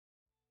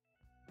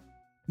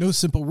No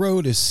Simple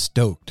Road is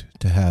stoked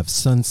to have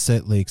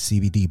Sunset Lake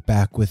CBD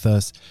back with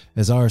us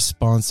as our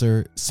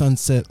sponsor.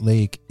 Sunset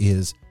Lake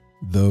is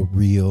the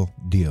real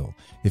deal.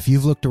 If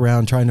you've looked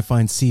around trying to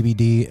find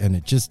CBD and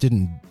it just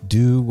didn't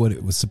do what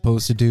it was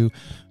supposed to do,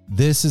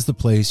 this is the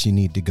place you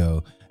need to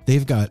go.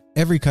 They've got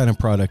every kind of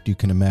product you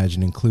can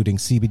imagine, including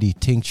CBD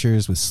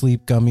tinctures with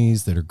sleep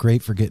gummies that are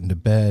great for getting to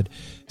bed,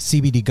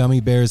 CBD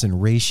gummy bears and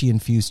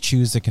reishi-infused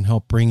chews that can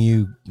help bring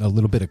you a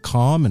little bit of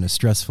calm in a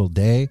stressful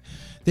day.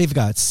 They've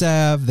got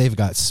salve. They've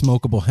got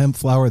smokable hemp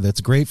flower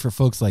that's great for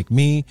folks like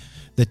me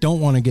that don't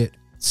want to get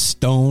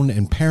stoned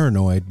and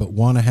paranoid but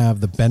want to have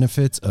the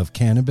benefits of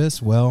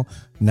cannabis. Well,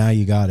 now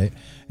you got it.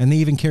 And they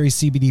even carry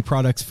CBD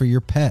products for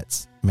your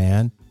pets,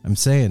 man. I'm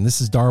saying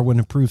this is Darwin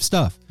approved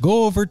stuff.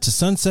 Go over to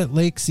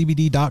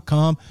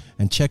sunsetlakecbd.com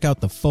and check out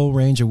the full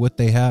range of what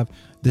they have.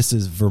 This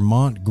is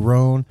Vermont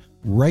grown,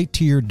 right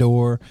to your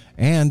door,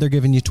 and they're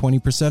giving you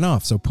 20%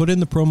 off. So put in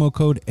the promo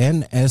code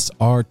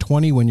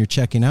NSR20 when you're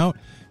checking out.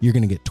 You're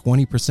going to get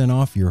 20%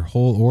 off your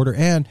whole order.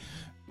 And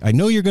I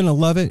know you're going to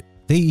love it.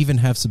 They even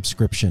have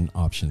subscription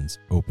options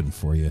open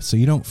for you, so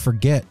you don't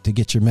forget to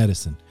get your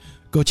medicine.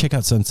 Go check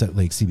out Sunset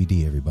Lake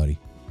CBD, everybody.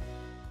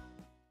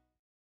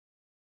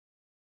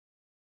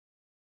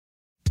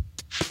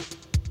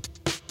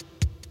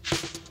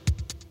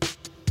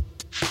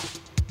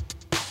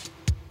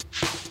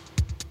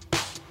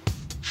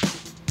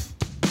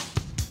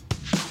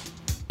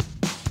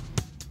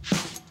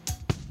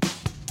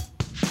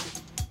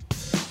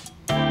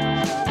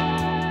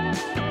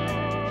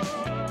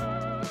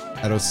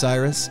 At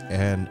Osiris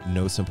and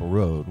No Simple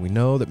Road, we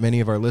know that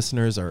many of our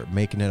listeners are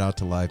making it out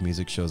to live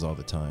music shows all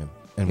the time,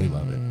 and we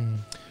love it.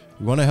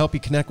 We want to help you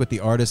connect with the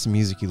artists and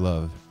music you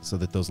love so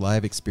that those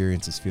live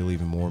experiences feel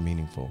even more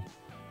meaningful.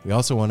 We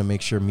also want to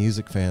make sure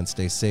music fans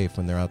stay safe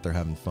when they're out there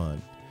having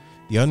fun.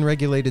 The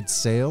unregulated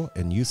sale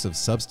and use of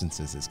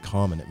substances is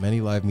common at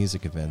many live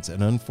music events,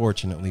 and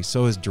unfortunately,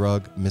 so is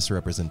drug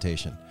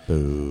misrepresentation.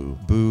 Boo.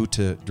 Boo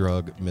to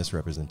drug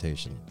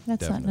misrepresentation.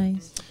 That's Definitely. not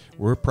nice.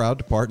 We're proud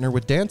to partner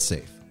with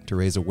DanceSafe to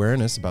raise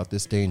awareness about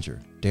this danger.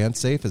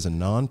 DanceSafe is a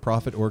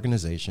non-profit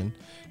organization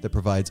that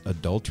provides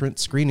adulterant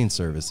screening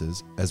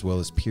services as well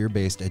as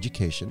peer-based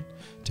education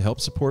to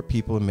help support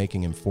people in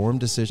making informed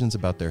decisions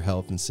about their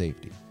health and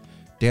safety.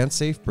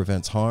 DanceSafe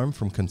prevents harm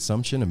from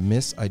consumption of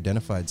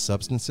misidentified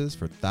substances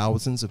for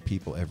thousands of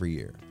people every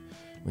year.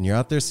 When you're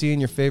out there seeing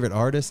your favorite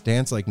artist,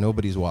 dance like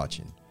nobody's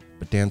watching.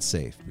 But dance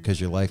safe,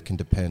 because your life can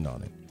depend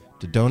on it.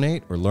 To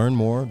donate or learn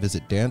more,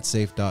 visit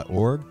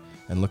dancesafe.org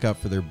and look out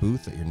for their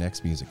booth at your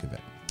next music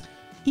event.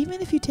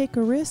 Even if you take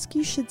a risk,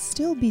 you should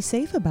still be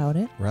safe about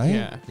it.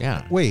 Right?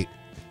 Yeah. Wait,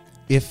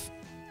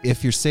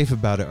 if you're safe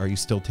about it, are you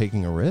still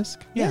taking a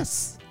risk?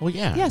 Yes. Well,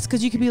 yeah. Yes,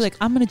 because you could be like,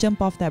 I'm going to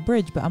jump off that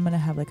bridge, but I'm going to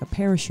have like a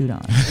parachute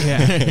on.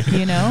 Yeah.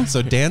 You know?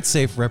 So Dance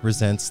Safe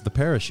represents the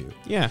parachute.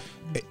 Yeah.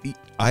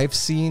 I've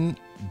seen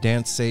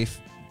Dance Safe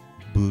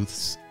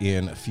booths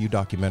in a few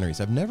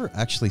documentaries. I've never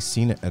actually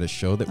seen it at a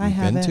show that I we've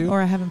been haven't, to.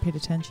 or I haven't paid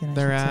attention.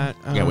 They're at...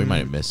 Yeah, we might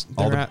have missed.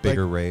 All they're the at,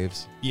 bigger like,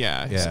 raves.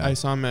 Yeah. Yeah. I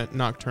saw them at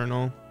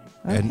Nocturnal,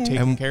 And Okay.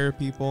 taking care of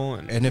people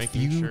and And if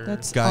making you sure.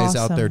 That's guys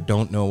out there awesome.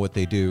 don't know what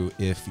they do,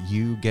 if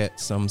you get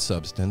some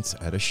substance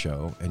at a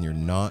show and you're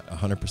not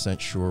 100%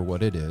 sure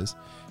what it is,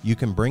 you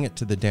can bring it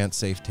to the Dance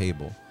Safe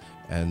table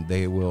and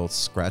they will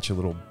scratch a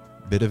little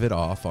bit of it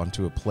off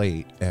onto a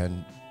plate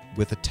and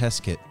with a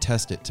test kit,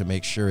 test it to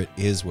make sure it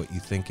is what you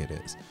think it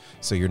is.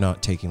 So you're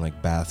not taking like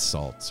bath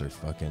salts or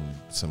fucking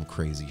some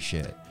crazy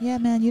shit. Yeah,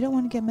 man, you don't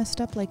want to get messed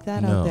up like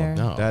that out there.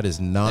 No. That is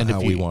not And how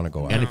if we you- want to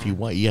go out. And if you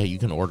want, you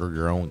can order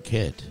your own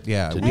kit.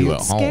 Yeah, to we- do And at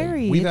it's home.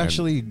 scary. We've And-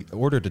 actually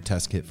ordered a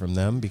test kit from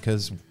them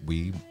because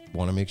we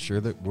want to make sure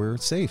that we're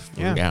safe.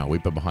 Yeah. Yeah,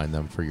 we've been behind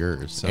them for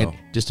years. So- And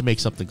just to make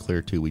something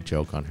clear, too, we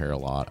joke on here a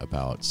lot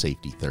about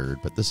safety third,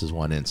 but this is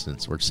one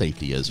instance where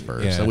safety is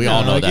first. Yeah. And we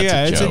all know like, that's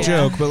yeah, a joke. it's a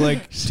joke, but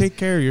like, take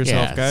care of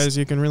yourself, Yes. guys.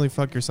 You can really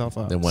fuck yourself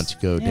up. Then once you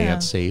go Yeah.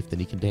 dance safe,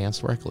 then you can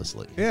dance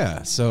recklessly.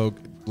 Yeah, so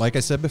like I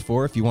said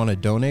before, if you want to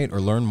donate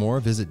or learn more,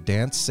 visit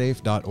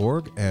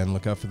dancesafe.org and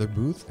look out for their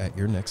booth at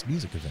your next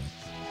music event.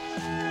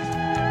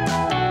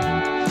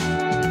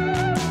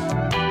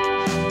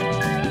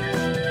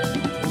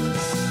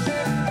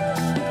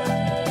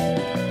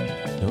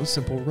 No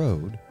Simple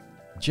Road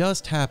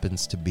just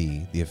happens to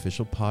be the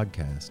official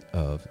podcast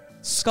of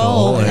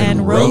Skull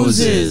and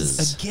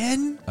Roses.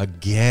 Again?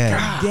 Again.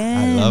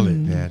 I love it,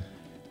 man.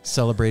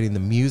 Celebrating the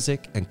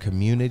music and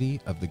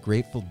community of the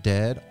Grateful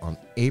Dead on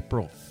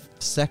April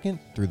 2nd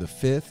through the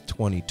 5th,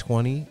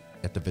 2020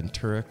 at the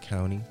Ventura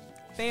County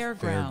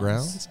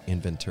Fairgrounds in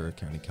Ventura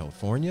County,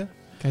 California.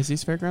 Guys,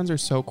 these fairgrounds are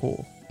so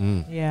cool.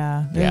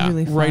 Yeah, they're Yeah.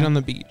 really fun. Right on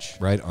the beach.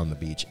 Right on the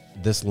beach.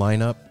 This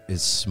lineup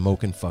is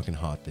smoking fucking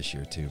hot this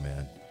year too,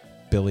 man.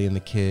 Billy and the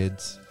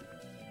Kids,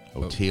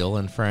 O'Teal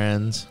and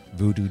Friends,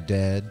 Voodoo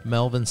Dead,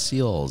 Melvin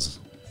Seals,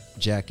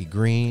 Jackie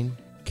Green,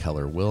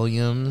 Keller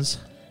Williams,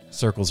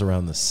 Circles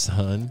Around the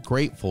Sun,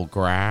 Grateful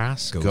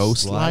Grass,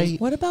 Ghost Ghostlight,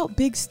 What about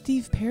Big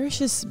Steve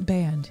Parrish's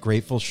band?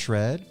 Grateful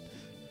Shred.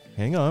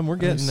 Hang on, we're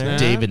getting there. snap.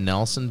 David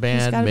Nelson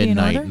Band, gotta be in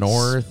Midnight order?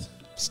 North,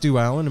 Stu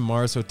Allen and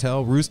Mars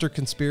Hotel, Rooster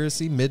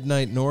Conspiracy,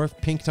 Midnight North,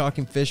 Pink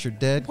Talking Fish Are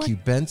Dead,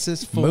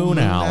 Cubensis, Full Moon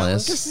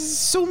Alice. This is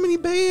so many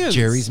bands.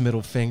 Jerry's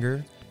Middle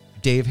Finger,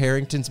 Dave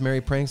Harrington's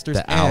Merry Pranksters,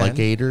 The and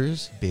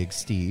Alligators. Big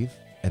Steve,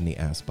 and the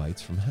Ass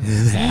Bites from Hell.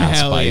 The Ass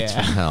Hell Bites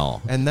yeah. from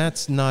Hell. And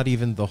that's not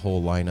even the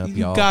whole lineup, You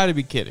y'all. gotta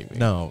be kidding me.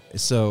 No.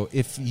 So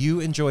if you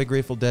enjoy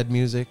Grateful Dead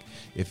music,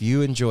 if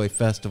you enjoy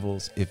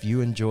festivals, if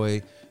you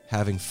enjoy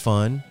having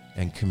fun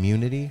and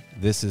community,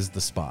 this is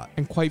the spot.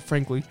 And quite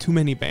frankly, too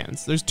many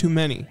bands. There's too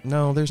many.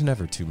 No, there's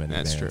never too many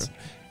That's bands. true.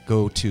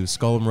 Go to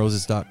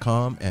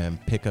skullandroses.com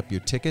and pick up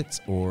your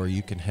tickets, or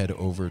you can head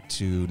over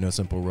to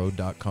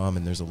nosimpleroad.com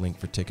and there's a link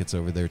for tickets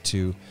over there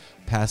too.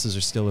 Passes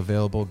are still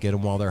available. Get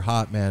them while they're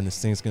hot, man. This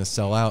thing's going to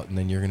sell out, and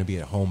then you're going to be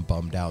at home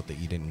bummed out that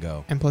you didn't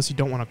go. And plus, you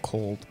don't want a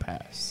cold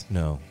pass.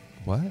 No.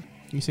 What?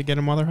 You said get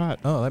them while they're hot.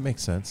 Oh, that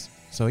makes sense.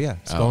 So yeah,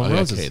 Skull and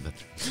Roses. Okay,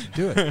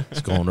 Do it.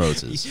 Skull and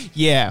Roses.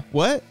 Yeah.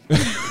 What?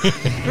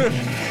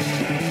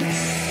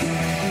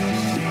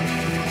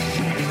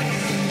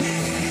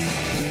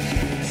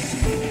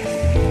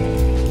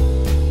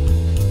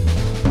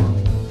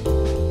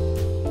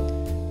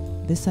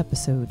 This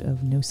episode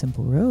of No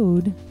Simple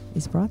Road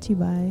is brought to you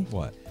by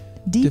What?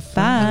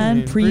 Define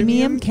Define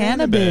Premium Premium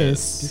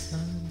Cannabis.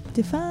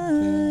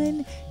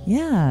 Define.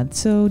 Yeah,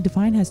 so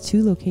Define has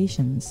 2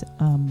 locations,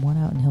 one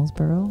out in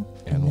Hillsboro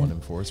And then one in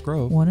Forest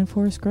Grove. one in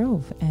Forest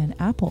Grove. And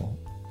Apple,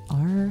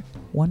 our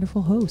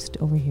wonderful host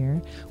over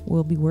here,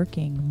 will be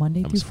working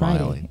Monday I'm through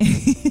smiling. Friday.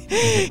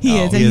 He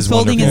Oh, is, and he he's is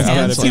folding his wonderful.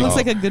 hands. Gotta He be. looks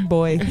like a good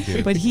boy.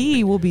 Dude. But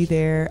he will be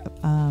there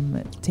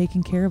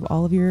taking care of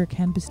all of your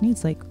cannabis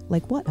needs. Like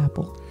what,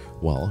 Apple?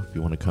 Well, if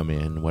you want to come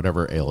in,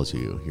 whatever ails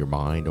you, your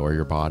mind or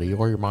your body,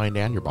 or your mind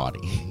and your body,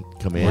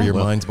 come in. Or your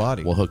We'll- mind's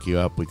body. We'll hook you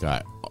up. We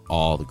got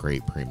all the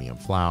great premium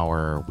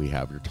flower. We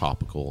have your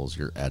topicals,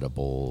 your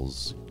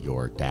edibles,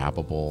 your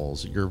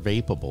dabbables, your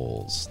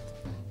vapables.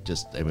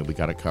 We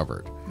got it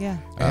covered. Yeah.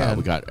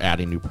 We got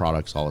adding new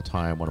products all the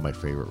time. One of my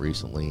favorite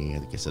recently, I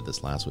think I said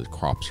this last week,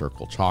 Crop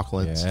Circle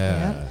chocolates.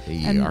 Yeah.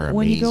 They And are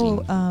when amazing.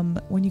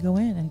 you go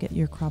in and get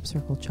your Crop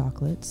Circle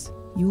chocolates,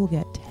 you will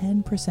get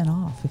 10%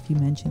 off if you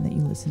mention that you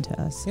listen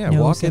to us. Yeah,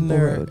 No walk in Simple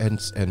there Road.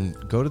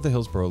 and go to the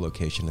Hillsboro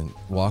location and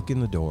walk in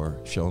the door,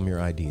 show them your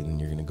ID, and then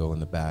you're going to go in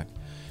the back,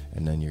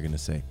 and then you're going to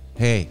say,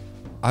 hey,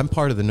 I'm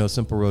part of the No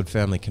Simple Road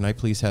family. Can I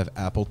please have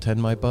Apple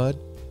tend my bud?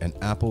 And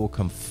Apple will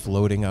come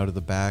floating out of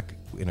the back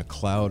in a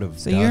cloud of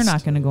So dust. you're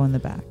not going to go in the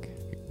back.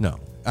 No.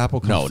 Apple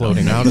comes No,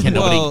 floating no, out of the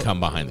nobody Well, come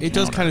behind the It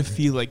does counter. kind of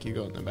feel like you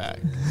go in the back.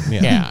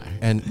 Yeah.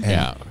 And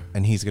Yeah.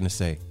 and he's going to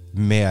say,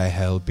 may I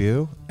help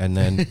you? And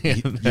then you're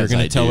Yes, going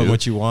I to tell him do.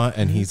 what you want,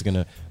 and he's going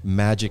to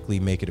magically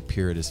make it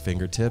appear at his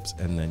fingertips,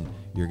 and then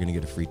you're going to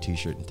get a free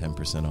t-shirt and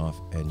 10% off,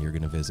 and you're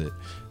going to visit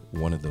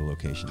one of the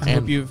locations. I hope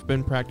And- you've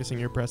been practicing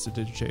your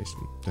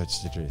prestidigitation.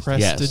 That's the truth. Press-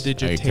 Yes, I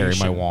Prestidigitation. carry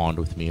my wand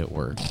with me at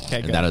work. Okay,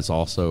 And good. that is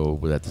also,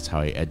 that's how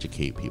I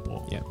educate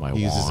people. Yeah. My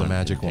He uses a wand.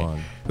 magic Okay.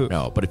 wand.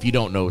 No, but if you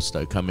don't know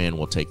stuff, come in.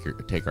 We'll take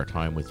our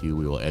time with you.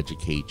 We will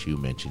educate you,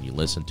 mention you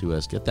listen to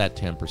us, get that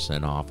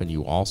 10% off, and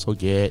you also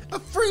get A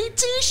free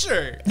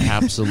T-shirt.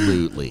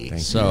 absolutely.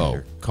 Thank So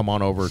you. come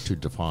on over to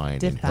Define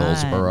in Define.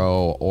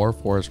 Hillsboro or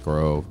Forest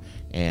Grove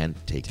and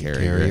take care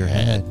of your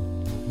head.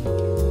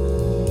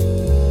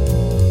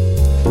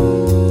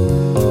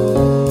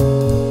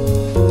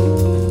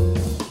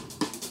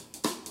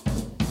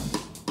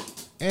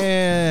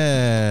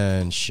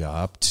 And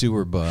shop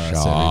tour bus,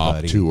 Shop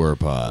everybody. tour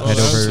bus. Oh, Head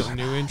that's over- a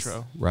new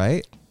intro.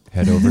 Right?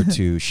 Head over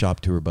to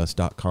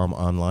shoptourbus.com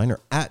online or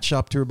at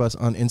shoptourbus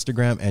on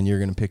Instagram, and you're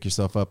going to pick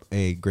yourself up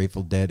a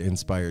Grateful Dead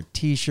inspired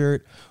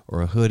t-shirt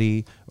or a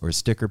hoodie or a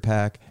sticker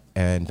pack.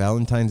 And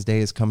Valentine's Day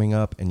is coming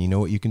up, and you know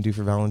what you can do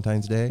for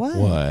Valentine's Day? What?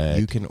 What?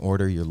 You can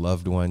order your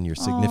loved one, your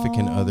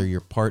significant other,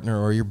 your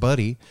partner, or your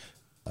buddy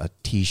a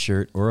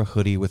t-shirt or a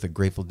hoodie with a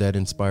Grateful Dead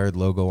inspired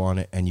logo on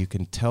it, and you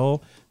can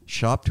tell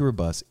Shop Tour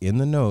Bus in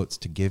the notes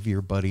to give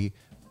your buddy,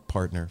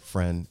 partner,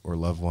 friend, or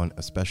loved one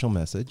a special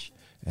message,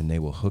 and they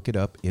will hook it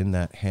up in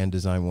that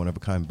hand-designed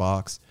one-of-a-kind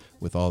box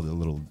with all the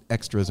little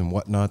extras and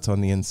whatnots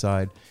on the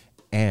inside,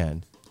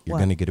 and you're What?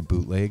 going to get a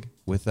bootleg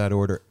with that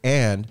order.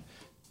 And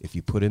if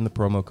you put in the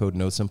promo code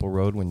No Simple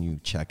Road when you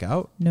check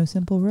out, No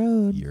Simple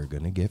Road. you're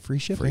going to get free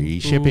shipping. Free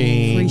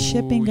shipping. Free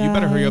shipping, You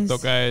better hurry up guys. though,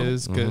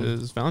 guys,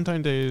 because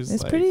Valentine's Day is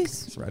It's like, pretty.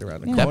 It's right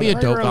around the Yeah. corner. That'd be a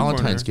Right dope around the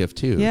Valentine's corner. gift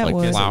too. Yeah, it like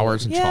would.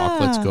 flowers and Yeah.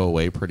 chocolates go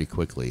away pretty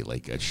quickly.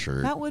 Like a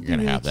shirt, That would you're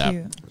be gonna have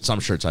really that. cute. Some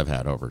shirts I've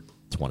had over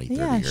 20, 30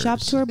 Yeah, years.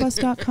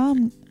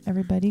 shoptourbus.com.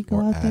 Everybody go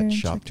Or out there at and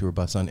Shop check. Tour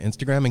Bus on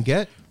Instagram and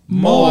get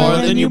more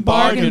than you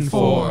bargained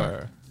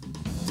for.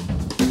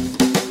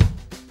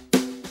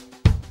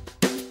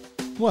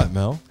 what,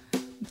 Mel?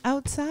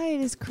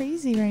 Outside is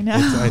crazy right now.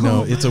 I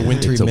know it's a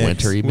wintry It's a mix.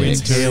 wintry mix.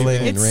 It's hailing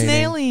and It's raining.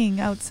 snailing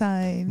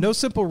outside. No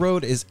Simple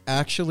Road is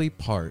actually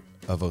part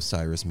of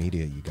Osiris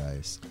Media, you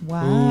guys.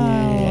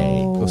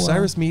 Wow.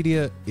 Osiris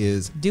Media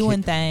is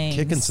Doing things.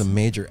 kicking some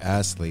major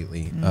ass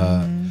lately.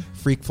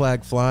 Freak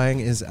Flag Flying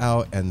is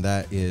out, and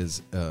that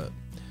is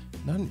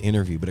not an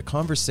interview, but a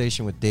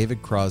conversation with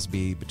David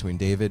Crosby between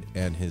David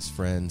and his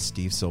friend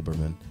Steve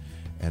Silberman.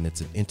 And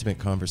it's an intimate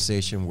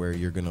conversation where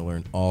you're going to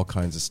learn all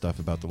kinds of stuff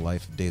about the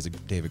life of David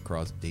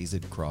Crosby.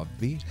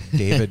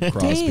 David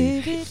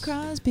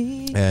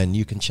Crosby. And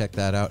you can check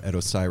that out at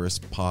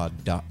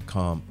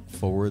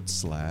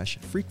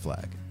osirispod.com/freak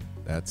flag.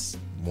 That's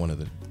one of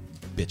the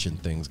bitchin'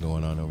 things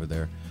going on over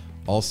there.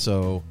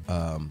 Also,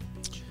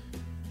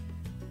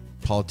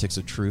 Politics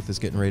of Truth is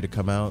getting ready to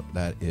come out.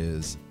 That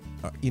is,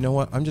 you know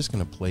what? I'm just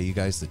going to play you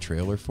guys the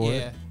trailer for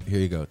it. Here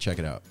you go. Check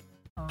it out.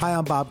 Hi,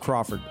 I'm Bob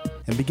Crawford,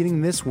 and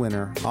beginning this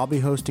winter, I'll be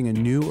hosting a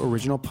new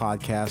original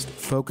podcast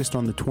focused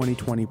on the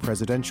 2020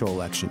 presidential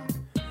election,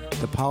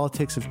 The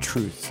Politics of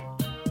Truth.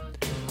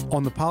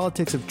 On The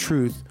Politics of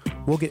Truth,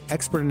 we'll get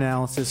expert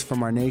analysis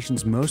from our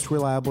nation's most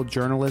reliable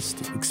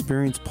journalists,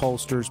 experienced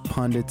pollsters,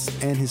 pundits,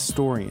 and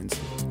historians.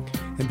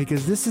 And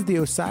because this is the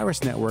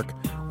Osiris Network,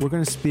 we're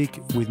going to speak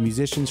with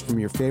musicians from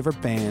your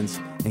favorite bands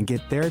and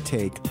get their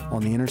take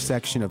on the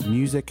intersection of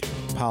music,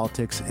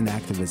 politics, and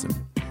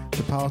activism.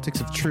 The Politics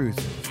of Truth,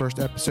 first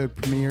episode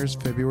premieres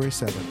February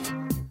 7th.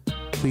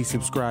 Please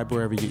subscribe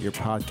wherever you get your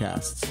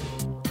podcasts.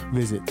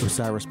 Visit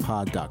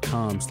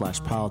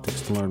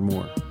osirispod.com/politics to learn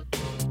more.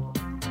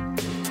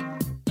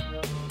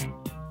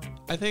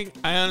 I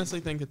honestly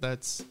think that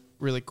that's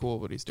really cool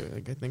what he's doing.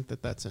 Like, I think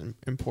that that's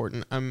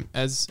important. I'm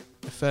as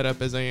fed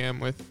up as I am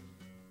with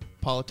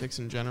politics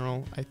in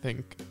general. I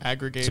think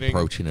aggregating, it's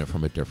approaching it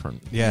from a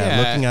different,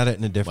 looking at it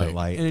in a different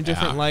light. In a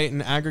different light,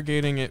 and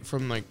aggregating it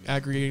from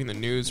aggregating the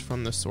news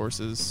from the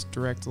sources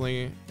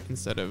directly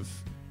instead of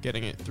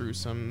getting it through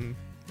some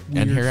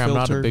weird and here filter. I'm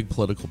not a big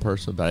political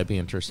person, but I'd be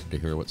interested to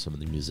hear what some of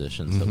the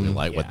musicians that we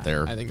like, what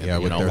their, I think a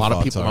lot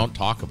of people don't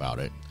talk about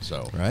it,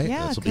 so right?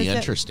 This will be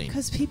interesting.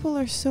 Because people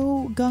are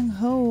so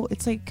gung-ho,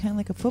 it's like kind of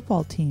like a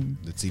football team.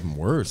 It's even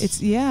worse.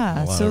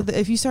 So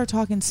if you start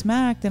talking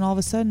smack, then all of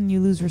a sudden you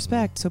lose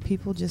respect. So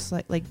people just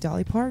like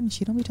Dolly Parton,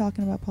 she don't be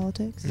talking about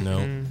politics.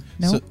 No.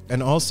 Nope. So,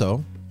 and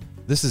also,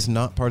 this is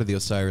not part of the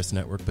Osiris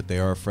Network, but they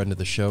are a friend of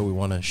the show. We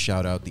want to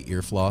shout out the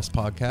Earfloss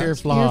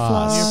podcast.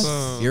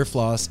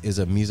 Earfloss is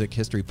a music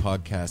history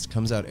podcast.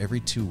 Comes out every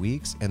 2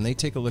 weeks, and they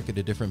take a look at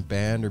a different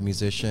band or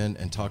musician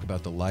and talk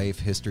about the life,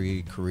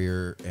 history,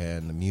 career,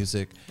 and the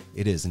music.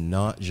 It is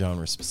not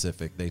genre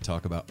specific. They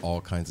talk about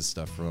all kinds of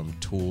stuff from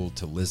Tool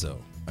to Lizzo.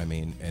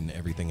 And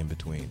everything in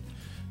between.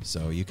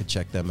 So you could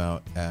check them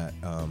out at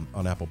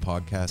on Apple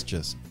Podcasts.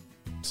 Just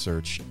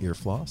search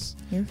Earfloss,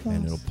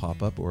 and it'll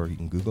pop up, or you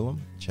can Google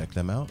them. Check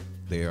them out.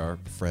 They are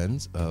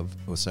friends of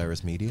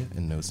Osiris Media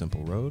and No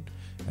Simple Road.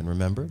 And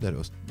remember that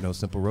No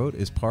Simple Road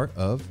is part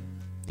of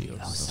the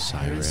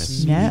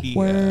Osiris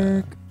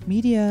Network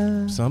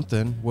Media.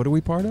 Something. What are we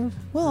part of?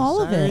 Well,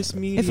 all of it.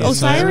 Media. If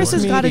Osiris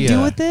has got to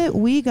do with it,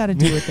 we got to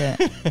do with it.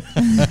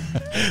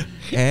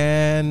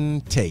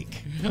 And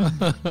take.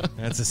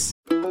 That's a...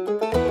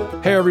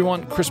 Hey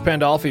everyone, Chris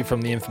Pandolfi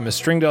from the infamous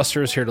String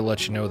Dusters here to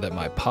let you know that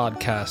my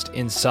podcast,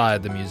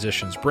 Inside the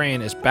Musician's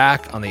Brain, is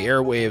back on the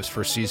airwaves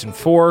for Season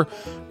 4,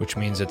 which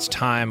means it's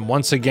time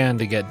once again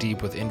to get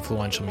deep with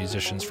influential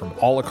musicians from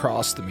all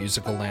across the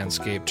musical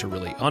landscape to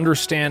really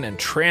understand and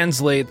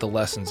translate the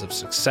lessons of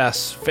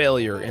success,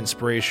 failure,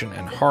 inspiration,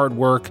 and hard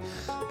work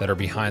that are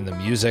behind the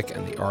music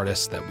and the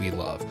artists that we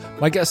love.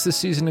 My guests this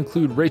season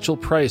include Rachel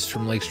Price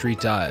from Lake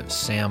Street Dives,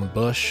 Sam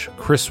Bush,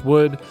 Chris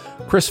Wood,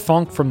 Chris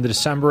Funk from The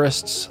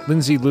Decemberists,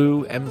 Lindsay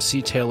Liu,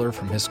 MC Taylor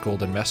from His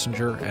Golden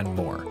Messenger, and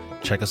more.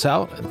 Check us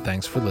out, and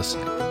thanks for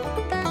listening.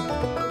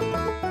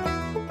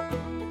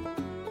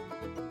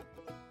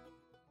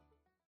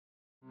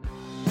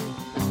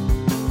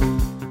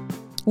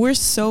 We're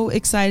so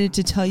excited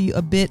to tell you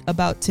a bit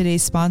about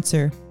today's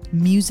sponsor,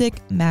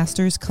 Music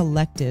Masters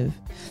Collective.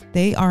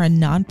 They are a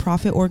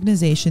nonprofit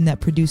organization that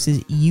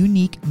produces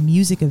unique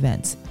music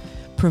events,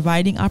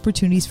 providing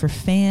opportunities for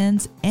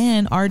fans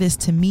and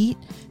artists to meet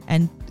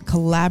and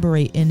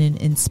collaborate in an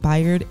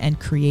inspired and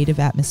creative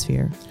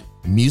atmosphere.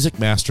 Music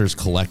Masters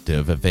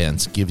Collective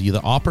events give you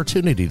the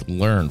opportunity to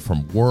learn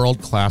from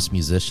world-class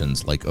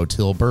musicians like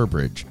Otil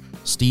Burbridge,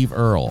 Steve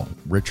Earle,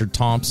 Richard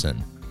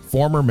Thompson,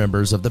 former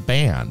members of the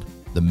band,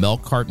 the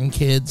Milk Carton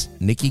Kids,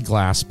 Nikki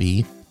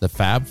Glaspie, the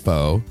Fab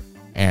Four,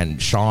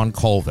 and Sean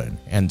Colvin,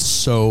 and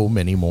so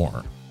many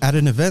more. At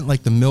an event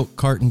like the Milk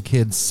Carton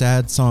Kids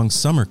Sad Song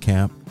Summer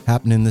Camp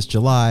happening this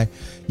July,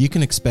 you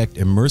can expect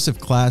immersive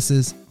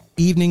classes,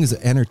 evenings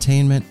of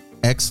entertainment,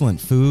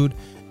 excellent food,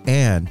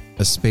 and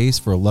a space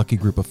for a lucky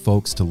group of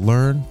folks to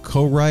learn,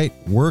 co-write,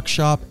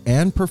 workshop,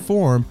 and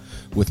perform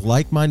with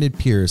like-minded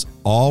peers,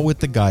 all with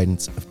the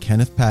guidance of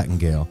Kenneth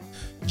Pattengale,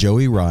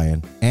 Joey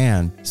Ryan,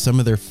 and some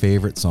of their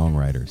favorite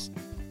songwriters.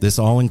 This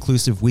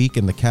all-inclusive week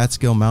in the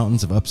Catskill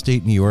Mountains of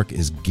upstate New York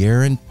is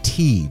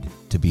guaranteed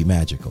to be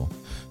magical.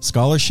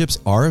 Scholarships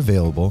are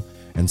available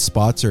and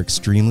spots are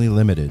extremely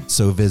limited,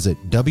 so visit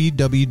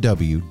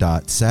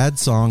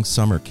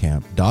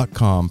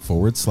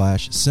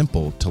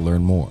www.sadsongsummercamp.com/simple to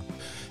learn more.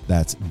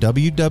 That's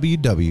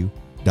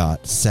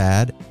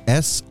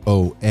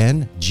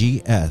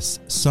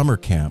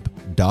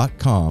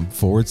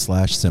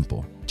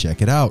www.sadsongsummercamp.com/simple.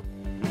 Check it out.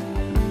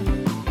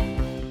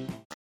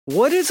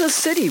 What is a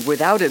city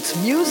without its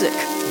music?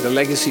 The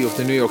legacy of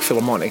the New York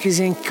Philharmonic is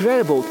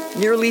incredible.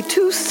 Nearly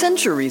 2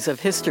 centuries of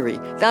history.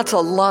 That's a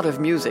lot of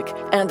music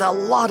and a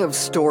lot of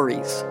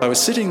stories. I was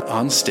sitting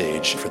on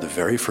stage for the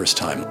very first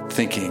time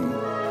thinking,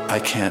 I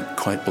can't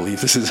quite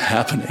believe this is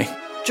happening.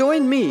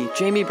 Join me,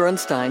 Jamie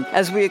Bernstein,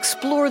 as we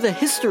explore the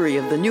history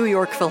of the New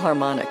York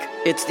Philharmonic.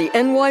 It's the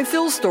NY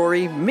Phil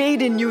story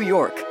made in New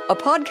York, a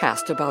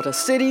podcast about a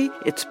city,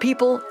 its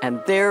people, and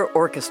their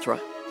orchestra.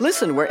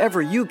 Listen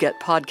wherever you get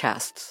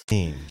podcasts.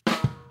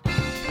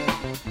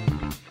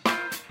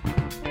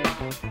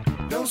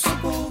 No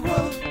simple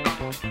road.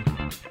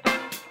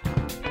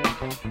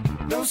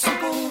 No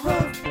simple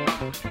road.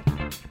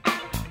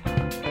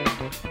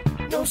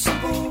 No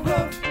simple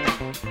road.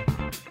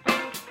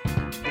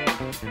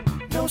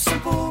 No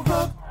simple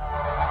road.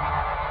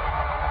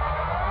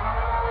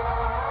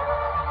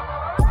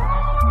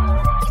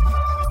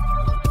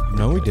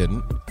 No, we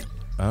didn't.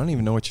 I don't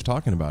even know what you're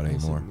talking about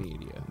anymore.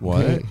 Media.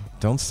 What?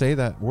 Don't say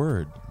that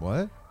word.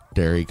 What?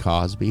 Derry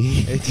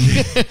Cosby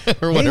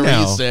or whatever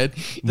now. you said.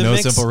 The No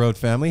mix- Simple Road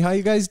family. How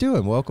you guys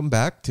doing? Welcome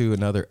back to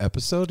another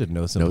episode of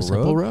No Simple,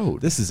 Simple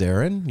Road. This is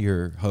Aaron,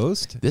 your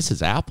host. This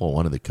is Apple,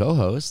 one of the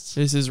co-hosts.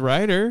 This is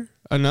Ryder,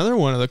 another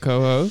one of the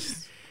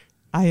co-hosts.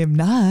 I am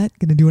not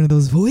going to do one of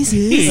those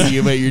voices.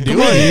 You bet you're doing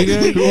Come on,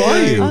 it. Who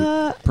are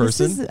you?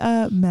 Person? This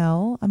is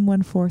Mel. I'm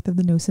 1/4 of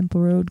the No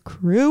Simple Road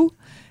crew.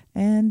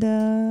 And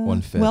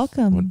 1/5.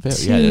 welcome 1/5.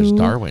 to... Yeah, there's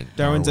Darwin.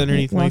 Darwin's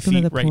underneath my welcome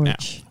feet to the right now.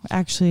 porch.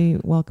 Actually,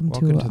 welcome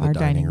Welcome to our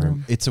dining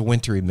room. It's a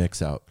wintry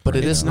mix out. But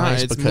right it is now.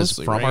 nice It's because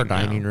mostly from our right now.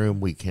 dining room,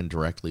 we can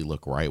directly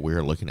look right. We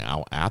are looking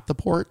out at the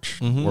porch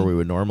Mhm. where we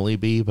would normally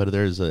be. But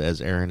there's,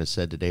 as Aaron has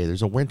said today,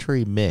 there's a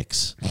wintry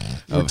mix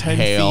We're of 10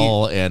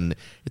 hail. And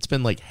it's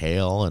been like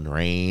hail and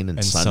rain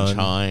and sun.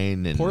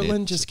 sunshine. And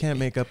Portland it's- just can't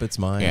make up its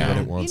mind Yeah. what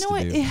it You wants know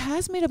what? to do. It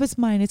has made up its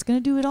mind. It's going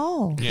to do it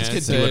all. Yeah, It's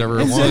it's gonna do whatever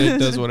it it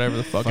wants. does whatever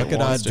the fuck, Fuck it it,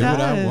 wants I to. do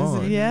what I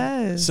want.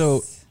 Yes.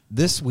 So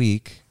this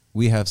week,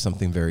 we have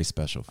something very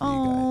special for you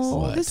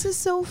Oh, guys. this is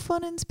so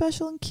fun and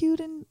special and cute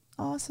and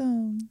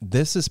awesome.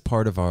 This is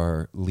part of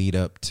our lead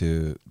up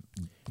to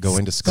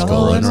going to Skull,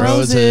 Skull and and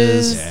Roses.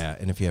 Roses. Yeah,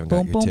 and if you haven't got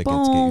Boom, your boom, tickets,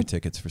 get boom. your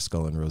tickets for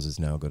Skull and Roses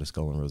now. Go to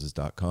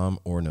skullandroses.com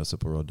or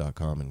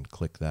nosimpleroad.com and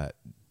click that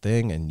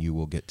thing, and you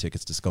will get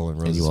tickets to Skull and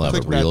Roses. And you will have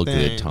Click a that real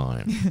thing. good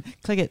time.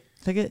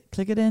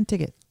 Click it in,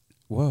 ticket.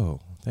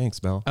 Whoa,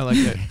 thanks, Mel. I like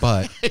it.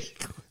 But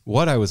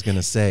what I was going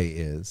to say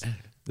is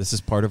this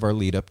is part of our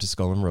lead up to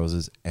Skull and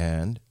Roses,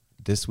 and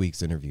this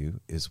week's interview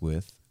is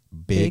with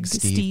Big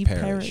Steve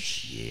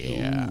Parish.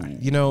 Yeah.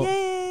 You know,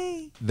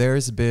 Yay!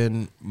 there's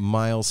been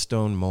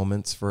milestone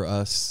moments for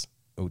us.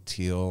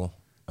 O'Teal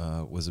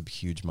was a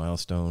huge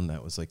milestone.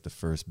 That was like the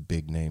first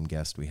big name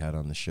guest we had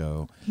on the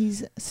show.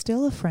 He's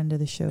still a friend of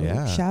the show.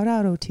 Yeah. Shout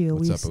out O'Teal.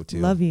 What's We up,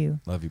 O'Teal? love you.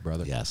 Love you,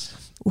 brother.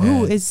 Yes.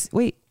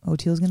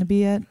 O'Teal's going to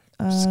be at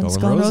Skull and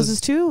Skull and Roses.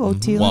 Roses too.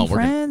 O'Teal Well, and we're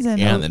gonna- friends.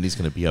 And And then he's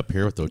going to be up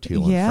here with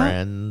O'Teal Yeah.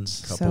 and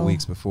friends. Couple So-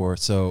 weeks before.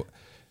 So,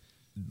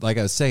 like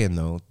I was saying,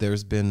 though,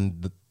 there's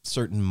been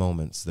certain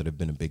moments that have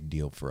been a big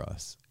deal for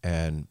us.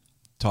 And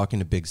talking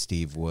to Big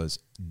Steve was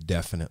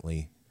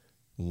definitely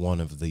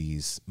one of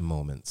these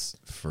moments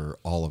for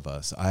all of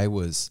us. I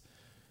was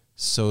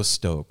so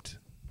stoked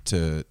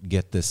to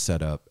get this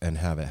set up and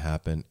have it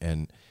happen.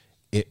 And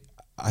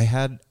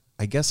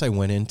I guess I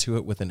went into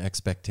it with an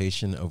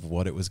expectation of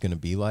what it was going to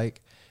be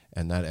like.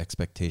 And that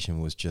expectation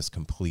was just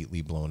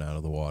completely blown out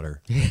of the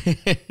water.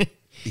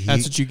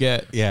 That's what you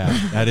get. Yeah,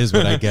 that is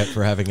what I get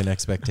for having an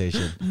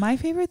expectation. my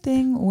favorite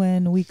thing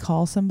when we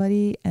call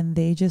somebody and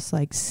they just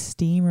like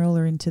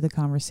steamroller into the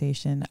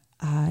conversation,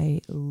 I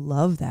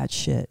love that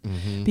shit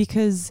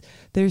because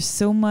there's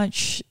so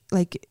much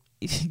like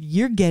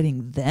you're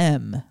getting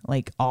them,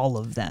 like all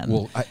of them.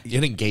 Well,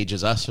 It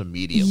engages us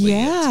immediately.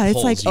 yeah, it's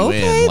pulls like, you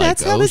okay, in,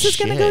 that's how oh, this is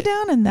going to go shit.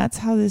 down. And that's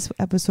how this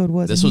episode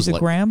was. This And was he's a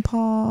like-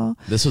 grandpa.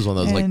 This was one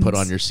of those like And- put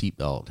on your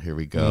seatbelt. Here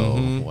we go.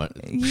 Mhm. What?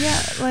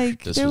 Yeah,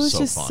 like This there was was so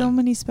just so fun.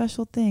 many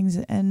special things.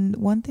 And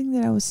one thing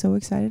that I was so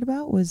excited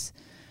about was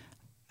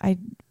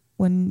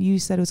when you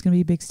said it was going to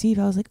be Big Steve,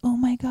 I was like, oh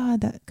my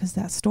God, because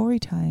that story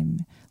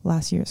time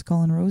last year at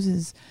Skull and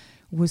Roses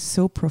was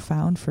so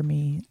profound for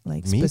me.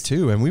 Like me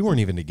too, and we weren't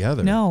even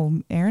together.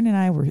 No, Aaron and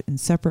I were in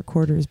separate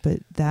quarters, but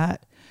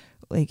that,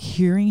 like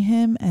hearing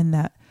him and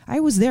that I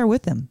was there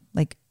with him.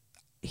 Like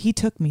he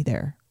took me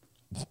there.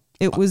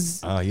 It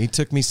was. He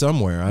took me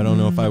somewhere. I don't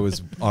know if I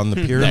was on the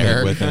pyramid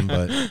There. with him,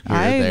 but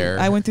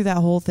I went through that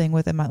whole thing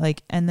with him.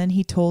 And then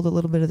he told a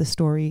little bit of the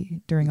story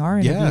during our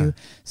interview. Yeah.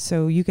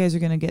 So you guys are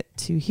going to get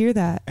to hear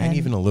that. and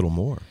even a little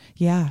more.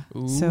 Yeah.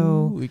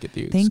 So we get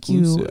the thank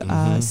you,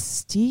 exclusive.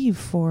 Steve,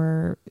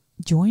 for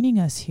joining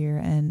us here.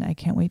 And I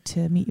can't wait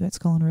to meet you at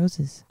Skull and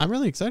Roses. I'm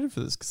really excited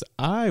for this because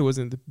I was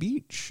in the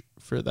beach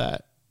for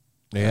that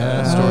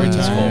Yeah, story Oh,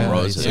 time. Skull and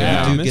Roses, Yeah,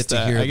 yeah. You I do missed get to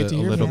that. hear I get to a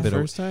hear little for bit the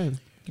of. first time.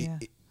 Yeah.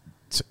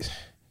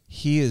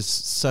 He is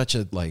such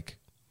a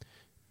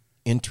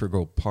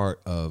integral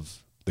part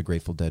of the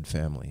Grateful Dead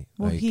family.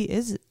 Well, Like, he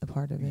is a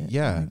part of it.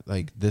 yeah,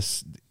 like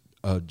this,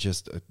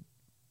 just a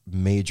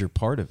major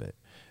part of it,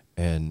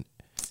 and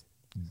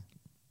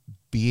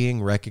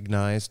being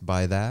recognized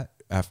by that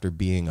after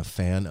being a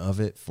fan of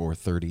it for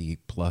 30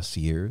 plus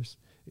years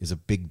is a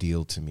big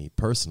deal to me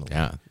personally.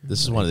 Yeah.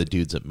 This is one of the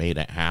dudes that made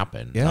it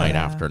happen Yeah. night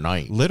after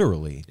night.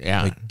 Literally.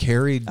 Yeah. Like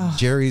carried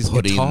Jerry's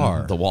Putting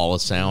guitar. the wall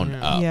of sound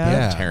up,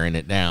 Yeah. and tearing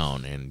it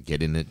down and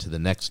getting it to the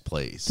next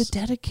place. The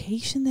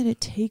dedication that it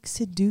takes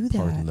to do that.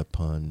 Pardon the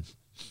pun.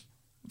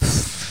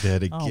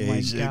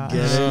 Dedication. gosh.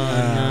 Get it?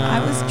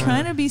 I was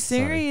trying to be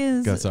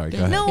serious. Sorry, go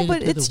ahead. No, but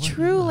To the it's one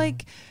true. love.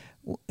 Like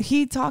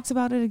he talks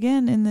about it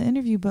again in the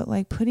interview, but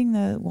like putting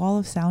the wall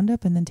of sound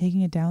up and then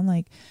taking it down.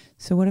 Like,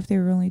 so what if they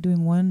were only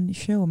doing one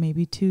show,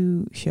 maybe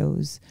 2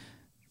 shows?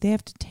 They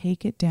have to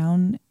take it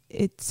down.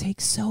 It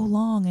takes so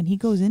long, and he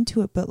goes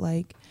into it, but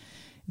like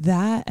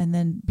that, and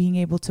then being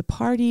able to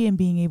party and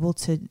being able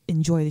to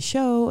enjoy the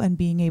show and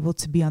being able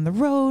to be on the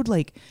road,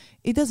 like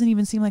it doesn't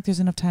even seem like there's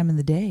enough time in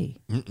the day.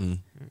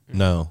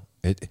 No.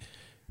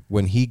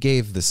 When he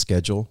gave the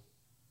schedule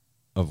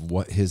of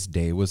what his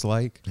day was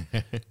like,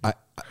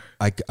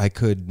 I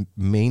could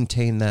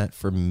maintain that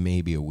for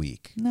maybe a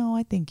week. No,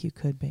 I think you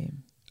could, babe.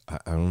 I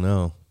don't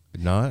know.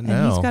 Not And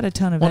now. he's got a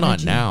ton of Well,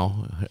 energy.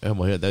 not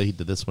now. He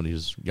did this when he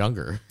was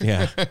younger.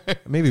 Yeah.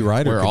 Maybe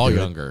Ryder We're could all do it.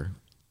 younger.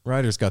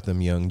 Ryder's got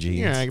them young genes.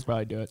 Yeah, I could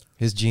probably do it.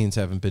 His genes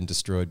haven't been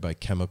destroyed by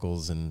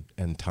chemicals and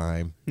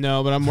time.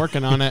 No, but I'm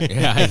working on it.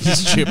 Yeah,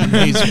 he's chipping.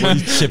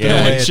 He's Chipping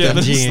yeah, away at chipping,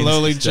 them genes.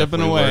 slowly He's chipping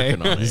definitely away.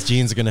 working on His it.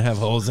 genes are going to have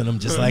holes in them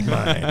just like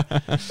mine.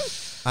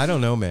 I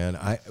don't know, man.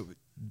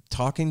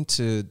 Talking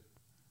to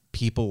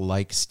people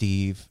like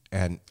Steve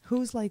and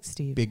Who's like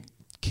Steve? Big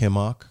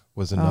Kimmock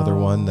was another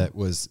one that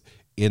was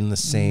in the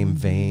same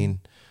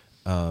vein.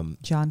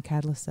 John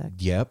Cadlicek.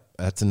 Yep,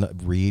 that's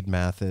Reed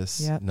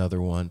Mathis, Yep.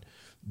 another one.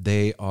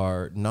 They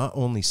are not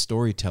only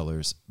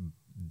storytellers,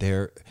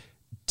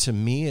 to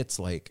me it's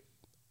like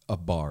a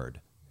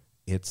bard.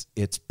 It's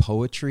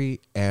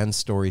poetry and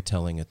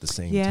storytelling at the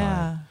same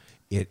time.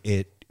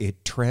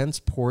 It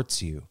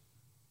transports you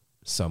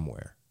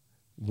somewhere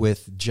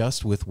with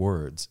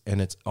words,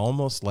 and it's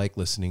almost like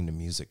listening to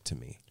music to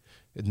me.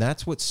 And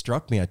that's what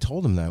struck me. I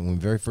told him that when we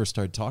very first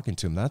started talking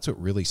to him. That's what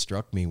really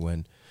struck me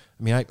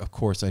of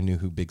course I knew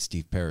who Big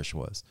Steve Parish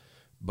was.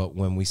 But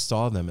when we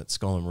saw them at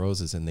Skull and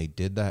Roses and they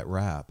did that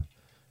rap,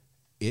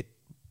 it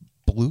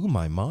blew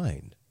my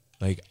mind.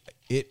 Like,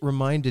 it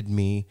reminded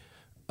me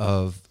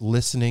of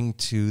listening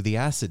to the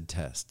Acid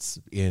Tests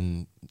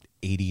in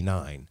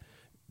 '89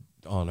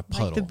 on a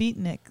puddle. Like the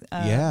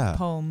Beatnik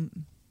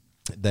poem.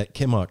 That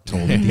Kimmock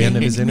told at the end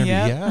of his interview.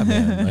 Yep. Yeah,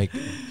 man. Like,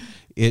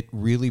 it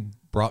really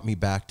brought me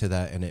back to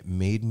that, and it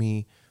made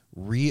me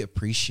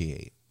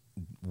reappreciate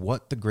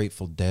what the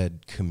Grateful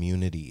Dead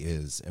community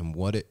is and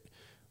what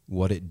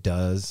it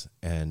does,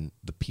 and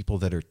the people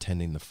that are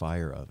tending the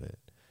fire of it.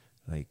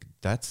 Like,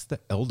 that's the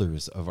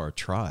elders of our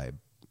tribe.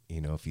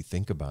 You know, if you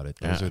think about it,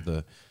 those are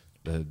the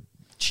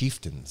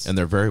chieftains, And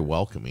they're very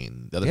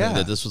welcoming. The other Yeah. thing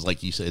that this was,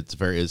 like you said, it's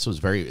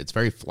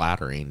very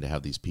flattering to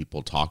have these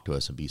people talk to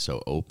us and be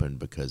so open,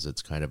 because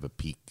it's kind of a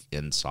peek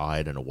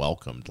inside and a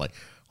welcome,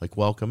 like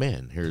welcome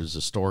in. Here's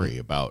a story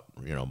about,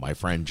 my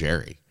friend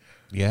Jerry.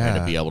 Yeah. And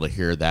to be able to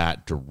hear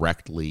that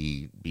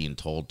directly being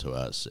told to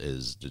us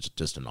is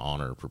just an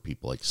honor for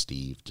people like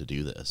Steve to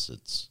do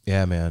this.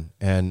 Yeah, man.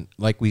 And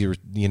like we were,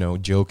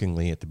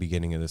 jokingly at the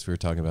beginning of this, we were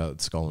talking about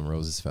Skull and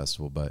Roses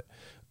Festival, but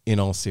in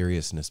all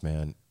seriousness,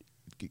 man,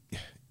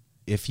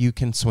 if you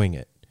can swing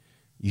it,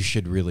 you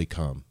should really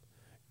come.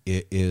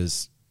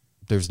 There's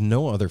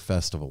no other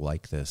festival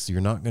like this.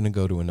 You're not going to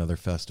go to another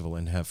festival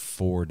and have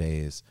 4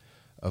 days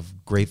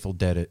of Grateful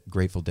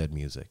Dead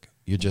music.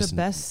 You're just the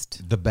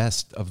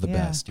best of the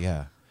best.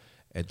 Yeah.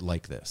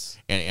 Like this.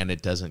 And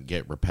it doesn't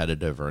get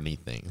repetitive or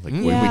anything. Like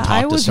we Yeah, talked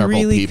I to was several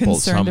really people.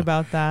 concerned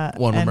about that.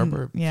 Well, And,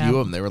 remember a few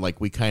of them, they were like,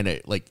 we kind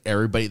of, like,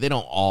 everybody, they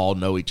don't all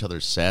know each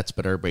other's sets,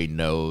 but everybody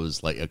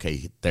knows, like,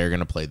 okay, they're going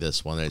to play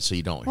this one, so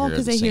you don't hear the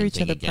 'cause they same hear each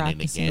thing other again and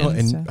practicing. again. Well,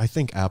 and stuff. I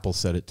think Apple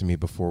said it to me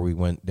before we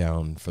went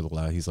down for the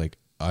loud. He's like,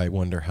 I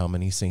wonder how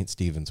many St.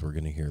 Stephen's we're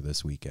going to hear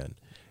this weekend.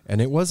 And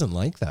it wasn't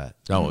like that.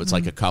 No, it's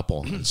like a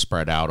couple and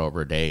spread out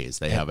over days.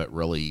 They have it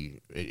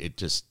really, it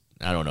just,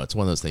 I don't know. It's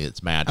one of those things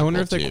that's magical. I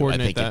wonder if they too.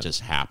 coordinate I think that. it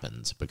just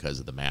happens because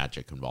of the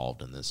magic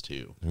involved in this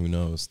too. Who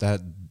knows?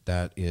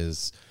 That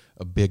is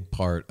a big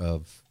part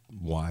of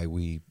why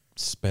we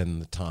spend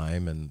the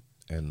time and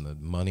the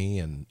money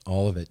and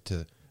all of it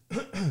to,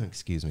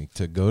 excuse me,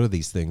 to go to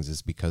these things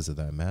is because of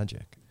that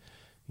magic.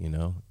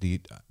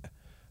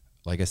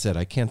 Like I said,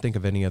 I can't think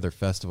of any other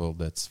festival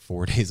that's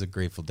 4 days of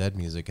Grateful Dead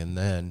music, and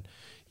then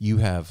you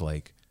have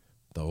like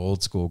the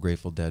old school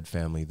Grateful Dead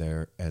family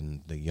there, and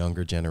the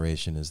younger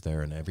generation is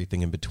there, and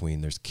everything in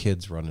between. There's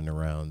kids running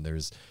around.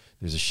 There's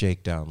a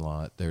shakedown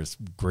lot. There's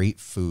great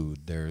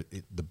food.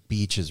 The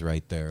beach is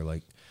right there.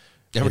 Like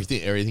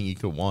Everything you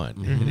could want.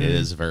 Mm-hmm. It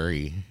is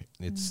very,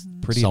 it's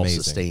pretty amazing.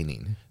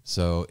 self-sustaining.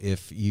 So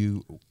if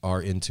you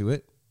are into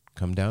it,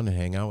 come down and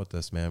hang out with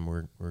us, man.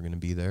 We're going to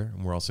be there,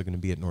 and we're also going to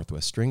be at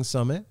Northwest String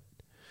Summit.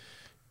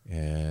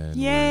 And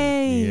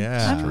Yay!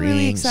 I'm really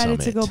String excited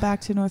to Summit. go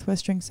back to Northwest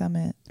String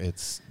Summit.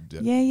 It's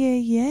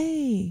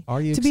Yay!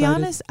 Are you To be excited?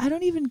 honest, I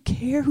don't even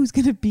care who's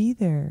going to be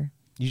there.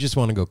 You just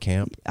want to go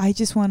camp? I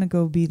just want to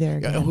go be there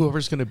again. Yeah,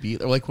 whoever's going to be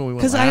there. Like when we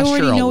went 'Cause last I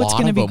already year, know a it's lot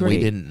gonna of be them great.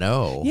 we didn't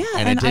know. Yeah,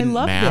 and and it I didn't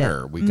loved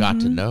matter. it. We got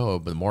to know.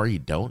 But the more you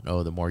don't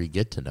know, the more you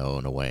get to know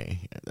in a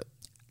way.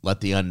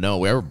 Let the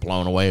unknown. We were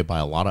blown away by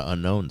a lot of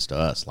unknowns to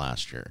us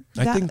last year.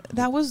 I think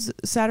that was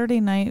Saturday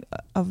night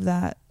of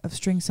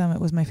String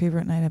Summit was my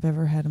favorite night I've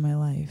ever had in my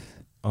life.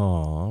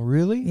 Oh,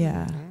 really?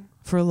 Yeah.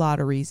 For a lot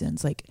of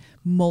reasons, like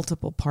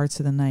multiple parts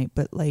of the night,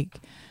 but like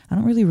I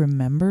don't really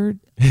remember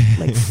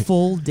like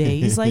full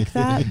days like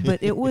that,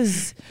 but it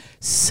was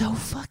so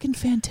fucking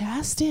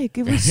fantastic.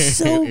 It was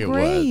so It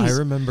great. was. I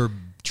remember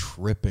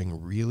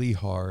tripping really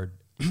hard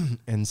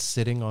and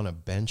sitting on a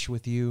bench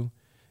with you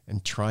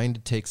and trying to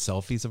take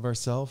selfies of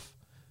ourselves.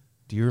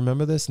 Do you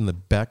remember this? And the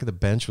back of the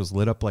bench was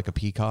lit up like a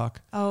peacock.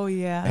 Oh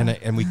yeah.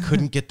 And we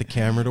couldn't get the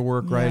camera to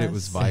work right. It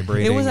was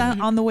vibrating. It was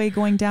on the way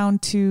going down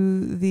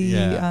to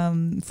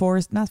the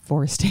forest, not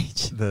forest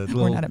stage. The We're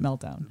little- not at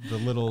Meltdown. The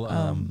little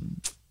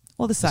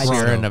Well, the side.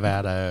 Sierra road.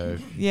 Nevada.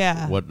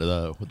 Yeah. What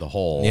with the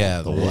whole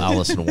Yeah, the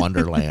Alice in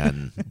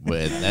Wonderland.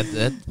 With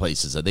that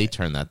place they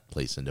turned that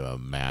place into a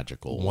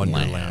magical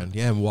Wonderland. land.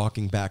 Yeah, and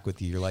walking back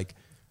with you, you're like,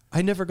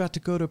 I never got to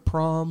go to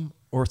prom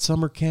or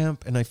summer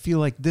camp, and I feel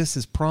like this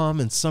is prom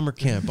and summer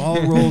camp all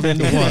rolled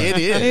into one. It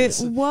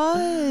is. It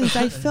was.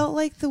 I felt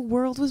like the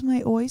world was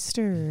my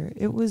oyster.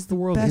 It was the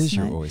world best is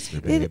your night.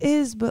 oyster, babe. It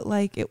is, but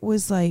like it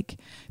was like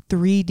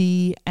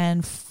 3D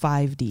and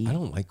 5D. I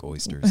don't like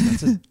oysters.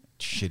 That's a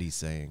shitty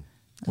saying.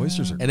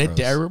 Oysters are And gross.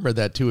 I remember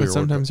that too. But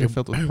sometimes they're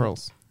filled with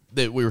pearls.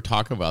 That we were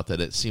talking about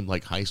that it seemed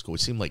like high school. It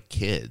seemed like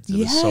kids. It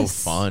was so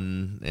Yes.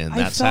 fun, and I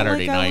that felt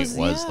Saturday like I night was-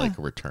 was yeah. like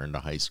a return to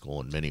high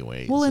school in many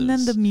ways. Well, and It then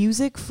was the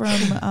music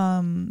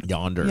from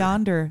Yonder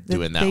that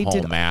doing that they whole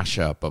did-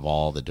 mashup of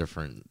all the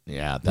different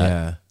that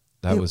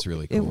that was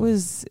really cool. It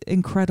was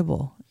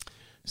incredible.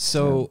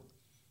 So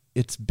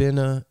it's been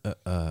a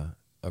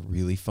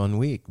really fun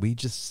week. We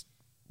just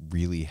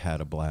really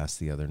had a blast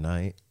the other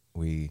night.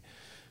 We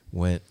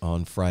went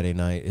on Friday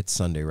night. It's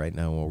Sunday right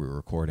now while we're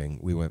recording.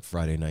 We went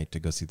Friday night to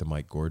go see the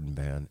Mike Gordon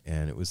band,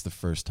 and it was the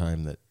first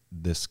time that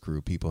this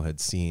crew people had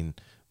seen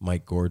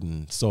Mike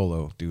Gordon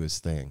solo do his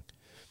thing.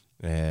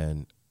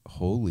 And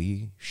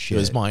holy shit. It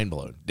was mind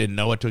blowing. Didn't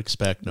know what to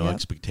expect, no Yep.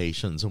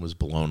 expectations, and was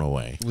blown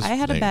away. I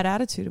had a bad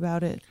attitude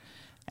about it.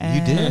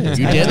 You did.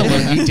 You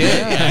did. You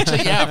did.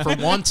 Actually, yeah. For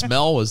once,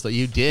 Mel was that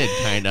you did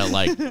kind of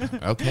like,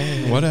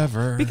 okay,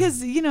 Whatever.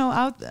 Because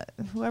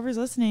whoever's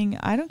listening,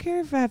 I don't care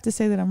if I have to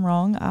say that I'm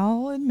wrong.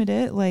 I'll admit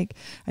it. Like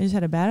I just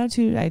had a bad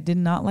attitude. I did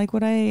not like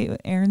what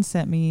Aaron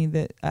sent me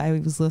that I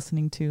was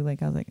listening to.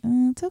 Like I was like,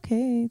 it's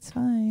okay, it's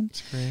fine.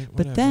 It's great.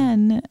 But whatever.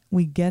 then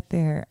we get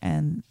there,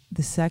 and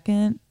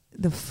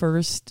the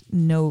first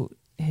note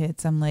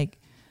hits, I'm like,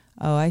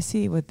 oh, I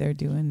see what they're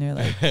doing. They're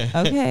like,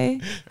 okay.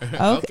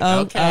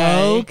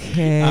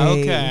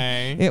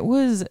 Okay. It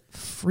was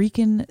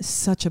freaking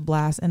such a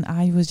blast. And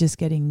I was just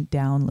getting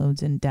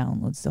downloads and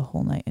downloads the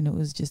whole night. And it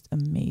was just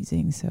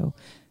amazing. So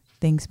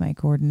thanks, Mike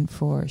Gordon,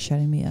 for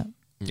shutting me up.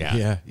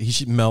 yeah.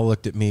 Mel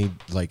looked at me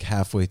like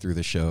halfway through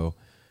the show,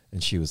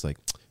 and she was like,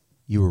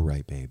 "You were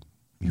right, babe.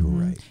 You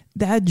were right."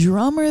 That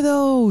drummer,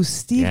 though,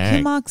 Steve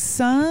Dang. Kimmock's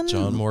son.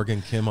 John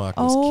Morgan Kimmock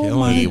was Oh killing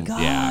my it.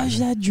 gosh,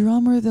 that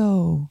drummer,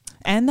 though.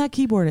 And that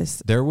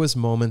keyboardist. There was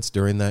moments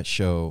during that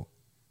show.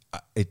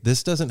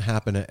 This doesn't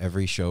happen at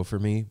every show for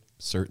me.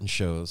 Certain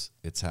shows,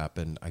 it's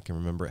happened. I can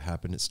remember it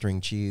happened at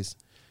String Cheese,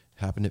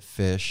 happened at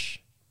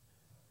Fish,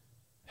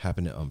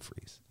 happened at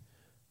Humphreys.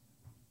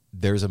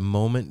 There's a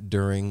moment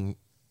during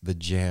the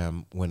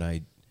jam when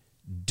I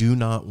do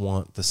not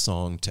want the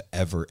song to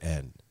ever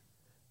end.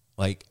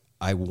 Like,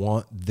 I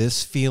want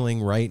this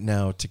feeling right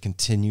now to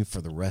continue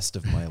for the rest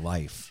of my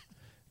life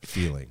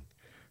feeling.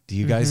 Do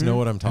you guys know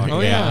what I'm talking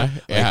Oh, about? yeah.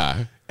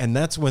 Yeah. And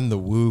that's when the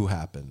woo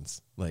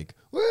happens. Like,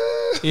 woo!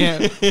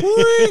 Yeah.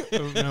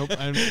 Oh, nope.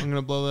 I'm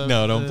gonna blow the.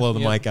 No, don't blow the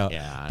yeah. mic out.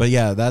 Yeah. But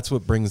yeah, that's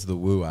what brings the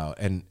woo out.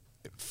 And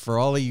for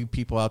all of you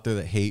people out there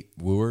that hate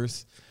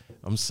wooers,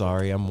 I'm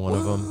sorry. I'm one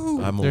of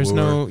them. I'm a There's wooer.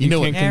 no. You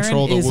know can't Aaron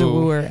control the is woo. a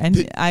wooer, and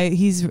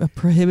he's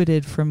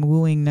prohibited from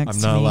wooing next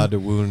I'm to me. not allowed to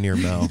woo near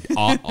Mel.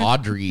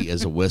 Audrey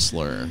is a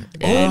whistler.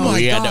 Oh my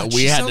had God,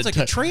 we she had sounds like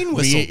a train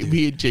whistle, dude.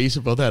 Me and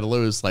Jason both had to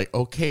lose. Like,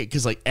 okay,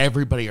 because like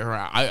everybody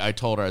around, I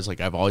told her I was like,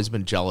 I've always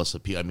been jealous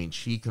of people. I mean,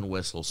 she can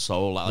whistle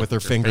so loud With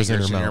her fingers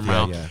in her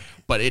mouth. Yeah.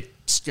 But it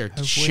scared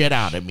the shit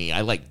out of me.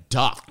 I like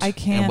ducked. I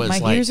can't. and was My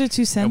like- ears are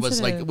too It was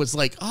sensitive.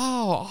 like,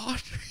 oh,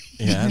 Audrey.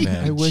 Yeah,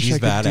 man. I wish She's I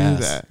could do badass.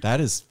 that.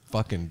 That is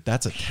fucking,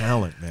 that's a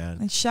talent, man.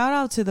 And shout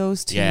out to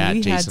those two. Yeah,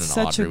 we Jason had and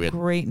such Audrey, we a had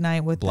great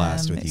night with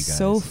blast them. with you It's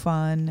so guys.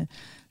 fun.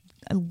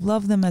 I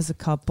love them as a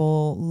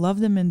couple.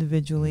 Love them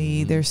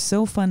individually. They're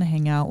so fun to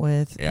hang out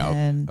with. Yeah.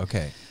 And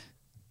Okay.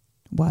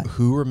 what?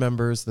 Who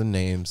remembers the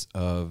names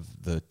of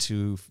the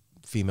two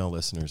female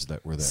listeners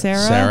that were there?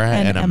 Sarah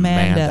and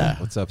Amanda.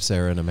 What's up,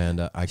 Sarah and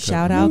Amanda? I couldn't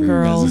Shout out, remember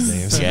your guys' girls.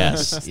 names.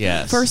 Yes,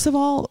 yes. First of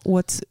all,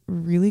 what's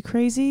really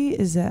crazy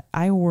is that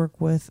I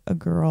work with a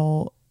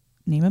girl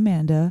named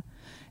Amanda,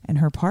 and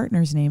her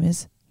partner's name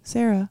is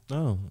Sarah.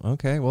 Oh,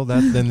 okay. Well,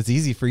 then it's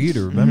easy for you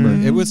to remember.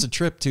 It was a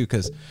trip too,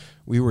 because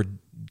we were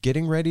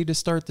getting ready to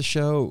start the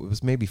show. It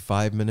was maybe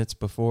 5 minutes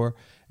before,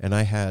 and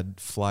I had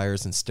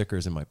flyers and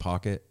stickers in my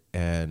pocket,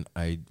 and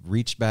I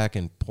reached back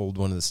and pulled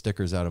one of the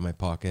stickers out of my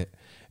pocket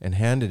and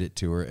handed it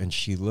to her, and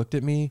she looked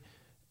at me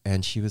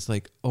and she was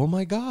like, "Oh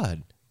my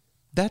God,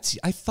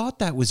 I thought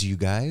that was you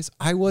guys.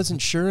 I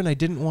wasn't sure and I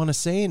didn't want to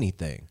say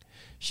anything."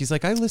 She's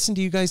like, "I listen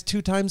to you guys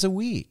 2 times a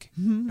week."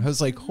 I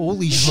was like,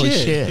 holy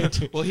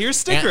shit. Well, here's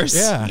stickers.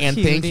 And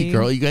thank you,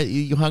 girl.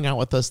 You hung out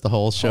with us the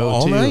whole show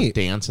all too, night.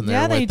 dancing there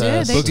Yeah, with they did.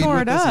 us. They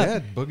tore it up. Yeah,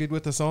 boogied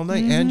with us all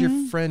night. And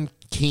your friend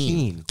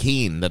Keen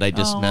that I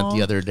just met Aw.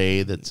 the other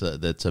day. That's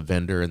a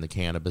vendor in the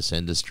cannabis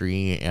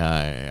industry.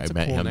 I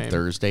met cool him name.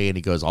 Thursday, and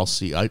he goes, "I'll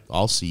see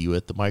you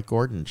at the Mike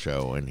Gordon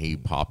show." And he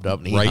popped up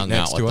and he Right hung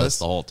next out to with us. us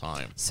the whole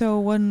time. So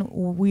one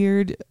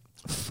weird,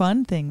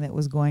 fun thing that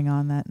was going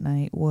on that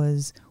night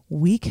was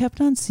we kept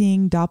on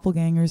seeing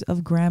doppelgangers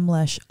of Graham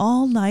Lesh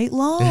all night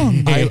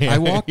long. I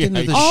walked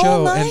into the All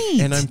show night.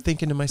 and I'm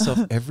thinking to myself,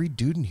 every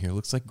dude in here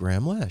looks like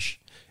Graham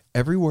Lesh.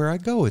 Everywhere I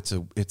go,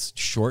 it's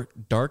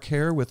short, dark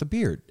hair with a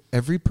beard.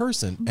 Every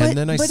person. And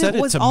then I said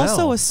it was to also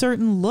Mel. a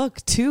certain look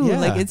too. Yeah.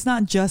 Like it's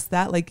not just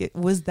that. Like it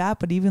was that,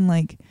 but even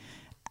like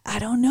I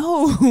don't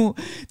know.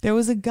 There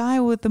was a guy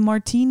with the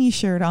martini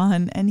shirt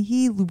on, and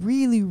he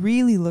really,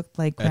 really looked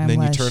like Graham And then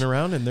Lesh. you turn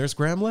around and there's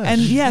Graham Lesh. And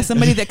yeah,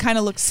 somebody that kind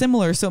of looked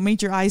similar, so it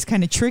made your eyes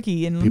kind of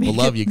tricky. And People make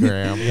love it- you,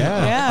 Graham.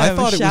 Yeah, I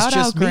thought it was shout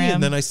just out, me. Graham.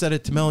 And then I said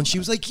it to Mel, and she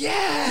was like,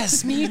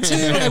 "Yes, me too."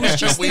 I was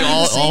just we thinking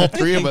the same all thing.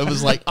 three of us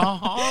was like,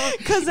 uh-huh.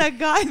 Because that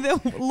guy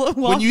that walked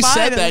When you by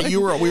said and that, like-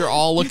 we were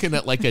all looking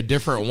at like a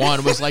different one.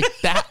 It was like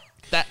that.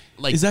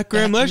 Like, Is that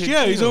Graham Lesh?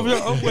 Yeah, he's over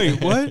there. Oh,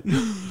 wait, what?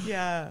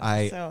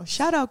 Yeah. So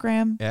shout out,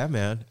 Graham. Yeah,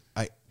 man.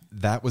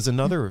 That was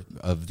another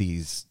of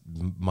these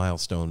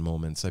milestone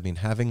moments. I mean,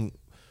 having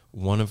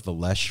one of the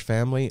Lesh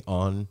family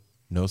on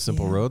No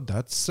Simple Road,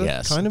 that's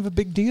kind of a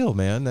big deal,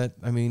 man. That,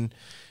 I mean,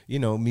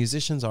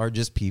 musicians are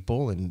just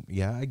people, and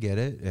yeah, I get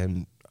it,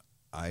 and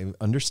I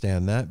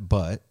understand that,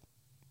 but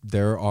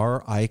there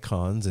are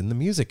icons in the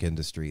music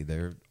industry.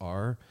 There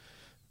are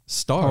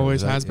stars.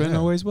 Always has been,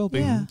 always will be.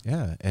 Yeah.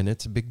 Yeah, and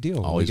it's a big deal.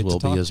 when we always get to will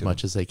be talk as to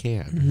much them. as they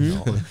can.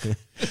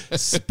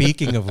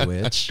 Speaking of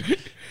which,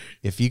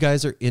 if you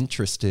guys are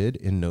interested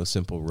in No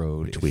Simple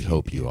Road, Which we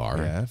hope you are.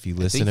 Yeah, if you I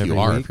listen think every you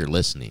are week, if you're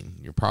listening.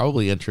 You're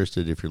probably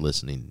interested if you're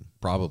listening.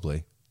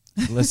 probably.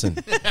 Listen,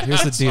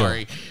 here's the deal.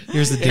 Sorry.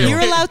 Here's the deal. You're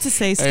allowed to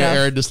say stuff.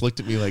 Aaron just looked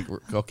at me like,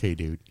 okay,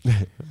 dude.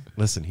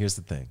 Listen, here's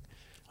the thing.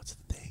 What's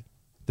the thing?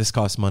 This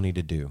costs money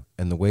to do,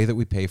 and the way that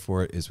we pay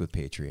for it is with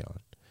Patreon.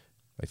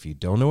 If you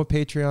don't know what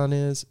Patreon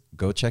is,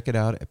 go check it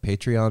out at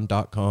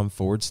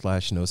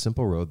patreon.com/No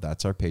Simple Road.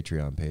 That's our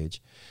Patreon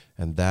page.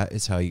 And that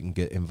is how you can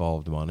get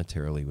involved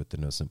monetarily with the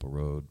No Simple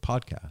Road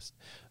podcast.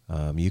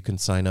 You can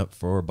sign up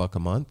for $1 a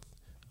month,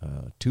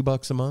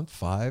 $2 a month,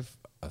 $5,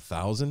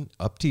 $1,000,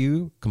 up to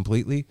you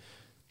completely.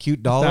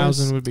 Cute dollars.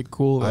 1,000 would be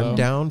cool, though. I'm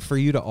down for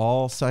you to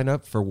all sign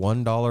up for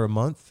 $1 a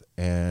month,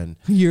 and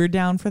You're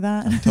down for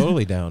that?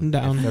 totally down. I'm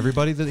down. If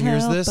everybody that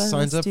hears Help this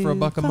signs us up for do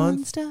 $1 a fun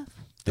month, Stuff.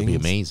 That'd be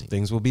amazing.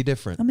 Things will be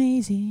different.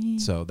 Amazing.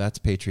 So that's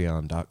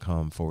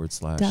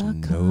patreon.com/No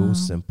 .com.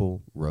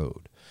 Simple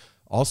Road.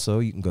 Also,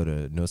 you can go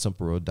to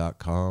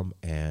nosimpleroad.com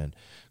and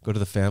go to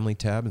the family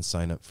tab and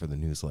sign up for the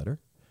newsletter.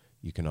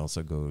 You can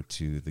also go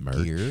to the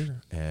Merch.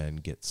 gear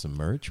and get some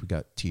merch. We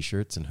got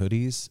t-shirts and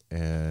hoodies,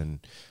 and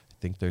I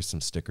think there's some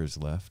stickers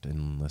left,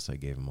 unless I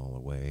gave them all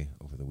away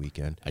over the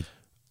weekend. I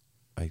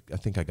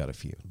think I got a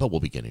few. But we'll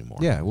be getting more.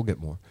 Yeah, we'll get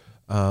more.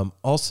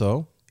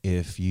 Also,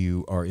 if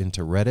you are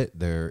into Reddit,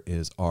 there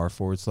is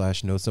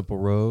r/No Simple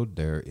Road.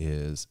 There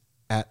is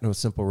 @No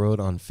Simple Road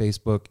on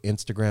Facebook,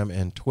 Instagram,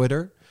 and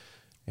Twitter.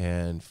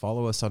 And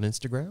follow us on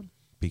Instagram,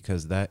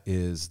 because that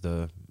is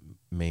the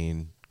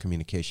main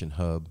communication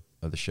hub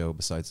of the show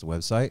besides the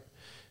website.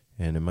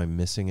 And am I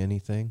missing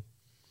anything?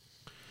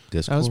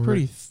 Discord. That was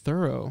pretty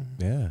thorough.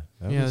 Yeah.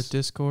 That Yeah, was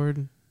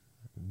Discord.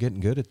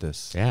 getting good at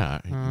this. Yeah.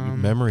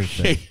 Memory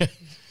thing.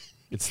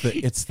 It's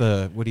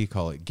the what do you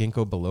call it?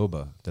 Ginkgo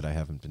biloba that I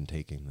haven't been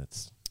taking.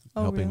 That's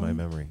helping my really?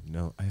 memory.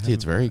 No, I haven't. See,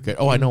 it's very good.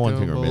 Oh, I know one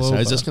thing we're missing. I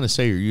was Biloba. just going to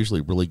say you're usually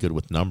really good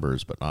with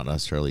numbers, but not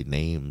necessarily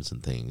names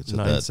and things. So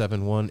that-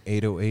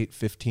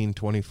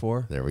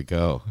 971-808-1524. there we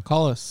go.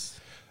 Call us.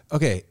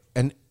 Okay,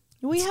 and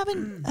We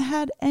haven't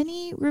had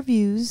any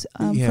reviews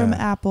Yeah. from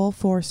Apple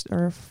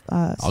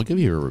I'll give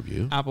you a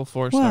review. Apple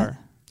 4 What? star.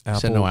 You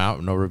said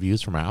no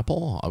reviews from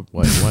Apple?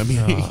 What I mean?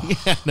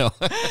 Yeah, no.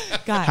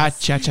 guys. Ha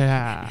cha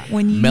cha.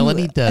 When you,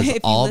 Melanie does if you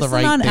all the listen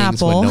right on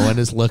things Apple, when no one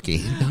is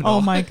looking.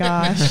 Oh my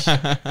gosh.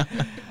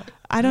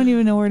 I don't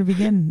even know where to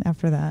begin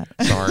after that.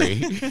 Sorry.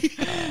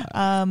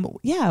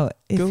 Yeah.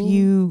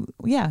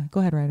 Go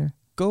ahead, Ryder.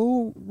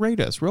 Go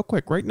rate us real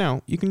quick right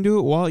now. You can do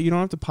it while you don't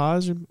have to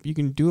pause. You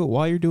can do it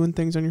while you're doing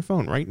things on your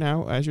phone. Right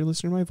now, as you're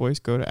listening to my voice,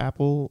 go to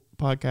Apple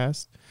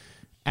Podcast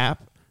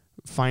app,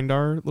 find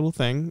our little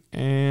thing,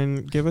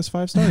 and give us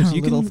 5 stars. Our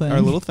little thing. Our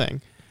little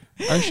thing.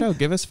 Our show.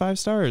 Give us 5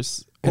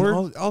 stars. And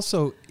Or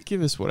also,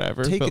 give us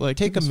whatever. take but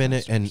take a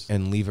minute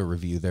and leave a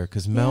review there,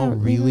 because Mel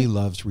really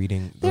loves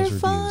reading They're those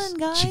reviews. fun,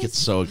 guys. She gets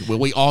so well.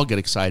 We all get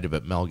excited,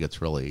 but Mel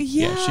gets really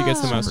Yeah, she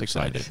gets the most super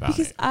excited. about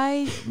because it.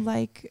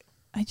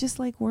 I just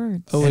like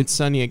words. Oh, it's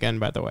sunny again,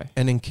 by the way.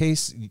 And in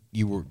case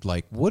you were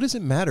like, what does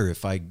it matter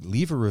if I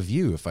leave a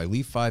review? If I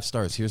leave 5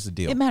 stars, here's the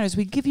deal. It matters.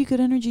 We give you good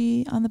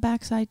energy on the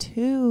backside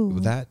too.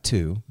 That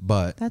too,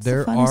 but That's the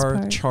there funnest are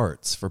part.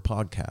 charts for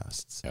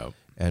podcasts. Yep.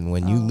 And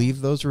when you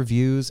leave those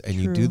reviews and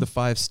you do True. the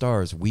 5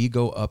 stars, we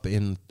go up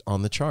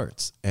on the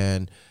charts.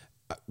 And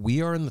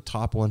we are in the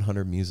top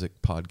 100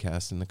 music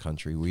podcasts in the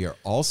country. We are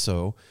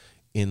also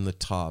in the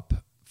top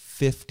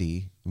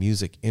 50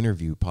 music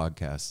interview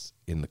podcasts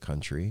in the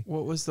country.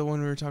 What was the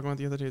one we were talking about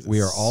the other day? Is it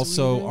We are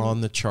also Sweden?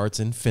 on the charts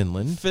in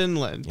Finland.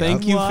 Finland. Yeah.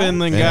 Thank you, What?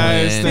 Finland,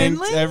 Finland. guys. Thanks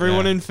Finland?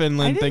 everyone Yeah. in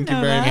Finland. I Thank didn't you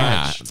know very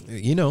that. much.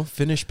 You know,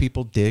 Finnish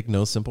people dig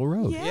No Simple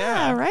Road.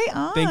 Yeah, right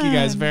on. Thank you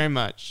guys very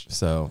much.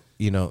 So,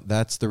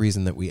 that's the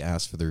reason that we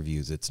ask for the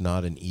reviews. It's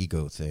not an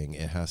ego thing.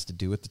 It has to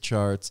do with the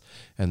charts,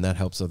 and that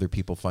helps other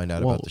people find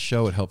out Well, about the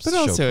show. It helps But the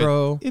show also,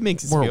 grow. it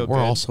makes us We're feel good.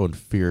 also in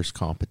fierce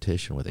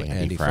competition with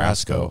Andy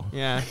Frasco.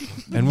 Yeah.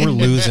 And we're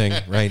losing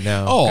right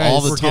now. Oh, all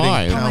the we're getting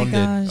time. Oh my pounded.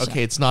 gosh.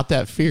 Okay, it's not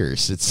that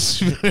fierce.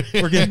 It's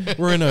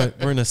We're in a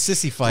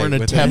sissy fight. we're in a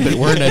with tepid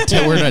we're in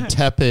a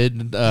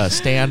tepid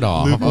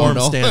standoff. lukewarm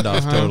Oh, no.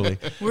 standoff. Totally.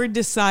 We're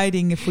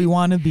deciding if we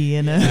want to be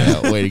in a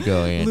Yeah, way to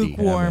go, Andy.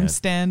 lukewarm Yeah, man.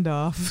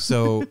 standoff.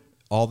 So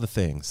all the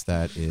things,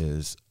 that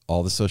is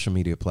all the social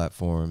media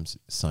platforms.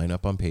 Sign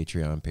up on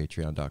Patreon,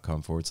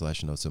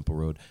 patreon.com/No Simple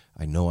Road.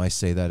 I know I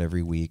say that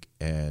every week,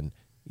 and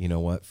you know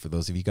what? For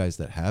those of you guys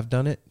that have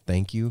done it,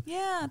 thank you.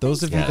 Yeah.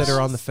 Those of thanks, you that guys.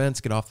 are on the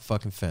fence, get off the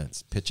fucking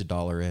fence. Pitch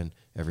 $1 in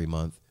every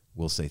month.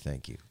 We'll say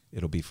thank you.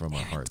 It'll be from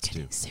our hearts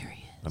too. Serious.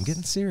 I'm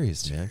getting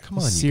serious, man. Come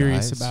on,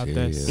 Serious you guys. about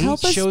Serious. this. 8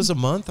 Help us- shows a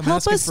month. I'm Help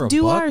asking us for a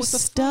do buck. our What the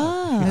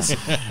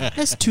stuff.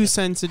 That's 2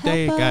 cents a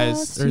day, Help guys.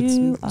 us Or it's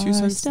do 2 our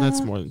cents? That's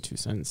stuff. more than 2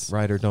 cents.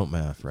 Ryder, don't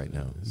math right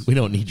now. We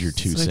don't need your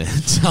 2 It's like-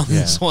 cents on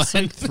this Yeah. one. It's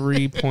like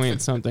 3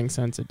 point something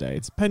cents a day.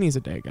 It's pennies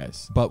a day,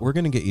 guys. But we're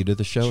going to get you to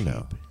the show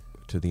now,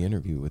 to the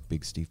interview with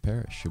Big Steve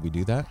Parish. Should we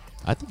do that?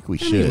 I think we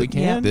I mean, should. we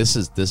can. Yeah. This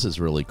is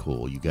really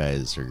cool. You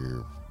guys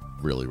are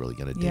really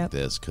going to dig Yep.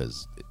 this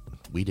because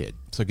we did.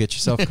 So get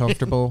yourself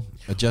comfortable,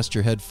 adjust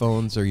your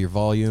headphones or your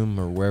volume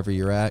or wherever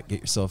you're at, get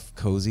yourself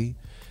cozy.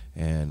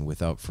 And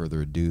without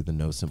further ado, the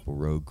No Simple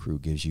Road crew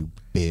gives you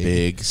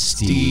Big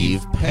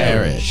Steve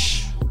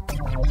Parish.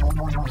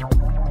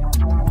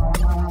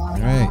 All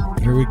right,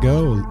 here we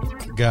go,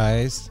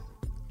 guys.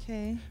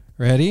 Okay.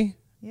 Ready?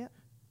 Yep.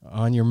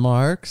 On your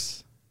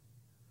marks.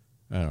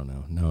 I don't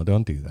know. No,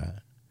 don't do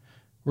that.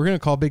 We're going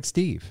to call Big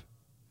Steve.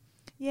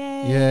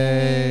 Yay.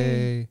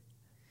 Yay.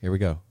 Here we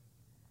go.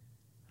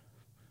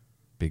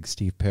 Big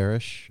Steve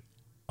Parish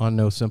on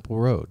No Simple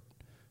Road.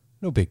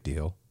 No big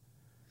deal.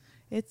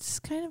 It's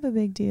kind of a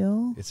big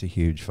deal. It's a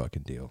huge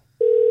fucking deal.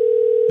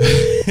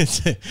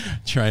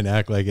 Trying to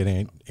act like it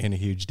ain't a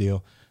huge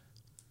deal.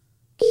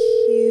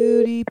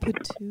 Cutie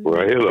patootie.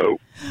 Well, hello.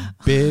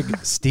 Big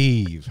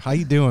Steve. How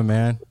you doing,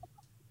 man?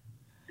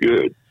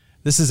 Good.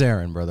 This is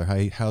Aaron, brother.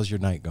 How's your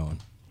night going?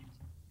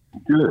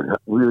 Good.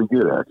 Really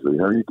good, actually.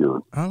 How are you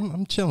doing?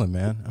 I'm chilling,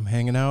 man. I'm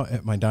hanging out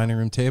at my dining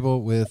room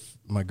table with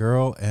my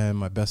girl and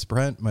my best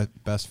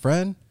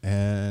friend,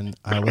 and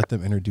I let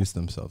them introduce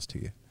themselves to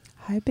you.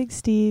 Hi, Big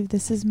Steve.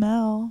 This is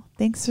Mel.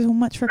 Thanks so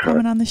much for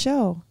coming on the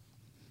show.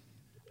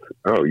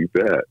 Oh, you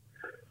bet.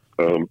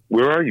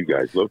 Where are you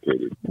guys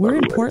located? We're by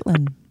in the way?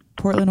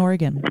 Portland,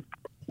 Oregon.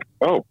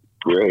 Oh,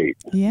 great.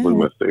 Yeah. One of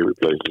my favorite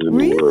places in the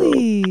world.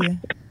 Really?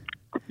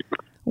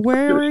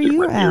 Where Gonna are stick you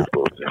my at?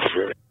 earphones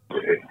in.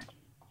 Okay.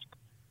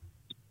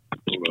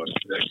 Hold on a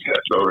second.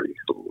 Sorry.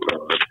 Hold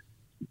on.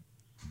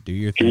 Do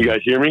your Can thing. you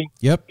guys hear me?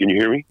 Yep. Can you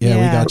hear me? Yeah,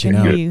 we got you I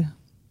can now. hear you.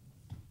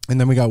 And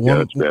then we got Yeah, one.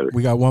 that's better.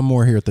 We got one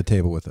more here at the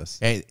table with us.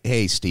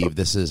 Hey, Steve.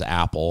 This is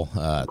Apple.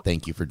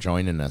 Thank you for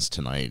joining us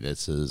tonight.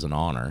 This is an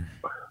honor.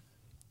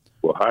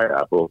 Well, hi,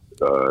 Apple.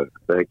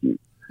 Thank you.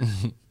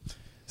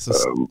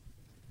 So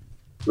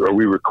Are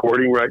we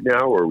recording right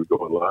now, or are we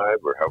going live,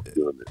 or how are we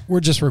doing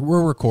this?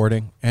 we're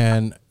recording,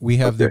 and we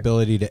have the Okay.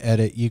 ability to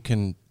edit. You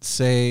can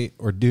say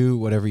or do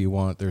whatever you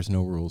want. There's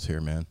no rules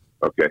here, man.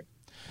 Okay.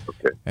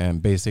 Okay.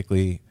 And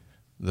basically,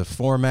 the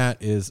format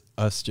is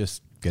us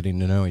just getting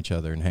to know each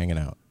other and hanging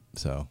out.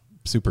 So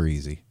super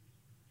easy.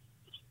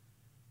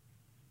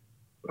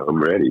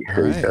 I'm ready.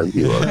 All right. Anytime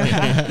you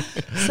are.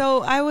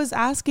 So I was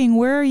asking,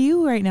 where are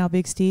you right now,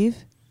 Big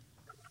Steve?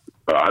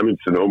 I'm in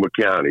Sonoma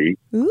County.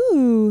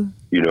 Ooh.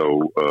 You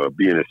know,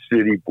 being a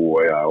city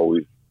boy, I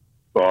always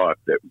thought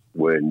that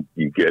when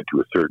you get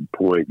to a certain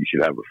point, you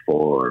should have a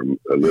farm,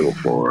 a little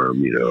farm,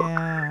 you know.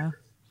 Yeah.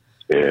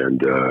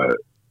 And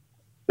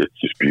it's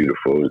just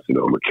beautiful in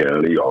Sonoma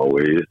County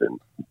always, and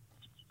it's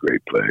a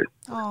great place.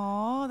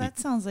 Oh, that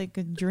sounds like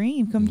a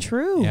dream come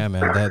true. Yeah,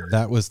 man.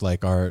 That was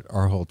like our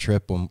whole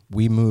trip when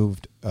we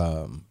moved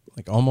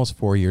like almost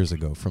 4 years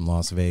ago from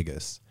Las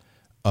Vegas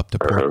up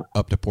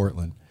to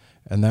Portland,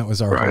 and that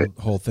was our Right.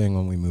 whole thing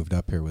when we moved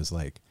up here was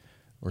like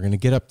We're going to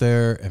get up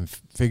there and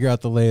figure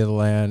out the lay of the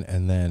land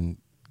and then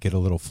get a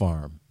little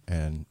farm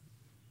and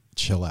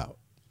chill out.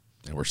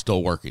 And we're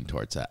still working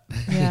towards that.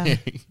 Yeah.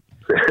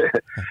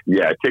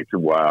 Yeah, it takes a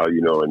while,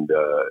 and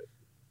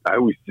I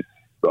always just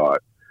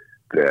thought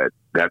that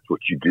that's what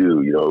you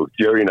do.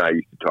 Jerry and I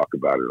used to talk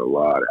about it a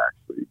lot,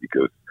 actually,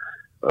 because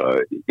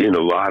in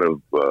a lot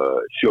of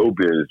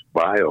showbiz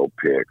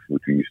biopics,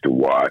 which we used to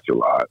watch a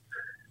lot,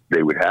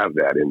 they would have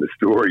that in the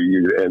story.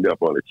 You'd end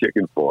up on a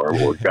chicken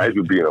farm, or guys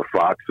would be in a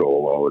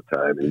foxhole all the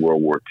time in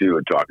World War II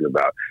and talking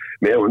about,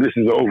 man, when this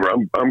is over,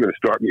 I'm going to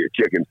start me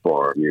a chicken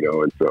farm,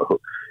 and so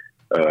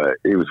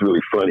it was really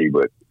funny,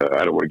 but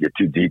I don't want to get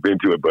too deep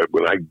into it. But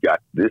when I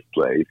got this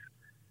place,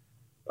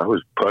 I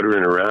was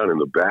puttering around in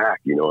the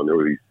back, and there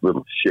were these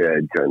little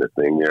shed kind of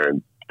thing there,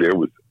 and there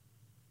was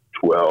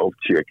 12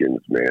 chickens,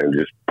 man,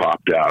 just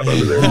popped out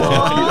under their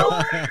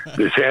mom.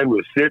 This hen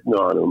was sitting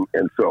on them,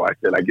 and so I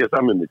said, I guess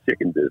I'm in the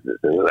chicken business.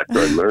 And then I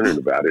started learning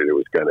about it. It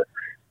was kind of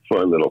a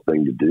fun little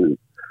thing to do.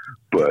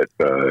 But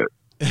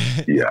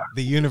yeah,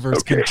 the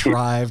universe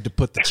contrived to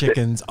put the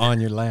chickens on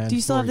your land. Do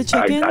you still have the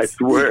chickens? I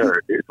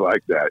swear it's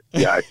like that.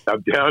 Yeah,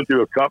 I'm down to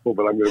a couple,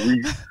 but I'm going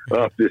to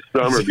re-up this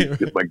summer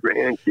because my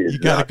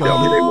grandkids now tell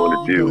me they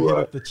want to do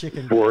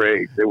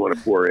 4-H. They want to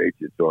 4-H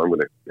it, so I'm going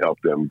to help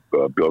them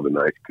build a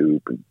nice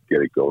coop and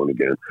get it going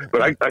again.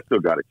 But I still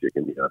got a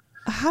chicken, yeah.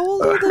 How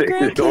old are the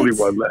grandkids? There's only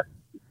one left.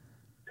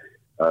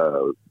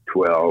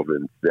 12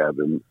 and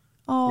 7.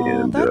 Oh,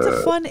 and, that's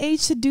a fun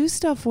age to do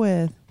stuff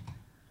with.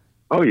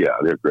 Oh yeah,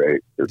 they're great.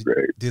 They're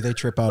great. Do they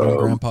trip out on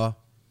Grandpa?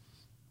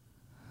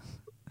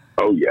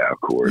 Oh yeah, of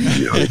course.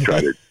 They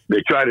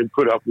try to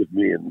put up with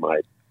me and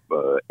my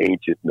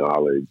ancient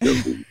knowledge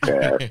of the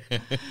past.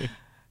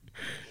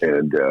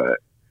 And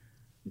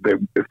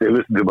if they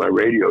listen to my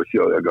radio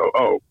show, they'll go,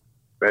 "Oh,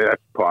 man,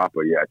 that's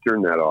Papa. Yeah,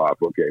 turn that off.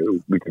 Okay,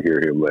 we can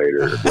hear him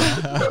later."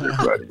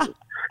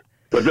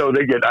 But no,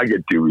 I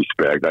get due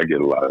respect. I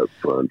get a lot of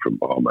fun from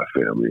all my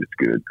family.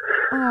 It's good.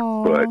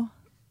 Aww. But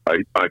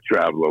I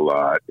travel a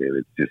lot, and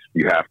it's just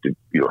you have to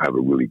have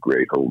a really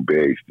great home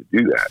base to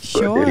do that.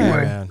 Sure. But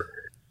anyway, Man.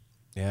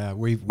 Yeah,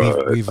 we've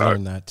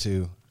learned that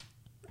too.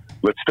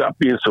 Let's stop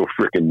being so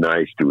freaking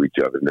nice to each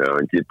other now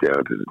and get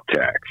down to the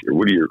tax.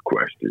 What are your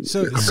questions?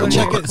 So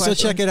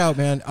check it out,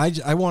 man.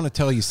 I want to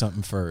tell you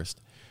something first.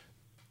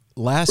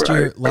 Last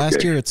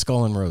year at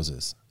Skull and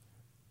Roses,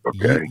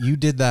 you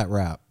did that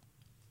rap,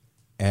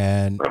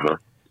 and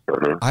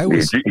I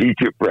was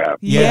Egypt rap.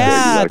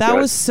 Yeah, that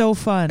was so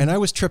fun. And I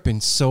was tripping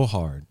so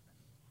hard.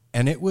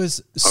 And it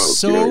was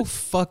so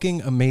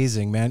fucking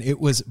amazing, man. It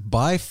was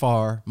by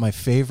far my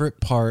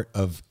favorite part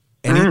of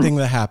anything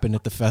that happened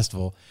at the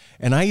festival.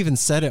 And I even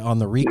said it on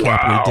the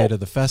recap we did of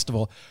the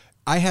festival.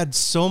 I had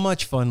so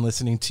much fun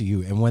listening to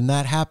you. And when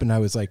that happened, I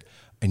was like,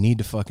 I need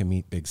to fucking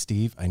meet Big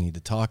Steve. I need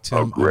to talk to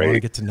him. I want to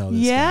get to know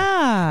this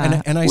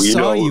guy. And I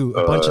saw you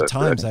a bunch of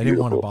times. I didn't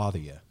want to bother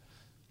you.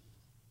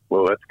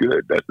 Well, that's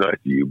good. That's nice of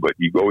you. But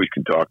you always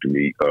can talk to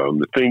me.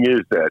 The thing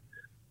is that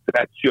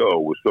show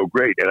was so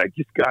great. And I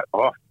just got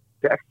off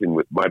texting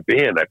with my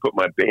band. I put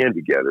my band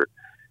together.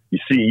 You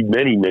see,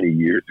 many, many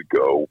years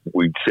ago,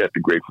 we'd set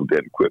the Grateful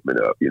Dead equipment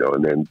up,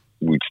 and then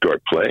we'd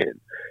start playing.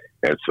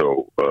 And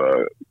so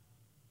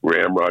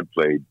Ramrod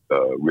played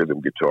rhythm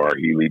guitar,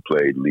 Healy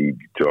played lead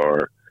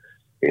guitar,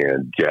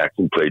 and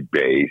Jackson played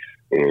bass,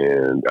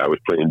 and I was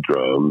playing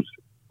drums.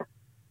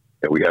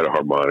 And we had a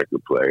harmonica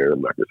player.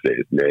 I'm not going to say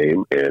his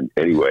name. And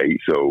anyway,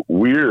 so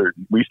we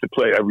used to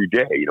play every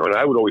day, and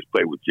I would always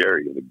play with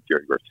Jerry in the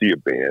Jerry Garcia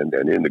band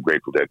and in the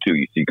Grateful Dead too,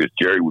 you see, because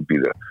Jerry would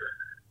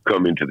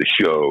come into the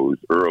shows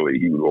early.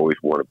 He would always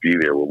want to be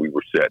there when we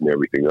were setting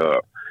everything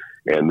up.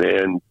 And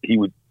then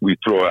we'd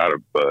throw out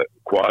a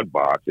quad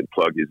box and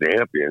plug his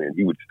amp in, and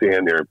he would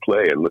stand there and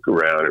play and look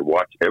around and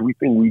watch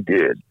everything we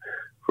did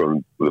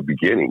from the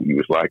beginning. He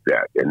was like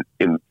that. And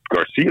in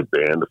Garcia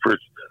band, the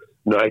first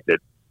night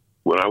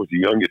when I was the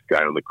youngest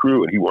guy on the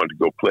crew and he wanted to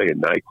go play in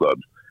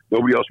nightclubs,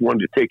 nobody else wanted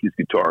to take his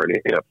guitar and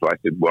amp. So I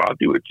said, well, I'll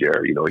do it,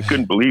 Jerry. He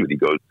couldn't believe it. He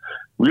goes,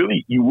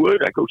 really? You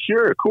would? I go,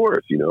 sure, of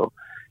course,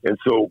 And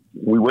so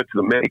we went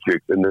to the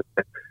Matrix, and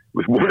it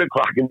was 1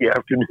 o'clock in the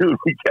afternoon.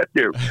 We got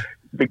there.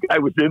 The guy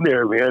was in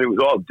there, man. It was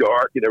all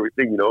dark and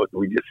everything, So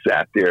we just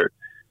sat there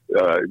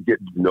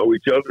getting to know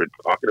each other and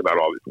talking about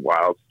all this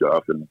wild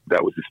stuff. And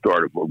that was the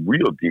start of a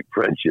real deep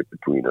friendship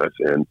between us.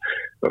 And,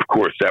 of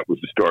course, that was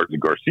the start of the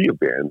Garcia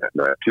band that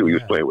night, too. He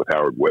was playing with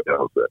Howard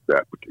Wells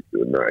that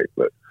particular night.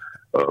 But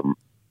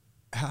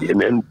and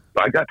then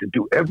I got to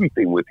do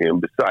everything with him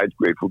besides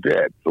Grateful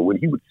Dead. So when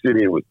he would sit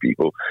in with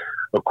people,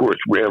 of course,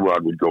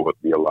 Ramrod would go with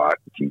me a lot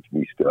and teach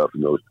me stuff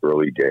in those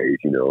early days,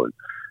 and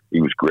he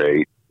was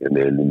great. And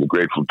then in the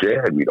Grateful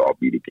Dead, we'd all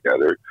be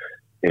together.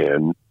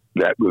 And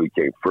that really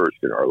came first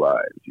in our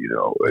lives, He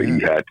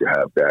had to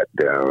have that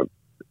down.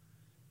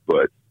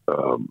 But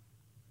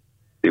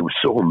it was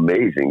so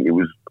amazing. It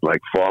was like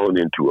falling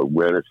into a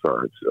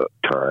Renaissance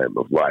time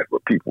of life where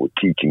people were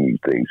teaching you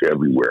things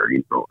everywhere.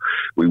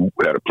 We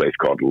had a place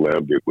called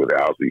Lembic with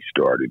Owsley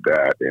started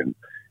that, and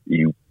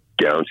you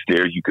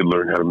Downstairs, you could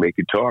learn how to make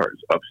guitars.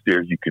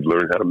 Upstairs, you could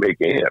learn how to make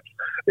amps.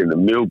 In the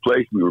middle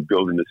place, we were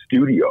building a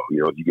studio.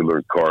 You know, you could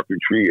learn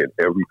carpentry and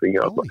everything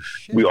else.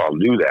 We all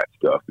knew that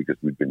stuff because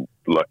we've been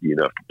lucky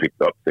enough to pick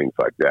up things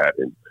like that.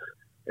 And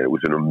it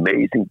was an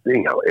amazing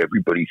thing how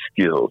everybody's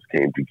skills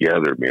came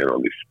together, man,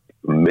 on this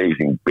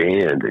amazing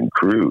band and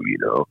crew, you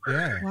know.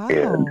 Yeah. Wow.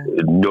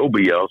 And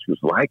nobody else was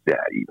like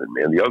that even,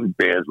 man. The other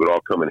bands would all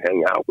come and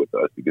hang out with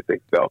us because they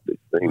felt this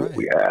thing that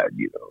we had,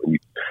 you know. And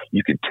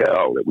you could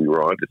tell that we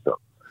were onto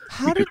something.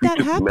 How did that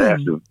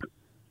happen?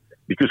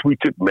 Because we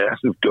took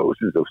massive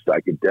doses of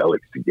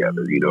psychedelics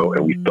together, you know,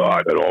 and we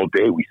thought that all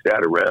day we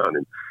sat around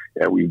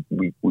and we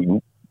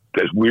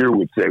as Weir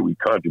would say, we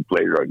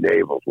contemplated our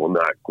navels. Well,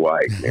 not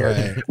quite,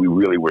 man. Right. We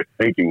really were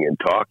thinking and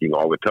talking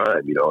all the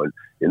time, you know. And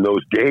in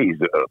those days,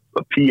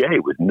 a PA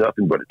was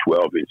nothing but a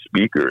 12-inch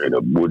speaker in a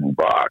wooden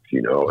box,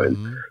 you know.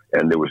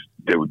 And there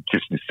was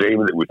just the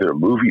same that was in a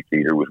movie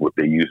theater was what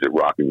they used at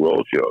rock and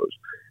roll shows.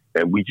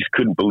 And we just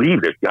couldn't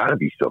believe there's got to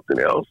be something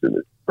else in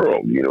this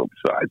world, you know,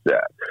 besides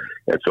that.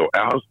 And so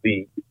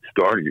Owsley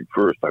started it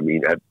first. I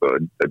mean, at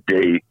a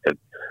day at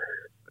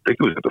I think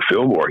it was at the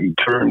Fillmore, he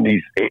turned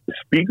these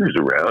speakers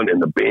around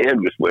and the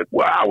band just went,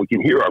 wow, we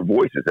can hear our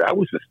voices. That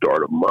was the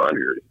start of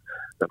monitors.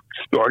 That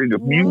started a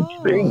huge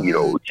thing, you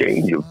know, a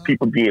change of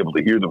people being able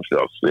to hear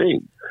themselves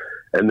sing.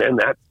 And then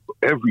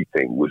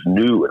everything was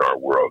new in our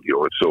world, you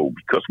know. And so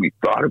because we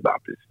thought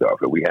about this stuff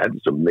and we had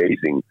this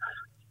amazing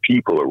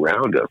people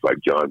around us like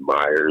John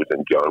Myers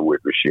and John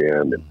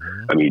Wickersham and,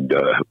 I mean,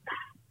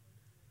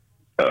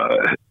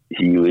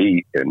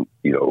 Healy and,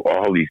 you know,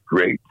 all these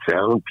great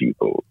sound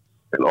people.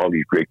 And all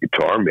these great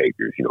guitar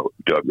makers, you know,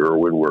 Doug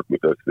Irwin worked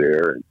with us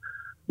there, and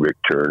Rick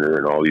Turner,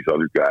 and all these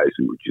other guys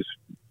who were just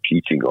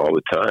teaching all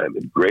the time,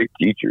 and great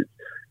teachers.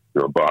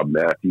 You know, Bob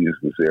Matthews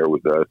was there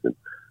with us, and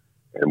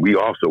we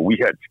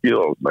had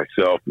skills.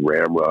 Myself,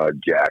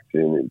 Ramrod,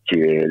 Jackson, and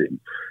Kid,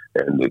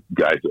 and the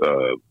guys,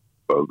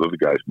 those are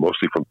guys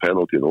mostly from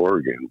Pendleton,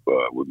 Oregon,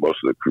 where most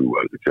of the crew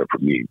was, except for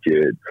me and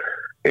Kid,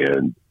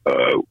 and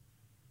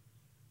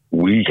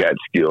we had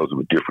skills of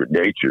a different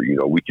nature. You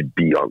know, we could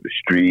be on the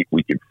street,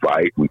 we could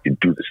fight, we could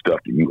do the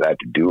stuff that you had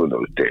to do in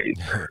those days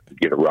to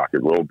get a rock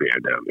and roll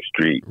band down the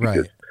street.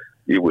 Because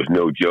it was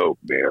no joke,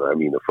 man. I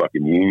mean, the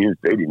fucking unions,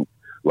 they didn't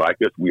like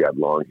us. We had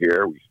long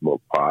hair, we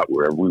smoked pot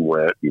wherever we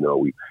went. You know,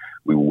 we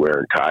were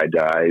wearing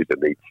tie-dyes,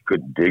 and they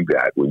couldn't dig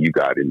that when you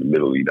got in the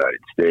middle of the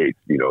United States,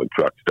 you know, in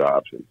truck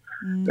stops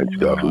and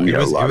stuff. And we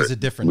had it was a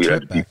different we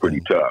had to be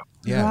pretty tough.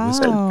 Yeah, it was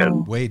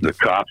and way different.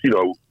 The cops, you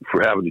know,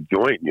 for having a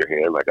joint in your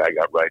hand like I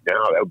got right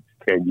now, that was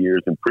 10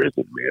 years in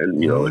prison,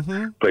 man. You know,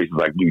 in places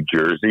like New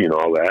Jersey and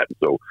all that.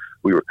 So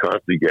we were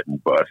constantly getting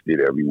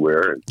busted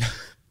everywhere.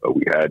 And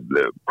we had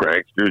the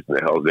pranksters and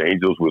the Hells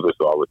Angels with us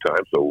all the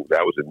time. So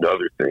that was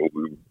another thing.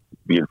 We were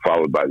being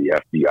followed by the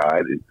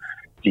FBI, the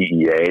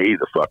DEA,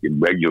 the fucking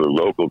regular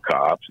local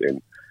cops.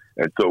 And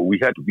so we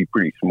had to be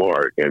pretty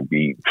smart and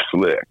be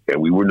slick.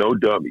 And we were no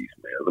dummies,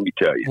 man. Let me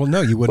tell you. Well,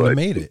 no, you wouldn't have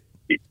made it.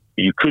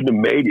 You couldn't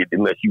have made it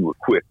unless you were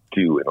quick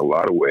too, in a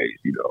lot of ways,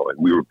 you know. And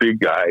we were big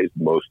guys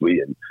mostly,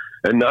 and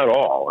not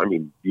all. I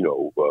mean, you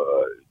know,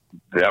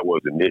 that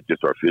wasn't it.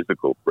 Just our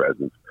physical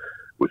presence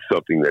was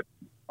something that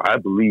I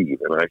believe,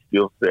 and I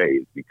still say,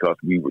 is because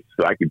we were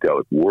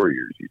psychedelic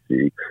warriors, you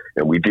see,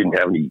 and we didn't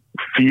have any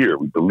fear.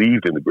 We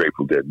believed in the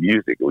Grateful Dead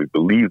music, and we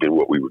believed in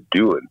what we were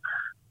doing.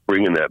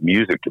 Bringing that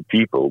music to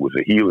people was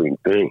a healing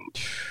thing.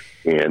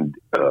 And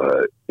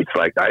it's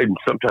like I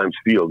sometimes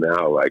feel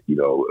now, like, you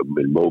know,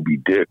 in Moby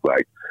Dick,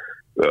 like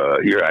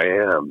here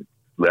I am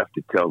left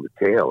to tell the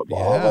tale of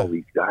all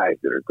these guys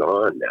that are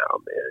gone now,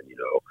 man, you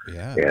know.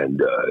 Yeah.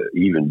 And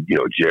even, you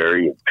know,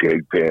 Jerry and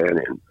Pigpen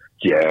and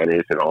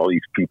Janice and all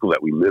these people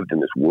that we lived in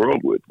this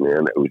world with,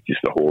 man, it was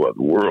just a whole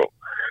other world.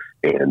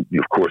 And,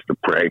 of course, the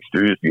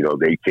pranksters, you know,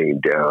 they came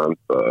down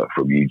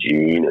from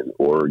Eugene and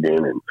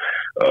Oregon, and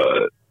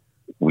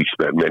we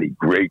spent many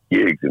great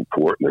gigs in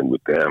Portland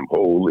with them.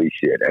 Holy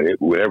shit. And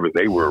whenever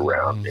they were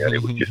around, man,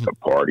 it was just a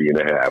party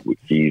and a half with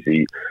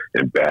Keezy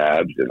and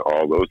Babs and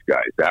all those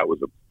guys. That was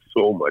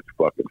so much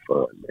fucking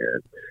fun,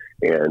 man.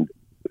 And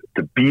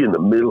to be in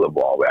the middle of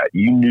all that,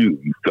 you knew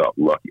you felt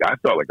lucky. I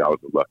felt like I was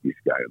the luckiest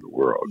guy in the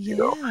world, you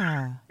know.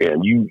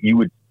 And you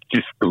would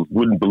just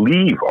wouldn't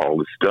believe all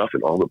the stuff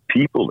and all the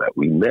people that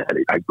we met.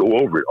 I go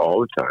over it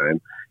all the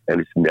time,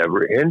 and it's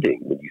never ending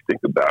when you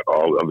think about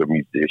all the other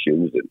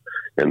musicians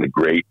and the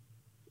great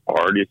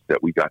artists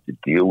that we got to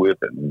deal with.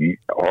 And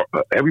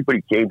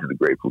everybody came to the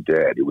Grateful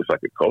Dead. It was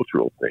like a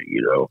cultural thing,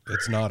 you know.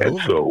 It's not and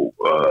over. So,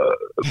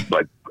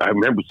 like, I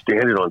remember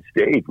standing on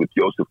stage with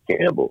Joseph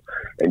Campbell,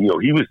 and, you know,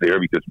 he was there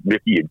because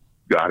Mickey had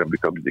got him to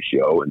come to the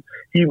show, and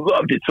he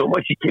loved it so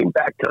much he came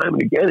back time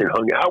and again and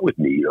hung out with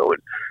me, you know.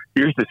 And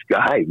here's this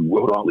guy who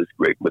wrote all this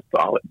great books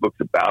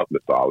about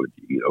mythology,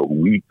 you know.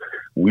 We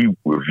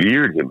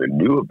revered him and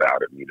knew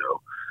about him, you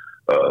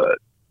know.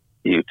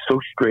 It's so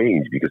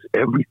strange because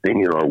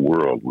everything in our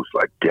world was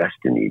like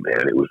destiny,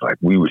 man. It was like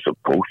we were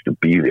supposed to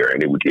be there,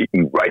 and it would hit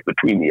you right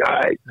between the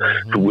eyes.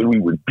 So when we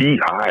would be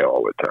high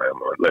all the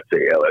time, or let's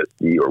say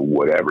LSD or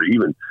whatever,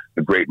 even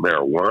the great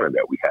marijuana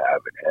that we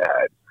have and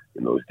had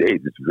in those days.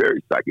 It's a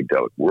very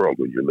psychedelic world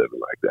when you're living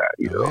like that,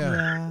 you know.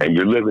 Yeah. And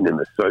you're living in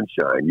the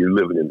sunshine. You're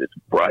living in this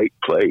bright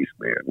place,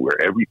 man,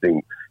 where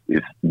everything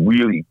is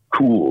really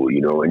cool,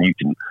 you know, and you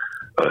can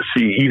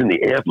see even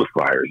the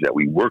amplifiers that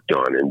we worked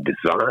on and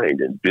designed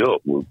and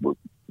built were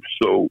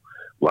so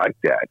like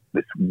that,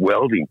 this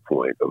welding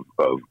point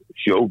of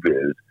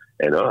showbiz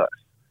and us,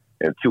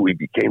 until we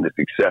became this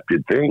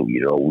accepted thing,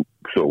 you know.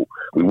 So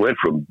we went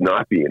from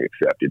not being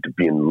accepted to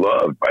being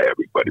loved by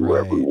everybody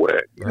wherever we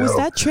went. Was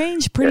that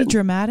change pretty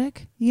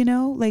dramatic, you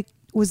know? Like,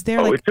 was there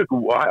it took a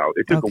while.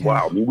 It took a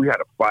while. I mean, we had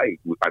a fight.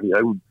 I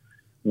mean,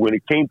 when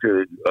it came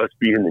to us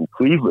being in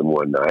Cleveland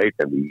one night,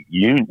 and the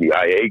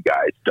IA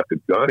guys stuck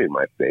a gun in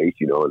my face,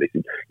 you know, and they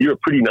said, "You're a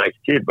pretty nice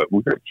kid, but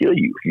we're going to kill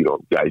you if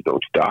you guys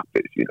don't stop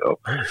this," you know.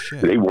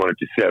 They wanted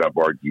to set up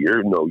our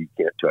gear. No, you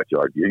can't touch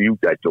our gear. You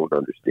guys don't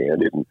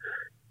understand it. And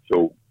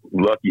so,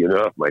 lucky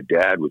enough, my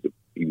dad was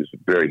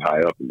very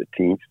high up in the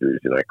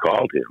Teamsters, and I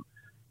called him,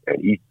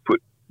 and he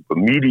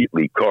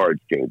immediately cards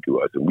came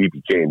to us, and we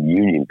became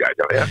union guys.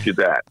 Now, after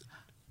that,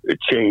 it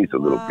changed a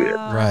little bit,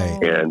 right?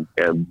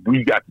 And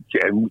we got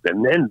to,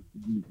 and then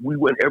we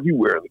went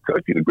everywhere in the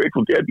country. The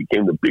Grateful Dead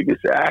became the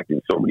biggest act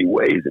in so many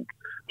ways and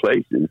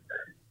places.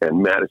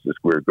 And Madison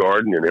Square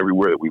Garden and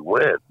everywhere that we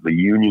went, the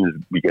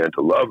unions began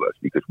to love us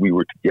because we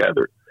were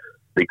together.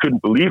 They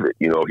couldn't believe it.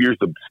 You know, here's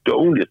the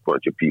stonedest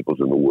bunch of peoples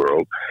in the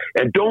world.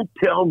 And don't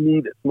tell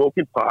me that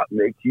smoking pot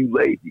makes you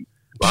lazy.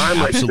 I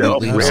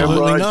myself,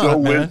 Ramrod, Joe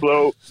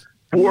Winslow,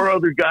 4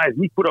 other guys,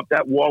 we put up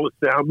that wall of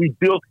sound. We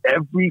built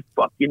every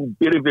fucking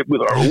bit of it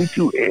with our own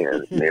 2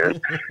 hands,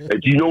 man. Do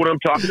you know what I'm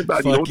talking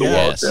about? You know what the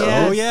wall of sound?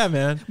 Yes. Oh, yeah,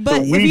 man.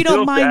 But if you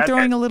don't mind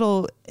throwing a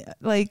little,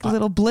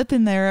 little blip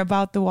in there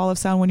about the wall of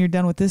sound when you're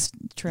done with this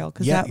trail,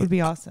 because that would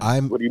be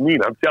awesome. What do you mean?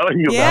 I'm telling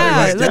you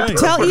about it right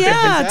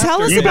now.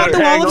 Tell us about the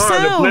wall of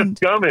sound. The blip's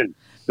coming.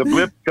 The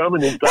blip's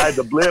coming inside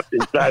the blip,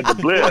 inside the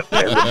blip.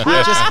 And the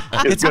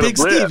blip it's Big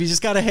blip. Steve. You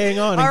just got to hang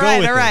on and go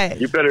with all right.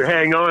 it. You better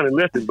hang on and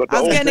listen. But the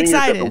whole thing is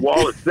that the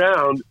wall of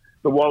sound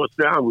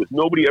was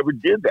nobody ever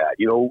did that.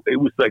 You know, it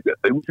was like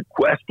a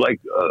quest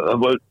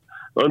of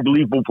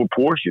unbelievable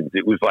proportions.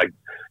 It was like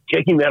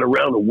taking that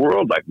around the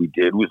world like we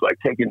did was like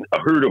taking a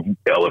herd of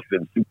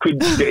elephants who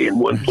couldn't stay in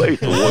one place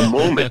for one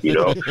moment, you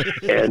know,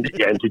 and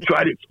to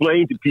try to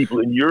explain to people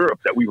in Europe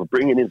that we were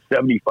bringing in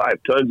 75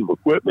 tons of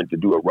equipment to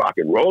do a rock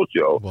and roll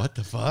show. What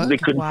the fuck? They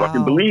couldn't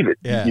fucking believe it,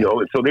 you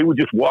know, and so they would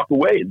just walk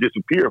away and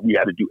disappear. We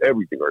had to do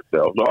everything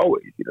ourselves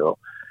always, you know,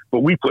 but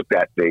we put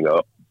that thing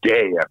up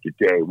day after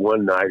day,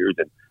 one-nighters,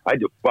 and I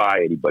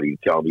defy anybody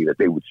to tell me that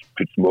they would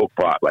smoke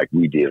pot like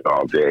we did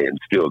all day and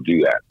still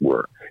do that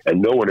work.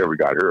 And no one ever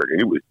got hurt.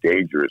 And it was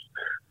dangerous,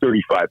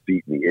 35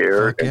 feet in the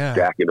air and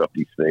stacking up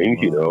these things,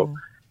 you know,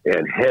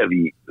 and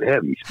heavy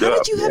stuff. How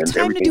did you have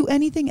time to do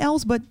anything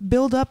else but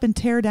build up and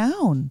tear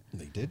down?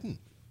 They didn't.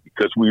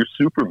 Because we were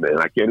Supermen.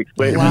 I can't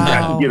explain it. We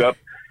had to get up.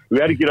 We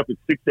had to get up at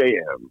 6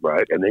 a.m.,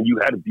 right? And then you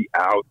had to be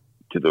out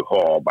to the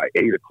hall by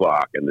 8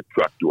 o'clock, and the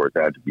truck doors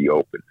had to be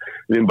open.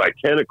 And then by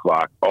 10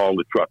 o'clock, all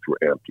the trucks were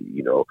empty.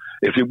 You know,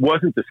 if it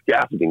wasn't, the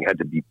scaffolding had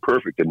to be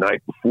perfect the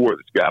night before.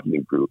 The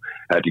scaffolding crew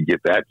had to get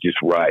that just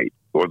right,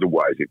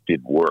 otherwise it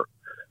didn't work.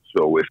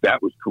 So if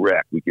that was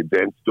correct, we could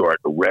then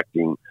start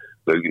erecting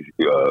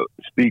the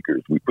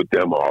speakers. We put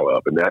them all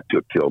up, and that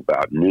took till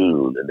about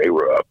noon, and they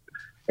were up,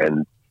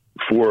 and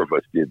 4 of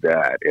us did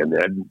that, and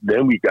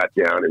then we got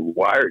down and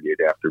wired it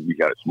after we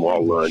got a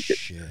small lunch at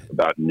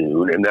about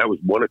noon, and that was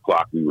 1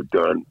 o'clock. We were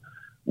done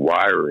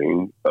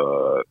wiring.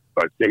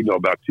 I'd say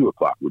about 2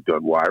 o'clock we're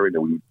done wiring,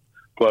 and we would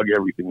plug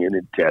everything in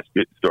and test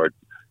it. Start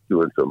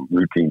doing some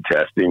routine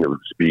testing of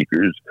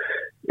speakers,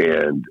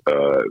 and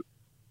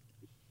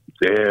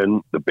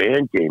then the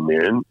band came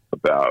in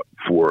about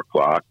 4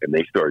 o'clock, and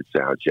they started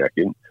sound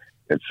checking,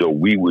 and so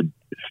we would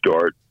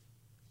start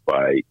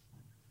by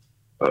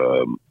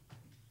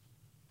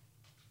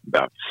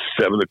about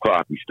 7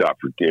 o'clock, we stopped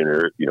for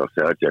dinner. You know,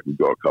 sound check would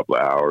go a couple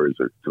of hours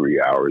or 3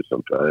 hours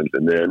sometimes.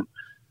 And then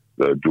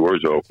the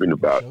doors opened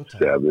about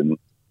 7,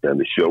 and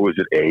the show was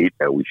at 8,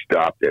 and we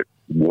stopped at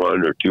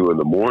 1 or 2 in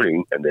the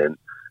morning. And then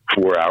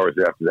 4 hours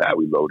after that,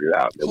 we loaded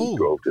out, and then we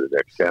drove to the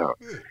next town.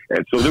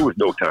 And so there was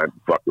no time to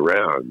fuck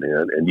around,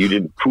 man. And you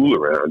didn't fool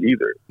around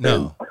either.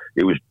 No. And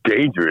it was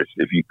dangerous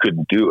if you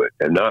couldn't do it,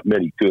 and not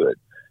many could.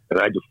 And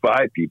I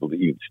defy people to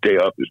even stay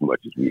up as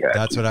much as we had.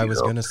 That's what I was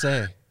going to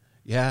say.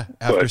 Yeah,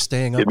 after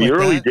staying up in the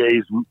early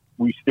days,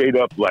 we stayed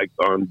up like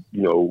on,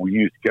 you know, we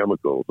used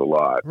chemicals a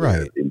lot,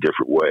 right, in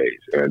different ways,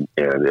 and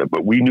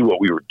but we knew what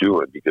we were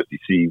doing because you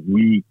see,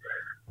 we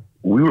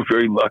were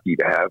very lucky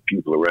to have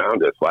people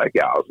around us like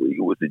Owsley,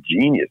 who was a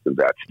genius of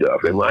that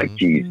stuff, and like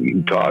Jeezy,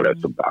 who taught us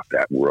about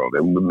that world,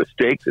 and the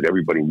mistakes that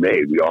everybody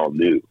made, we all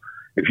knew.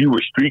 If you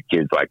were street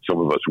kids like some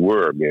of us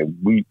were, man,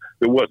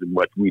 there wasn't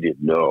much we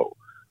didn't know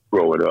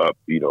growing up.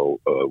 You know,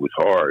 it was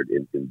hard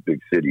in big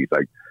cities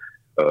like.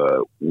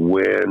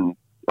 When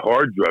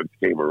hard drugs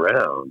came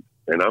around,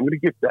 and I'm going to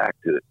get back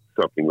to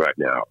something right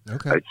now.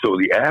 Okay. So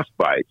the Ass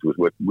Bites was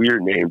what Weir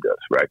named us,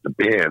 right? The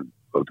band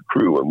of the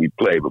crew, and we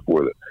play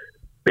before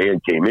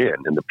band came in,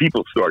 and the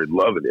people started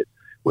loving it.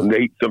 When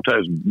they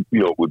sometimes,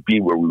 it would be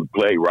where we would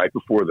play right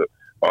before the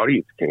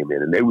audience came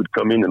in, and they would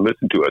come in and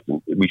listen to us,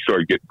 and we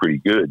started getting pretty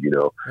good,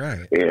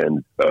 Right.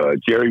 And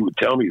Jerry would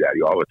tell me that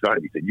all the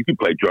time. He said, "You can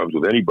play drums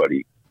with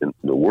anybody in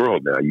the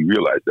world now. You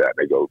realize that?"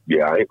 And I go,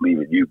 "Yeah, I ain't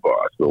leaving you,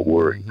 boss. Don't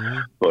worry." Mm-hmm.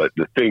 But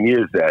the thing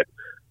is that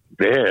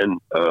then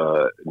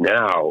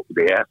now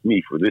they asked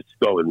me for this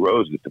Skull and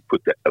Roses to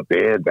put a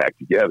band back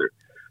together.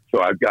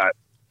 So I've got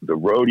the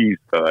roadies.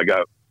 I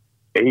got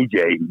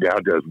AJ, who now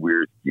does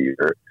Weird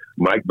Gear,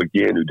 Mike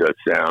McGinn, who does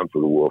sound for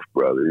the Wolf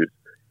Brothers,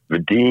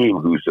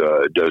 Vadim, who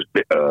does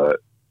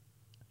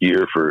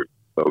gear for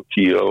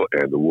O'Teal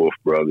and the Wolf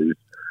Brothers,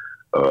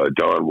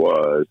 Don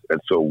Was.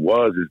 And so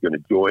Was is going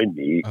to join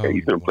me, and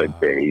he's going to play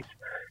bass,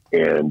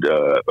 and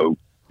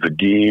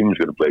Vadim's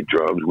going to play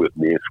drums with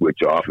me and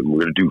switch off, and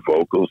we're going to do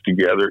vocals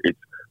together. It's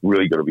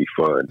really going to be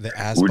fun.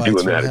 We're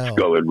doing that at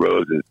Skull and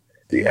Roses.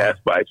 The ass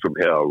bites from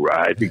hell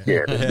rise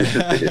again. This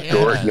is the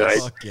historic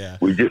night. Yeah.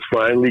 We just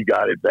finally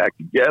got it back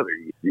together,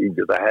 you see,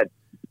 because I had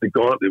the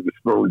gauntlet was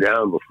thrown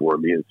down before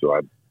me, and so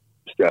I'm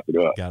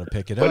stepping up. Got to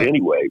pick it up. But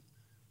anyway,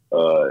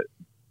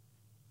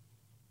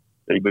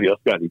 anybody else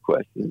got any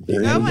questions?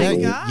 Oh my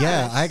God!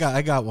 Yeah,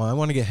 I got one. I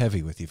want to get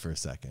heavy with you for a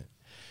second.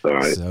 All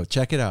right. So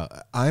check it out.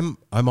 I'm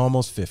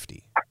almost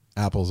 50.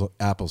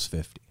 Apple's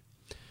 50.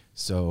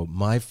 So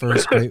my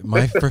first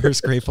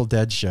Grateful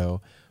Dead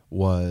show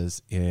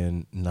was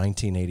in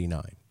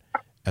 1989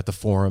 at the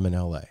Forum in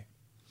LA.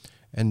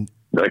 And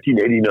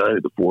 1989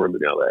 at the Forum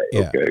in LA.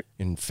 Yeah, okay.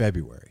 In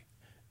February.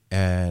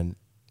 And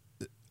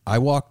I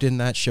walked in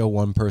that show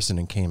one person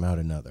and came out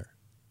another.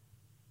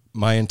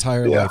 My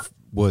entire life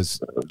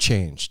was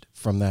changed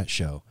from that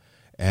show.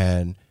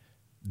 And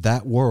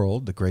that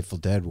world, the Grateful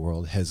Dead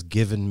world, has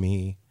given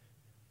me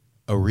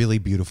a really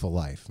beautiful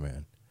life,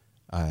 man.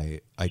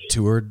 I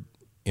toured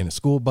in a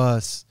school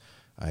bus.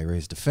 I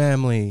raised a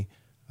family.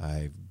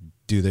 I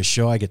do this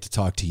show. I get to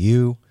talk to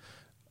you.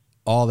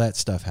 All that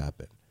stuff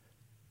happened.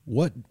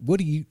 What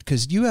do you,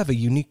 because you have a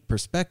unique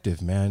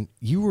perspective, man.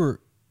 You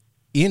were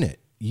in it.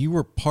 You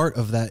were part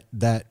of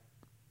that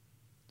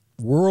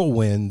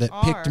whirlwind that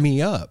picked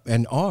me up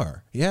and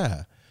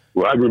yeah.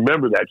 Well, I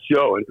remember that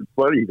show, and it's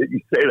funny that you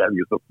say that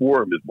because the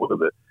Forum is one of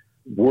the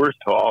worst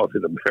halls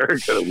in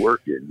America to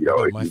work in.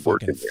 My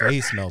fucking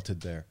face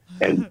melted there.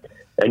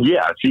 And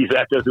yeah, see,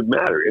 that doesn't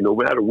matter. And no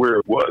matter where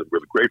it was, where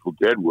the Grateful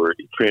Dead were,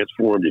 it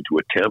transformed into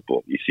a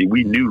temple. You see,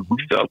 we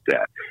felt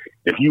that.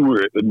 If you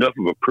were enough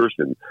of a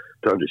person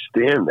to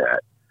understand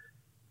that,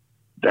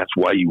 that's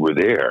why you were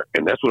there.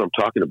 And that's what I'm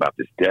talking about,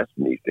 this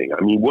Destiny thing.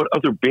 I mean, no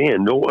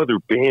other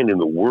band in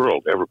the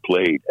world ever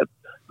played at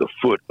the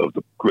foot of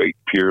the Great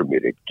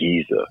Pyramid at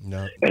Giza.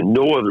 No. And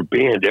no other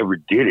band ever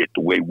did it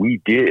the way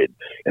we did.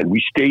 And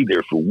we stayed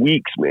there for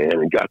weeks, man,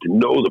 and got to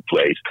know the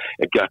place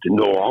and got to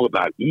know all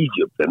about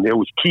Egypt. And there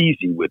was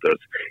Kesey with us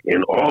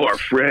and all our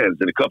friends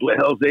and a couple of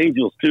Hells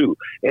Angels too.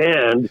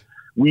 And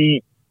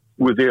we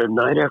were there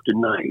night after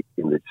night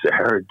in the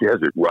Sahara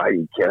Desert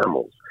riding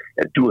camels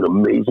and doing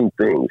amazing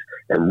things.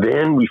 And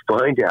then we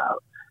find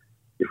out,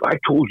 if I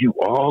told you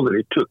all that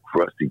it took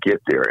for us to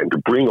get there and to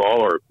bring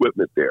all our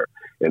equipment there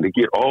and to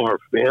get all our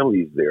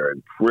families there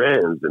and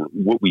friends, and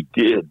what we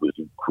did was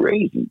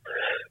crazy.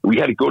 We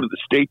had to go to the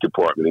State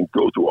Department and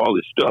go through all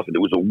this stuff. And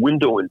there was a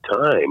window in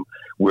time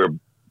where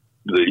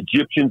the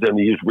Egyptians and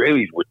the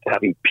Israelis were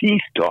having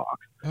peace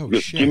talks.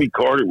 Because Jimmy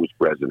Carter was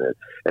president,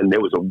 and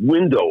there was a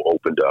window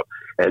opened up,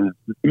 and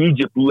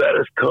Egypt let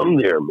us come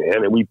there,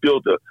 man. And we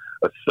built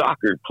a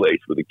soccer place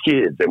for the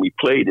kids, and we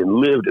played and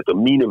lived at the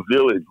Mina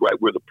village right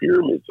where the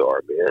pyramids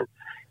are, man.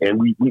 And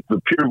we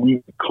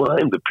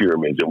climbed the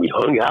pyramids, and we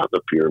hung out in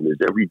the pyramids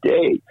every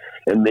day.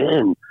 And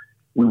then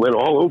we went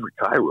all over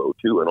Cairo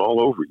too, and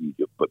all over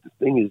Egypt. But the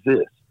thing is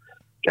this: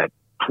 that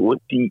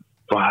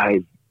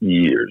 25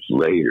 years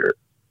later,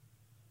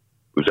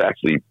 it was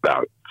actually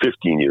about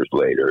 15 years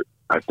later,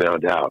 I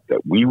found out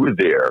that we were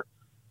there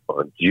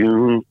on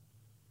June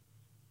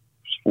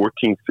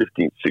 14th,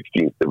 15th,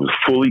 16th. There was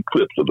a full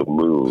eclipse of the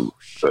moon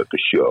at the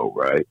show,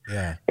 right?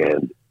 Yeah.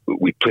 And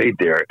we played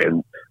there,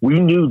 and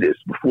we knew this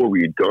before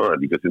we had gone,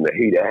 because in the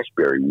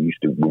Haight-Ashbury, we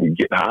used to, when we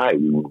get high,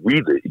 we would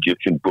read the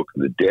Egyptian Book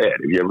of the Dead.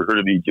 Have you ever heard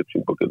of the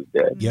Egyptian Book of the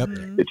Dead? Yep.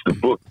 It's the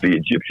book the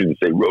Egyptians,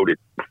 they wrote it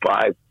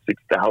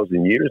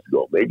 5,000-6,000 years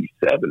ago, maybe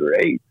 7 or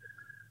 8.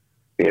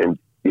 And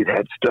it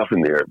had stuff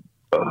in there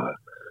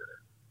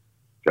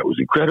that was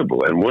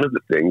incredible. And one of the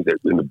things that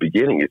in the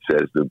beginning it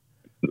says the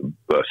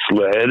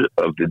sled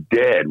of the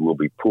dead will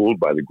be pulled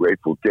by the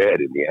Grateful Dead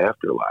in the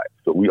afterlife.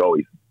 So we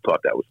always thought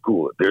that was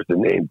cool. There's the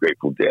name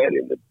Grateful Dead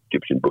in the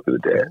Egyptian Book of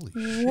the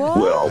Dead.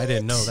 Well, I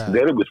didn't know that.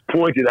 Then it was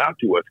pointed out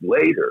to us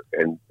later,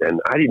 and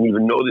I didn't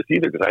even know this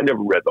either because I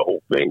never read the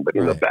whole thing. But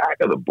in the back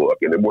of the book,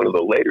 and in one of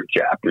the later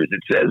chapters,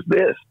 it says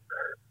this: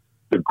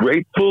 the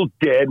Grateful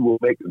Dead will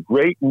make a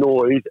great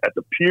noise at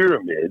the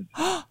pyramids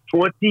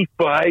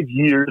 25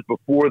 years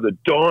before the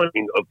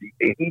dawning of the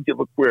age of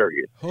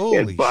Aquarius.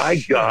 And by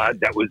God,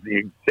 that was the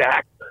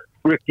exact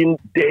freaking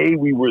day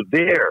we were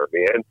there,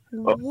 man.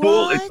 A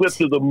full eclipse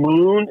of the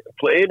moon,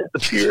 playing at the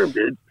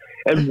pyramids,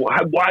 And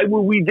why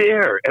were we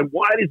there? And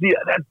why does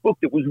that book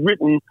that was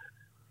written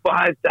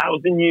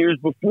 5,000 years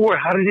before,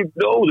 how did it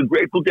know the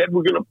Grateful Dead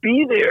were going to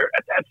be there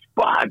at that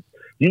spot?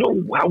 You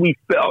know how we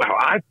felt, how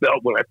I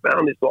felt when I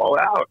found this all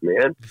out,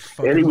 man.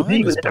 And it was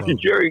even after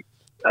Jerry,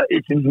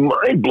 it's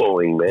mind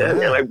blowing, man.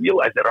 Yeah. And I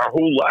realized that our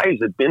whole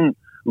lives had been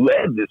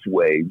led this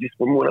way just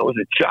from when I was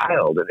a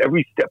child. And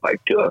every step I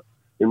took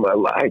in my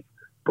life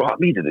brought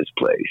me to this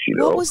place, you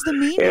know. What was the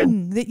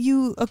meaning that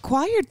you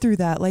acquired through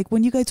that? Like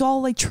when you guys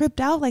all like tripped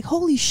out, like,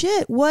 holy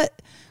shit, what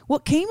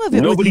came of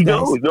it? Nobody with you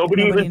knows. guys?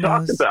 Nobody even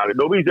talked about it.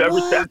 Nobody's ever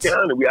sat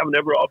down, and we haven't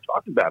ever all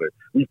talked about it.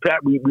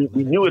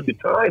 We knew at the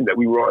time that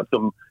we were on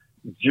some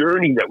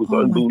journey that was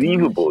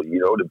unbelievable, you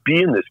know, to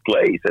be in this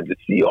place and to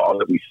see all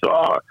that we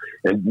saw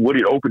and what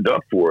it opened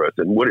up for us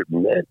and what it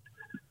meant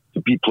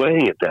to be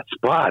playing at that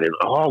spot and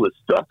all the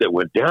stuff that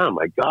went down.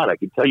 My God, I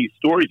can tell you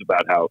stories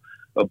about how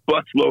a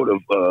busload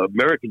of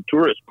American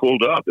tourists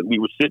pulled up and we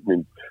were sitting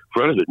in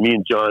front of it, me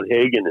and John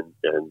Hagen,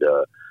 and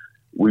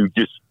we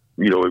just,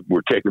 you know,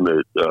 we're taking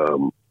the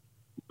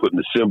putting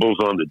the cymbals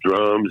on the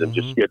drums and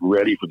just getting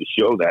ready for the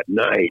show that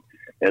night.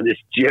 And this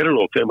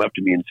general came up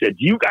to me and said,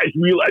 "Do you guys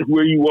realize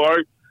where you are?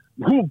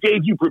 Who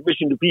gave you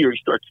permission to be here?" He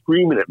started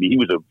screaming at me. He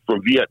was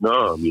from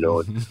Vietnam, you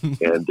know,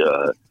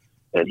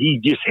 and he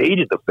just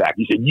hated the fact.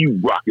 He said, "You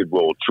rock and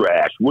roll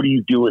trash. What are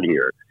you doing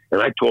here?" And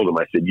I told him,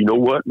 I said, "You know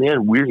what,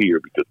 man? We're here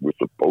because we're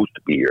supposed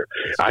to be here."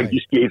 I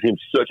just gave him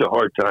such a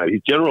hard time.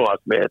 General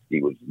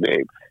Osmansky was his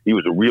name. He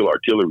was a real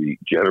artillery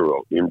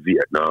general in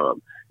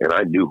Vietnam, and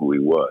I knew who he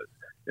was.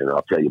 And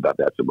I'll tell you about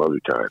that some other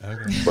time.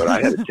 Okay. But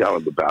I had to tell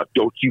him about,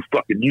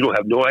 you don't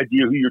have no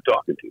idea who you're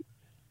talking to.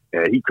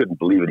 And he couldn't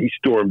believe it. He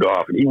stormed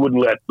off, and he wouldn't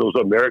let those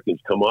Americans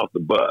come off the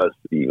bus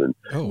even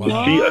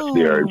to see us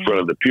there in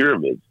front of the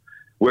pyramids,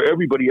 where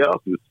everybody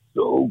else was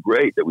so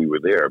great that we were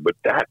there. But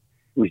that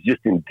was just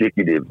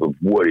indicative of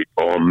what it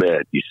all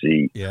meant. You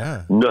see,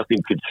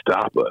 nothing could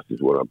stop us, is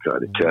what I'm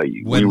trying to tell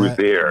you. We were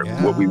there.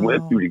 Yeah. What we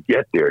went through to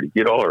get there, to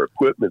get all our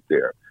equipment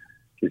there,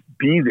 just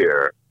be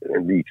there,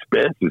 and the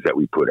expenses that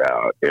we put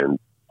out, and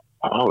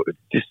it's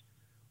just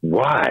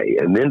why.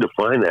 And then to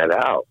find that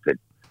out, that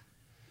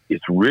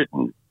it's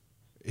written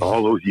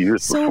all those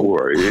years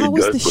before, it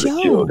does put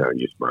a chill down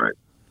your spine.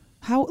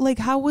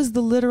 How was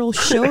the literal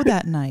show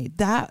that night?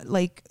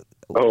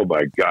 Oh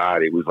my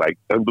God, it was like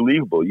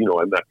unbelievable. You know,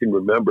 I can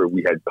remember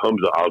we had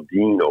Hamza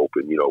Al-Din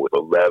open, you know, with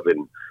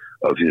 11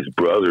 of his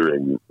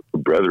brethren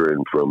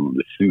from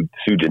the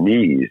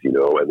Sudanese, you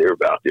know, and they're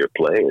out there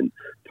playing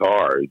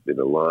tars in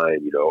a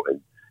line, you know,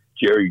 and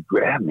Jerry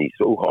grabbed me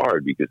so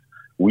hard because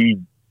we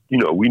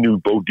knew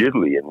Bo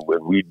Diddley, and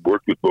when we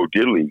worked with Bo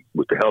Diddley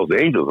with the Hells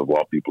Angels of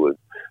all people,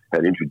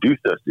 had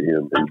introduced us to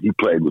him, and he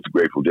played with the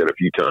Grateful Dead a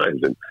few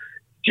times, and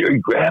Jerry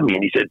grabbed me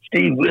and he said,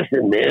 "Steve,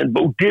 listen, man,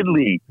 Bo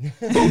Diddley,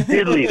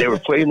 they were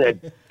playing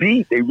that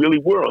beat. They really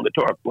were on the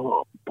tar,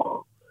 bum,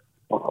 bum,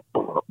 bum,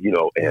 bum, you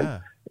know,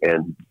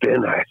 and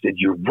then I said,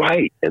 "You're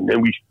right." And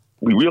then we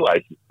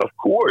realized, of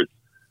course,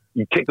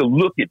 you take a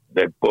look at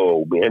that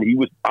Bo, man, he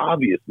was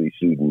obviously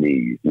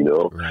Sudanese, you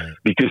know,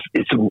 because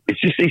it's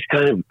just these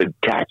kind of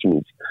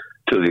attachments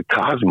to the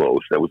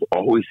cosmos that was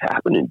always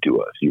happening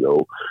to us, you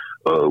know.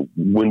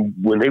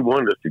 When they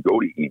wanted us to go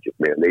to Egypt,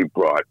 man, they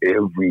brought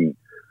every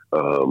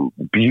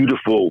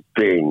beautiful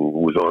thing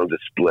was on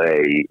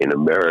display in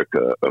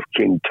America of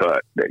King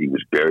Tut that he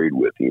was buried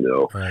with, you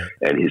know,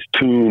 and his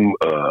tomb,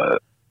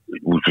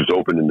 which was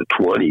opened in the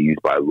 20s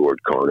by Lord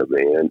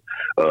Carnarvon,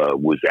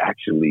 was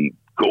actually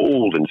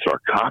gold and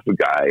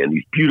sarcophagi and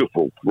these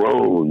beautiful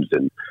thrones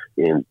and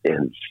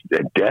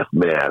death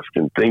masks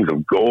and things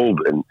of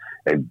gold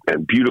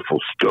and beautiful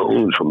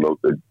stones from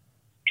the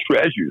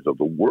treasures of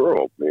the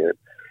world, man.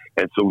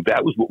 And so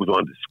that was what was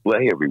on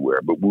display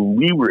everywhere. But when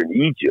we were in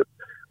Egypt,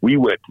 we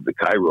went to the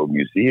Cairo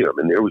Museum,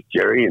 and there was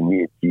Jerry and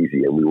me and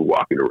Keezy, and we were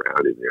walking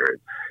around in there.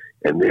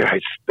 And then I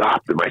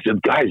stopped him. I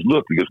said, "Guys,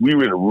 look," because we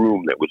were in a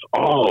room that was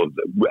all of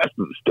the rest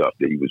of the stuff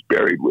that he was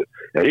buried with.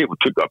 And it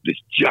took up this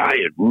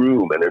giant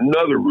room and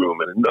another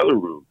room and another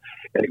room.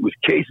 And it was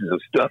cases of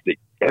stuff, that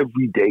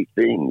everyday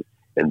things.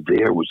 And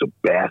there was a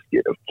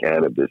basket of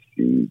cannabis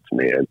seeds,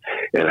 man.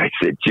 And I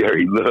said,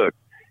 "Jerry, look,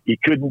 he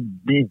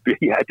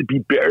had to be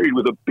buried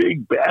with a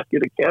big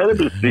basket of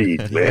cannabis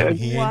seeds, man."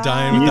 He ain't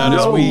dying without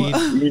his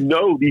weed. You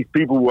know, these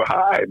people were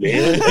high,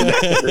 man. And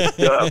that kind of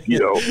stuff, you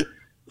know,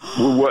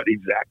 were what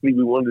exactly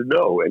we wanted to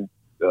know. And,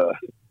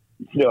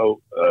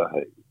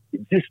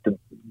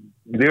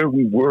 there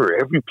we were,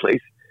 every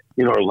place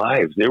in our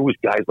lives. There was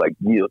guys like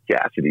Neil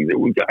Cassidy. There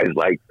were guys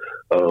like,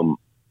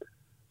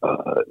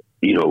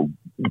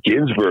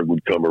 Ginsberg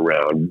would come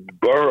around.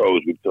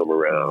 Burroughs would come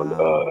around.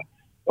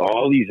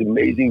 All these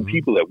amazing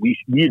people that we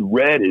had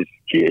read as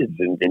kids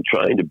and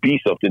trying to be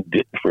something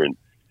different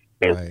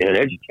and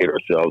educate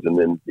ourselves. And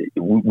then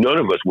none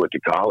of us went to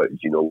college.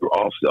 You know, we were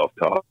all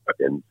self-taught,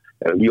 and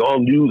we all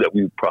knew that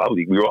we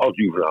were all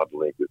juvenile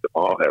delinquents.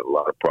 All had a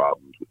lot of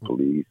problems with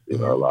police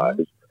in our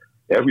lives.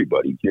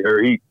 Everybody,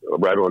 Jerry,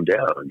 right on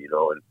down, you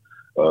know. And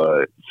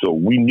So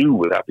we knew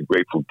without the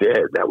Grateful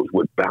Dead, that was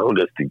what bound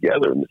us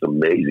together in this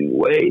amazing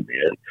way,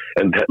 man.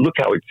 And look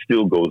how it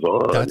still goes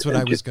on. That's what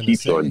I was going to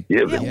say. On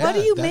giving. Yeah, what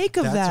do you make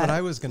of that? That's what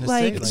I was going to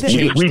Like, say.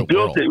 Changed we the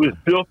built world. it. It was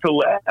built to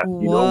last.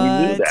 What? You know,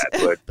 we knew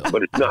that,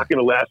 but it's not going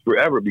to last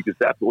forever because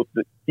that's what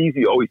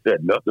Easy always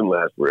said. Nothing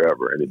lasts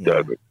forever, and it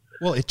doesn't.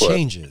 Well, it But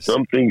changes.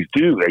 some things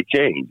do. They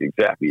change.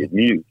 Exactly. It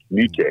mutates.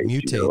 Mutates,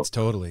 you know?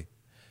 totally.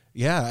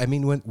 Yeah, I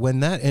mean, when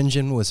that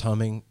engine was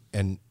humming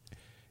and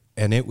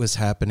it was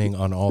happening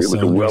on all It was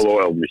cylinders, a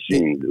well-oiled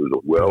machine. It was a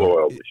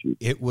well-oiled machine.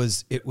 It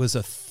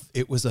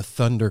was a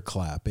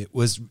thunderclap. It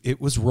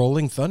was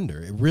rolling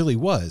thunder. It really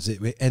was.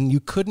 And you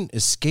couldn't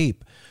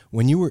escape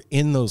when you were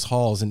in those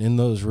halls and in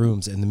those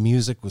rooms, and the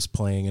music was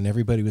playing, and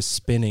everybody was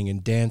spinning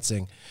and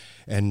dancing,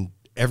 and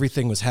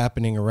everything was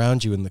happening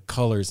around you, and the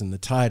colors and the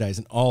tie-dyes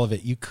and all of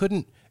it. You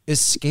couldn't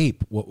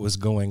escape what was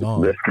going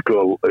on.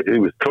 Mexico, it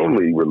was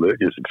totally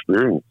religious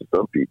experience to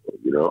some people,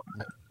 you know.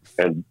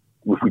 And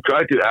if we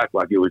tried to act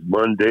like it was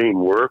mundane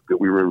work that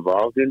we were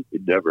involved in,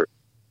 it never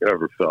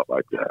felt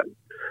like that.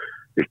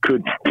 It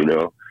couldn't, you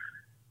know.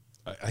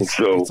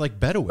 So it's like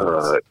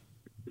Bedouins.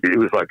 It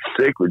was like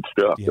sacred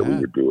stuff that we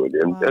were doing.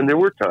 And there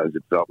were times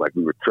it felt like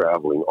we were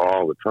traveling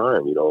all the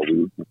time, you know,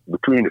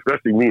 between,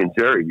 especially me and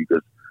Jerry,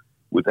 because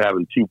with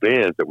having two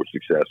bands that were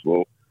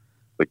successful,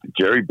 like the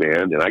Jerry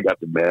Band, and I got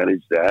to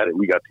manage that, and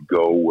we got to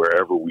go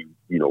wherever we,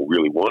 you know,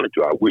 really wanted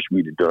to. I wish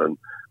we'd have done,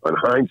 on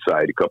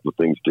hindsight, a couple of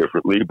things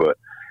differently, but,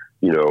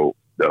 you know,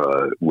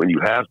 when you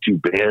have two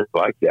bands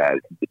like that,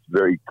 it's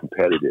very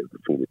competitive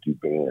between the two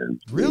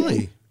bands.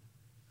 Really?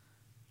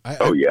 They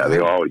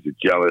always are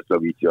jealous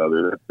of each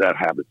other. That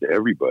happens to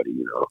everybody,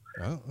 you know.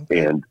 Oh,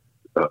 okay. And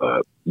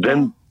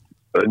then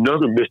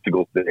another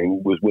mystical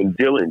thing was when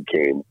Dylan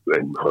came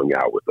and hung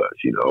out with us,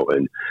 you know,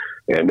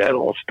 and that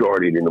all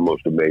started in the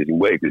most amazing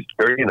way, because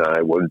Jerry and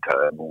I one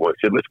time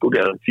said, let's go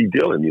down and see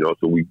Dylan, you know.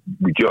 So we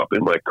jump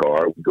in my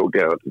car, we go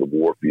down to the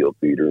Warfield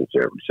Theater in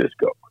San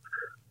Francisco.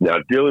 Now,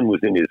 Dylan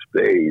was in his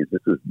phase. This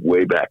was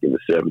way back in the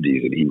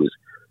 70s, and he was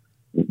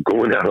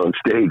going out on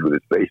stage with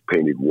his face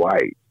painted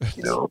white,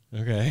 you know.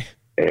 Okay.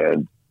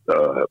 And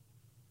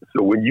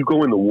so when you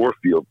go in the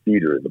Warfield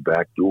Theater in the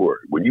back door,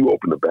 when you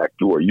open the back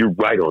door, you're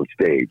right on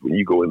stage. When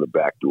you go in the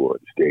back door,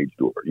 the stage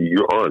door,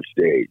 you're on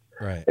stage.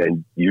 Right.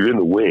 And you're in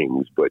the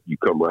wings, but you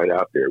come right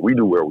out there. We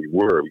knew where we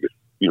were because,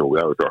 you know,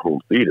 that was our home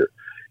theater.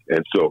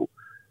 And so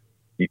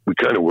we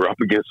kind of were up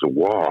against a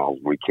wall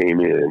when we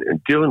came in,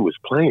 and Dylan was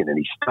playing, and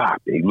he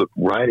stopped, and he looked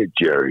right at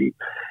Jerry,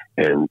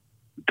 and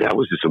that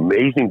was this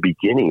amazing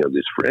beginning of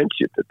this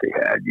friendship that they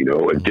had, you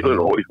know, and Dylan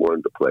always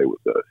wanted to play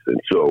with us.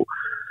 And so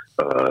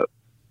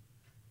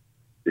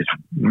it's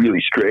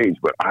really strange,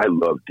 but I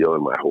loved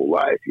Dylan my whole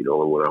life, you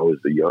know, and when I was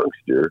a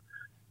youngster,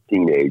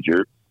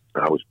 teenager,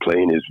 I was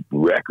playing his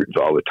records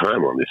all the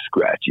time on this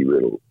scratchy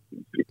little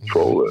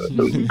Victrola, as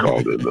we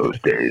called it in those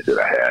days that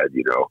I had,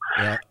 you know,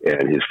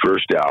 and his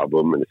first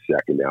album and his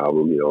second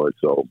album, you know, and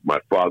so my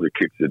father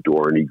kicks the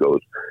door and he goes,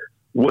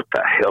 what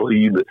the hell are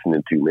you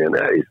listening to, man?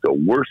 That is the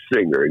worst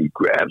singer. And he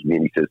grabs me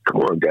and he says,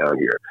 come on down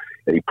here.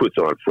 And he puts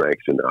on Frank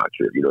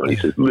Sinatra, you know, and he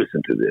says,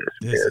 listen to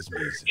this,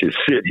 man. Just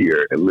sit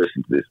here and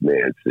listen to this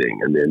man sing,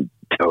 and then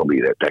tell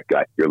me that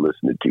guy you're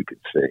listening to can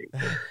sing.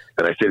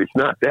 And I said, it's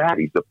not that.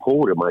 He's the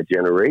poet of my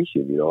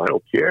generation. You know, I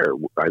don't care.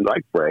 I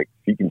like Frank.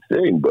 He can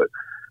sing, but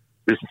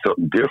this is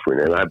something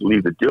different. And I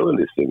believe that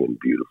Dylan is singing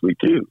beautifully,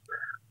 too.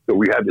 So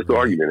we had this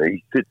argument, and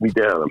he sits me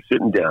down. I'm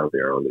sitting down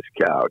there on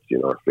this couch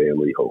in our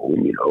family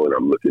home, you know, and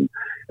I'm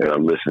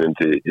listening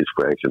to his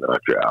Frank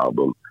Sinatra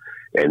album.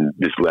 And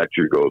this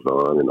lecture goes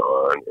on.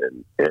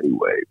 And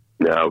anyway,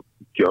 now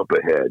jump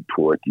ahead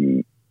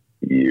 20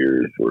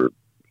 years or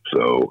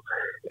so.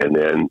 And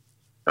then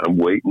I'm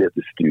waiting at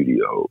the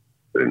studio,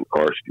 in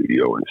our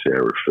studio in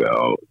San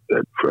Rafael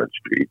at Front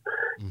Street.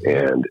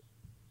 And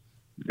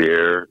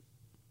there,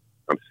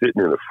 I'm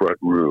sitting in the front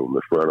room,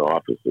 the front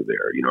office are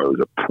there. You know, it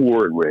was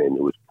pouring rain.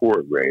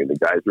 The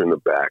guys are in the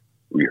back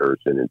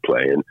rehearsing and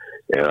playing.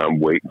 And I'm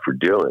waiting for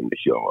Dylan to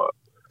show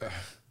up.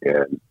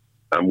 And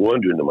I'm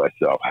wondering to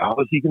myself, how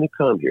is he going to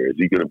come here? Is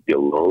he going to be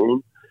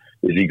alone?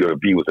 Is he going to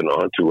be with an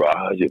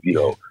entourage of, you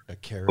know,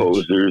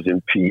 posers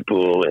and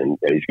people? And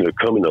he's going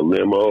to come in a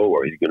limo,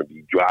 or he's going to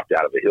be dropped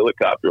out of a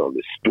helicopter on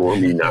this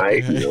stormy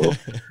night, you know?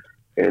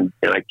 And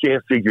I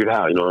can't figure it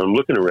out. You know, I'm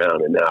looking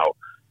around, and now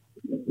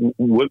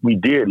what we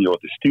did, you know, at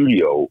the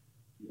studio,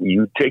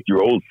 you take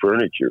your old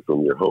furniture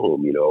from your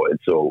home, you know, and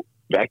so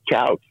that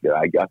couch that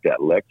I got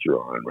that lecture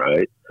on,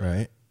 right,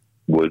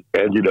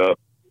 ended up,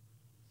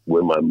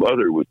 when my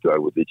mother was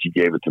done with it, she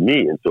gave it to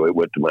me. And so it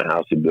went to my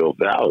house in Mill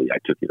Valley. I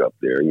took it up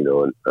there, you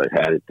know, and I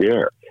had it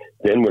there.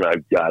 Then when I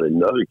got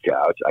another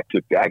couch, I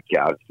took that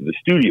couch to the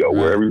studio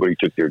where everybody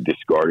took their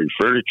discarded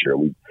furniture.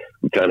 And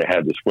we kind of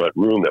had this front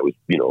room that was,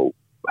 you know,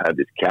 had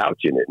this couch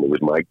in it, and it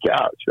was my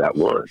couch, that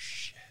one.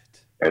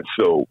 And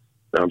so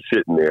I'm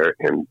sitting there,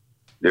 and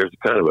there's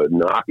kind of a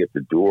knock at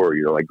the door.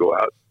 You know, I go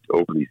out,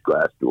 open these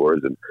glass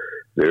doors, and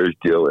there's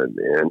Dylan,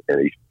 man.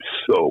 And he's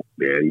soaked,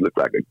 man. He looked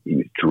like he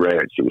was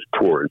drenched. It was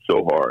pouring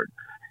so hard.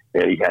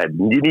 And he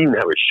didn't even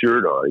have a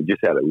shirt on. He just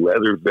had a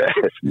leather vest,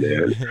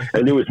 man.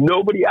 And there was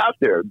nobody out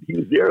there. He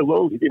was there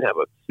alone. He didn't have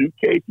a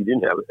suitcase. He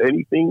didn't have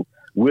anything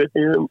with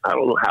him. I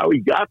don't know how he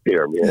got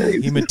there,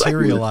 man. He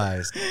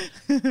materialized.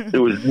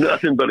 There was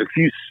nothing but a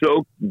few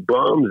soaked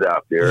bums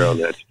out there on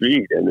that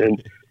street. And then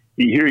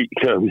here he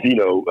comes,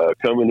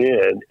 coming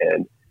in,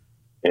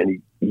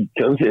 and he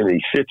comes in and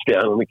he sits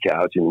down on the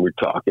couch, and we're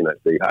talking. I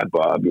say, "Hi,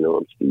 Bob.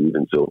 I'm Steve."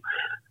 And so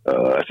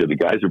I said, "The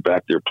guys are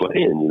back there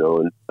playing,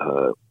 and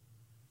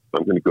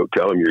I'm going to go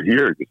tell them you're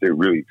here because they're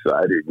really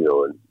excited,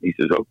 And he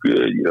says, "Oh, good,"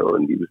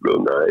 and he was real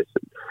nice.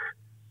 And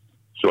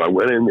so I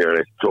went in there and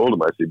I told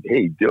him, I said,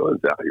 "Hey,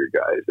 Dylan's out here,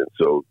 guys." And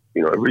so,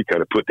 everybody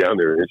kind of put down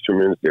their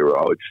instruments. They were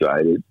all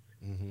excited.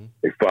 Mm-hmm.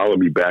 They followed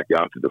me back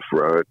out to the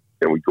front,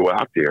 and we go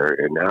out there,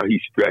 and now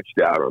he's stretched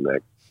out on that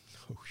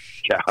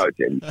couch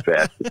and he's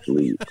fast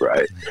asleep,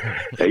 right?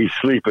 And he's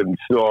sleeping,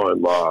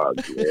 snoring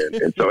logs, man.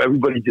 And so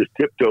everybody just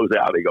tiptoes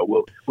out. They go,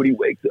 "Well, when he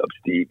wakes up,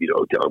 Steve,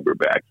 tell him we're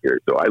back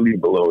here." So I leave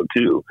him alone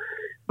too.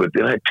 But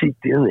then I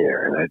peeked in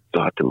there and I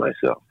thought to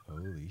myself,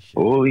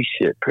 holy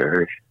shit,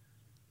 Parish.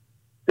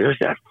 There's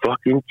that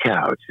fucking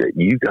couch that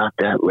you got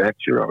that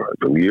lecture on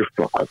from your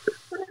father.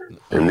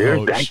 And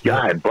there's that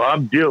guy,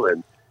 Bob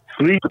Dylan,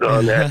 sleeping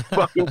on that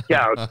fucking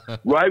couch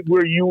right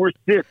where you were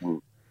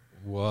sitting.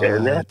 What?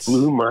 And that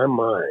blew my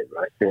mind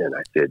right then.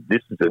 I said,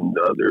 this is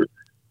another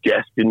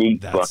destiny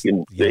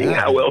fucking thing.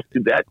 Yeah. How else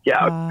did that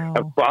couch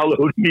have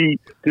followed me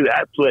to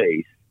that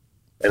place?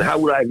 And how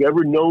would I have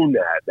ever known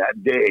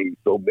that day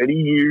so many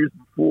years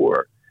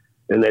before?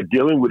 And that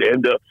Dylan would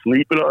end up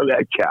sleeping on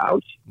that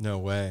couch? No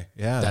way.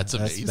 Yeah. That's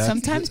amazing.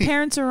 Sometimes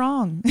parents are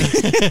wrong.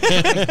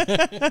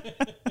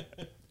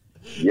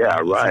 Yeah,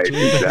 right.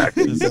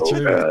 Exactly.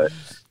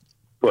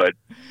 But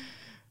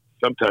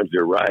sometimes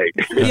they're right.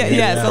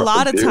 Yes, a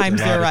lot of times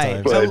they're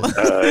right.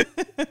 But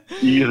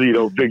you usually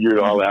don't figure it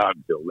all out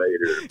until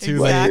later.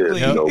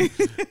 Exactly.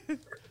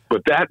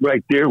 But that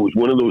right there was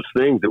one of those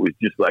things that was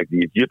just like the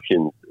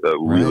Egyptian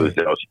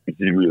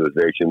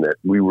realization that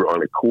we were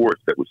on a course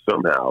that was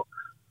somehow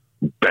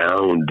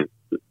bound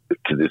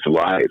to this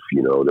life,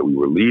 that we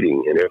were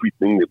leading, and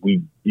everything that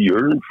we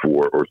yearned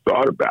for or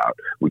thought about,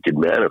 we could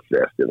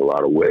manifest in a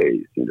lot of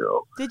ways,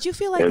 Did you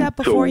feel like that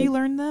before you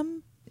learned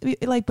them?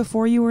 Like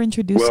before you were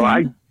introduced? Well,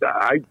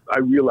 I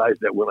realized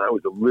that when I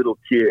was a little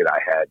kid, I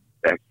had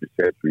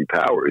extrasensory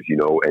powers,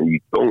 and you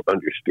don't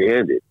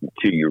understand it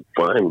until you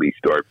finally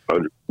start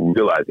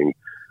realizing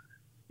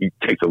it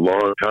takes a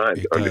long time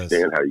to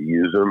understand how to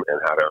use them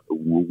and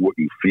what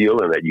you feel,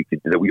 and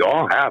that we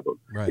all have them.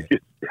 Right. It's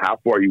just how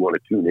far you want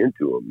to tune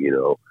into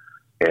them,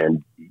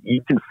 and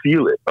you can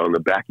feel it on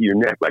the back of your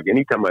neck. Like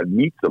anytime I'd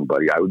meet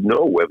somebody, I would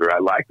know whether I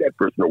liked that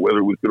person or whether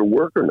it was going to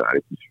work or not.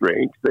 It's a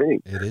strange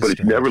thing, but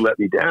it's never let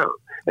me down.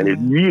 And it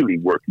really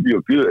worked real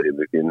good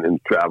in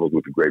travels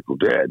with the Grateful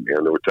Dead.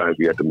 And there were times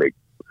we had to make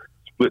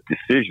split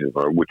decisions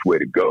on which way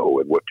to go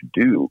and what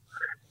to do.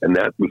 And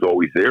that was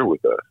always there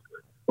with us.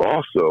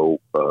 Also,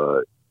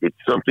 it's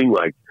something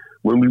like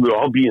when we would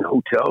all be in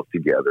hotels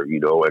together,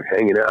 and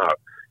hanging out,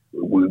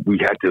 we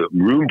had to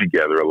room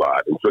together a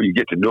lot. And so you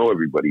get to know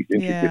everybody's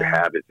intricate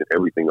habits and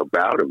everything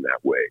about them that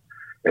way.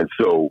 And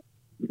so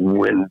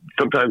when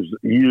sometimes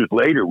years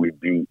later when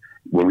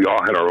we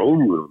all had our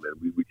own room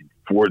and we could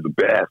afford the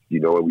best,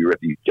 and we were at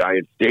these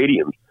giant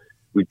stadiums,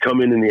 we'd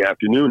come in the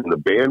afternoon and the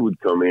band would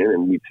come in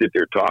and we'd sit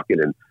there talking,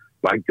 and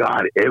by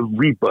God,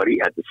 everybody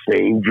had the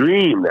same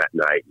dream that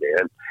night,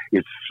 man.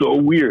 It's so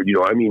weird.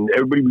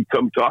 Everybody would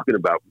come talking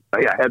about,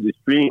 "Hey, I had this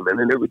dream." And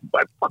then everybody's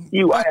like, "Fuck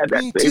you, I had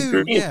that same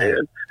dream,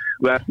 man,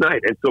 last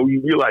night." And so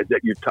you realize that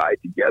you're tied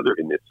together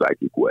in this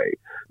psychic way.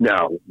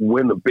 Now,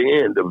 when the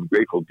band of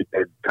Grateful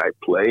Dead type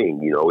playing,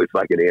 it's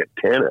like an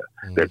antenna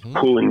that's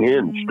pulling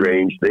in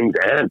strange things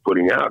and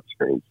putting out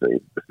strange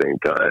things at the same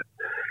time.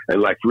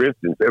 And like, for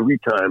instance, every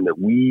time that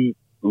we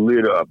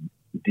lit up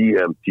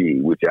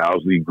DMT, which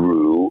Owsley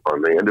grew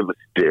on the end of a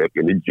stick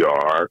in a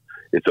jar.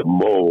 It's a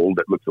mold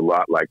that looks a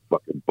lot like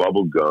fucking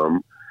bubble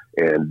gum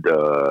and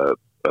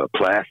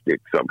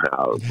plastic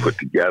somehow put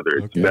together.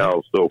 It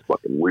smells so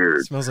fucking weird.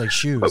 It smells like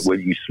shoes. But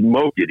when you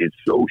smoke it, it's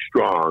so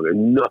strong,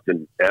 and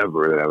nothing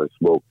ever that I've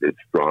smoked as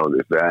strong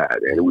as that.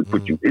 And it would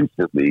put you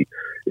instantly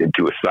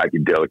into a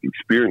psychedelic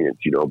experience,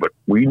 But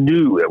we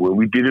knew that when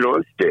we did it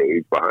on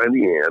stage, behind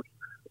the amps,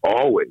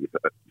 always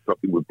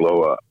something would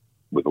blow up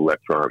with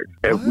electronics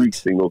every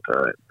single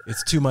time.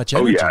 It's too much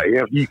energy. Oh,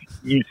 yeah.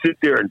 You sit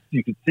there and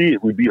you could see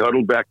it. We'd be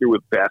huddled back there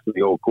with passing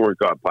the old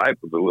corncob pipe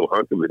with a little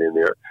hunk of it in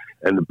there.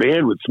 And the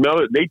band would smell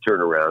it and they'd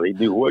turn around. They'd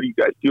do, "What are you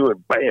guys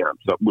doing?" Bam,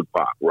 something would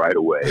pop right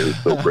away. It was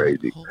so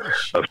crazy.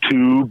 A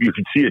tube, you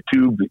could see a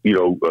tube,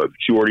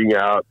 shorting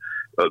out.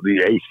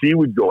 The AC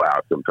would go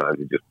out sometimes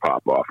and just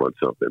pop off on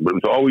something. But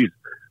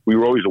we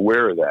were always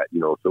aware of that,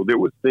 So there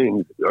was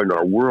things in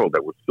our world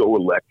that were so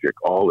electric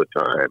all the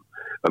time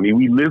I mean,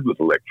 we lived with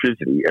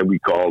electricity, and we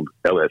called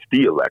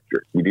LSD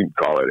electric. We didn't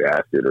call it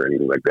acid or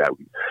anything like that.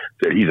 We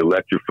said, he's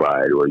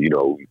electrified, or,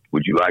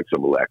 would you like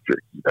some electric?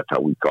 That's how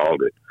we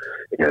called it.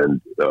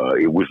 And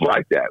it was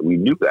like that. We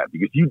knew that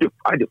because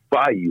I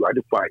defy you. I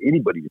defy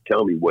anybody to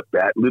tell me what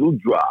that little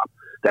drop,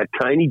 that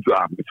tiny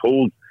drop, which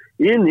holds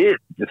in it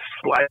the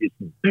slightest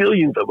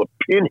billions of a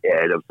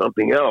pinhead of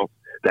something else,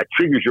 that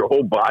triggers your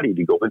whole body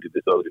to go into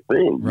this other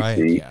thing, right?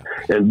 See? Yeah.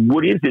 And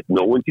what is it?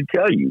 No one can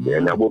tell you,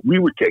 man. Now, what we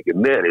were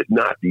taking then is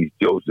not these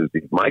doses,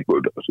 these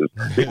micro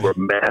doses. They were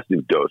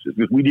massive doses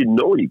because we didn't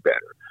know any better.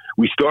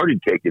 We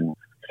started taking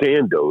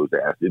Sandoz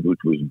acid, which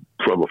was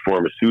from a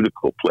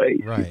pharmaceutical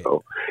place, right.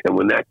 And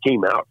when that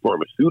came out,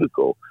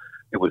 pharmaceutical,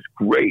 it was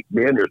great,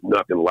 man. There's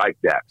nothing like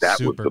that. That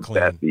Super was the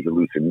clean. best. The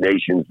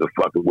hallucinations, the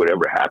fucking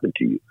whatever happened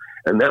to you.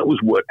 And that was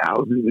what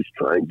Owsley was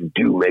trying to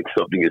do, make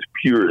something as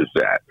pure as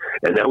that.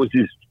 And that was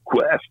his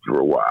quest for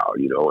a while,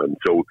 And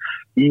so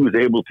he was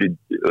able to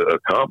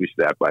accomplish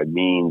that by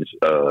means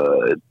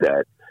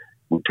that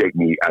would take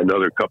me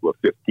another couple of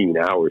 15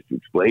 hours to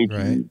explain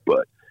to you.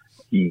 But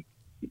he,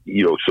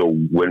 so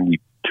when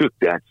we took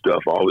that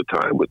stuff all the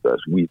time with us,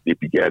 it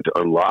began to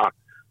unlock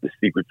the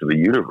secrets of the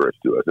universe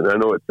to us. And I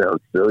know it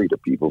sounds silly to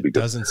people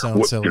because doesn't sound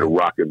what silly. did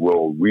rock and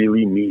roll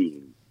really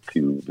mean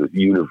to the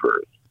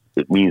universe?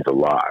 It means a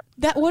lot.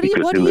 What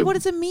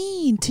does it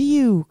mean to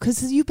you?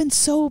 Because you've been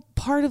so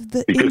part of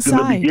the because inside.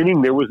 In the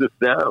beginning there was a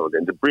sound,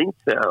 and to bring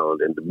sound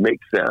and to make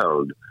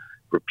sound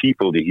for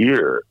people to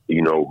hear,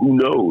 who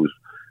knows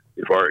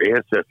if our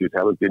ancestors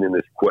haven't been in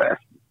this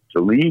quest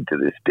to lead to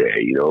this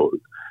day,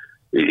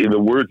 In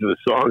the words of the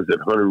songs that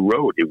Hunter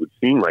wrote, it would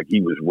seem like he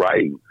was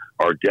writing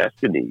our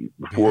destiny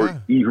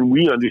before even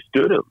we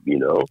understood him,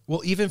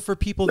 Well, even for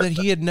people that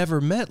he had never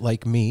met,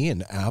 like me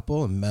and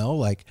Apple and Mel,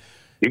 like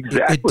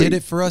exactly, it did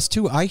it for us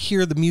too. I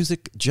hear the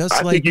music just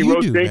I like think he you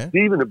wrote do, St. man.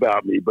 Stephen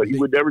about me, but he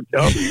would never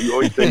tell me. He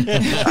always said,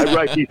 I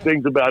write these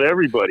things about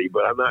everybody,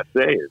 but I'm not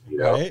saying,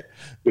 Right.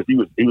 Because he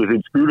was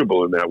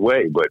inscrutable in that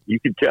way, but you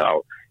could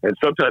tell. And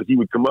sometimes he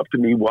would come up to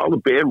me while the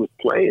band was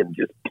playing,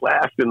 just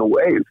blasting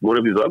away. It's one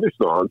of his other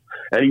songs,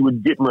 and he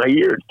would get in my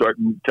ear and start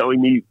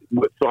telling me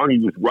what song he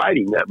was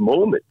writing that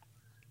moment.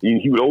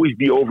 He would always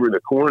be over in the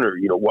corner,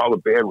 while the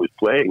band was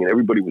playing and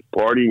everybody was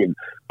partying and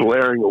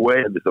blaring away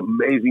at this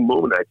amazing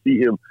moment. I see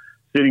him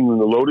sitting in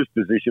the lotus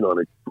position on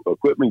an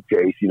equipment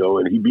case,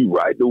 and he'd be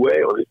writing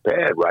away on his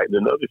pad, writing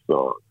another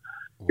song.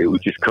 It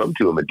would just come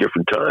to him at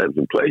different times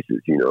and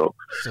places,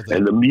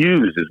 and the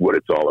muse is what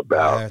it's all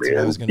about,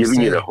 man.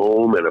 Giving it a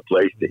home and a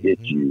place to hit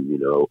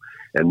you,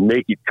 and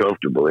make it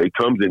comfortable. It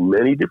comes in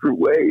many different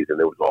ways, and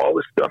there was all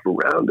this stuff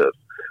around us.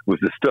 Was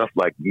the stuff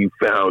like you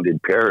found in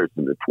Paris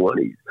in the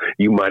 20s.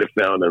 You might have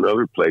found in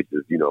other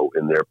places,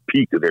 in their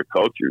peak of their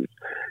cultures.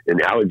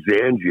 In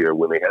Alexandria,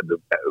 when they had the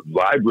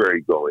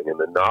library going and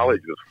the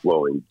knowledge was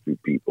flowing through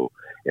people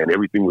and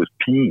everything was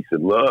peace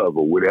and love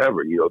or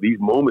whatever, these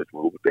moments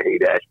were what the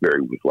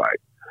Haight-Ashbury was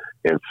like.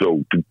 And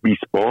so to be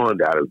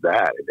spawned out of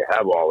that and to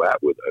have all that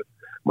with us,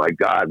 my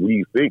God, what do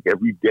you think?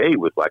 Every day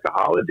was like a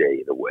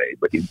holiday in a way,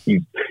 but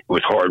it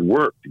was hard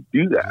work to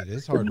do that. It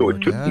is hard and so work,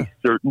 it took these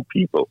certain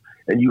people,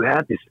 and you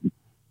had this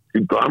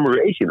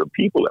conglomeration of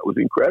people that was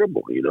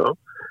incredible,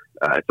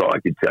 That's all I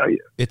could tell you.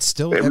 It's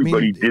still,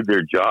 everybody did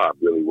their job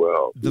really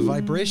well. The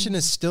vibration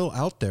is still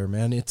out there,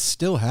 man. It's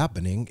still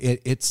happening.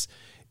 It's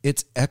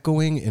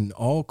echoing in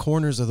all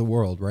corners of the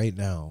world right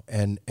now.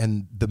 And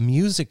the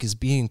music is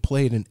being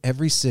played in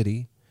every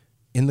city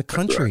in the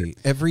country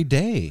every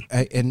day.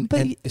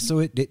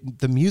 So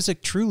the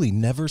music truly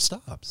never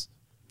stops.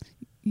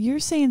 You're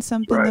saying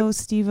something though,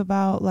 Steve,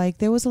 about like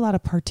there was a lot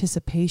of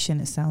participation,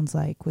 it sounds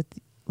like, with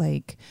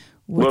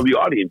well, the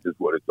audience is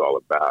what it's all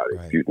about.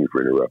 Right. Excuse me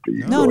for interrupting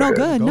you. No, Go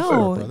good. Go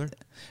no, for it,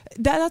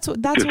 that's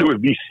what. There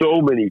would be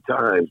so many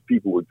times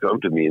people would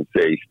come to me and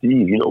say,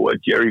 "Steve, you know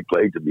what? Jerry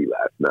played to me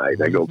last night."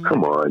 And I go,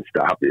 "Come on,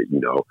 stop it,"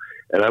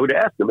 And I would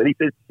ask him, and he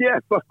says,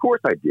 "Yes, of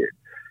course I did,"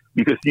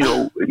 because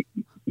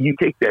you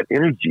take that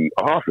energy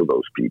off of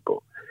those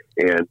people,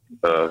 and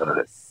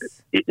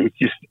it's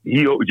just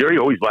Jerry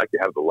always liked to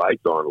have the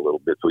lights on a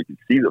little bit so he could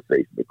see the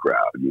face of the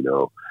crowd,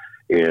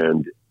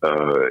 and.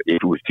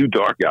 If it was too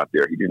dark out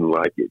there, he didn't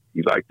like it.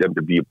 He liked them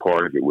to be a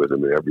part of it with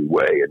him in every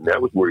way. And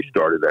that was where he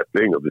started that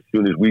thing of as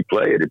soon as we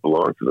play it, it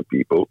belongs to the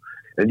people.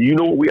 And you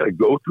know what we had to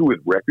go through with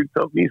record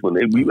companies when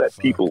we let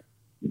people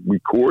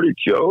record at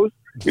shows?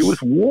 It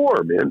was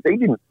war, man.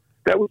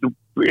 That was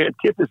the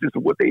antithesis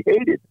of what they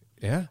hated.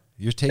 Yeah.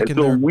 You're taking and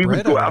so their we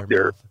bread would go out out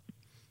there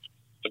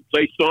and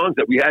play songs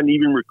that we hadn't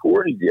even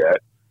recorded yet.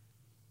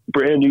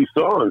 Brand new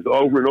songs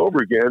over and over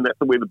again. That's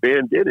the way the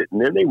band did it.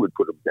 And then they would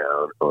put them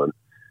down on.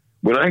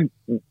 When I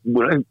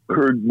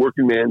heard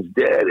Working Man's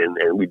Dead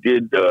and we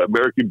did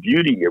American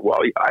Beauty and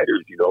Wally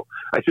Heider's,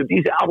 I said,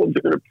 these albums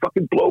are going to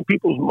fucking blow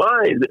people's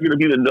minds. They're going to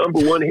be the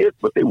number one hit,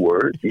 but they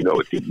weren't. It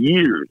took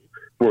years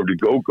for them to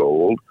go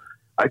gold.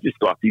 I just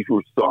thought these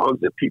were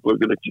songs that people are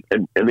going to,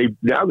 and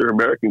now they're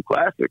American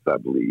classics, I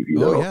believe.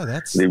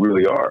 They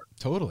really are.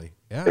 Totally.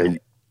 Yeah. And,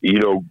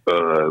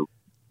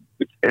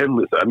 it's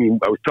endless. I mean,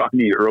 I was talking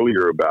to you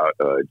earlier about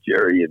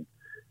Jerry and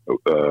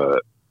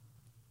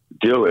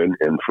Dylan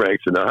and Frank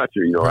Sinatra.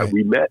 You know, Right.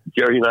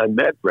 Jerry and I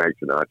met Frank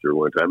Sinatra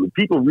one time, and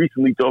people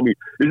recently told me,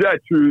 "Is that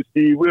true,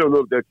 Steve?" We don't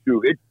know if that's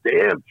true. It's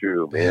damn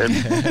true, man.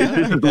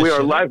 This is the way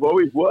our life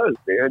always was,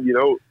 man. You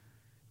know,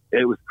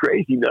 and it was a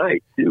crazy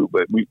night too.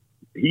 But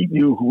he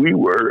knew who we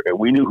were, and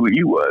we knew who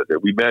he was, and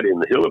we met in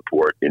the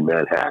heliport in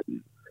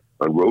Manhattan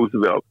on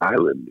Roosevelt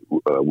Island,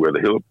 where the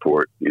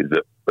heliport is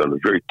on the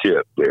very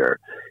tip there,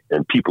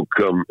 and people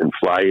come and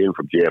fly in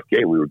from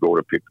JFK. We were going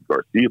to pick the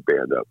Garcia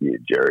band up, me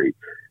and Jerry.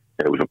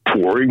 And it was a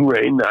pouring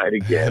rain night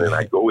again, and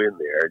I go in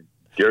there.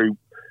 Jerry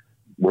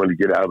wanted to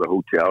get out of the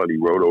hotel, and he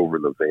rode over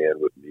in the van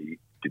with me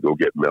to go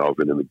get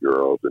Melvin and the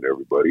girls and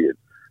everybody. And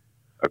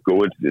I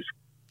go into this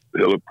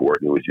heliport,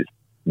 and it was just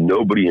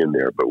nobody in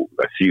there. But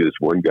I see this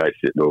one guy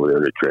sitting over there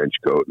in a trench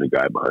coat, and the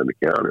guy behind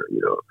the counter.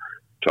 You know,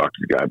 talk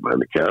to the guy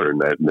behind the counter,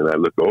 and then I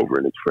look over,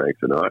 and it's Frank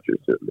Sinatra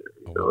sitting there.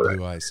 You know,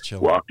 blue eyes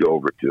chilling. Walked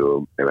over to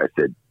him, and I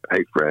said,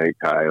 "Hey, Frank.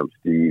 Hi, I'm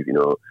Steve. You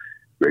know,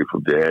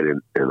 Grateful Dead,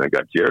 and I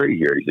got Jerry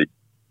here." He said,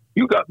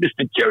 "You got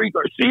Mr. Jerry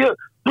Garcia?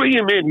 Bring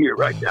him in here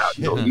right now."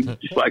 You know, he,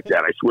 just like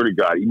that. I swear to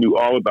God, he knew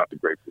all about the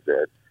Grateful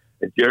Dead.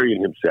 And Jerry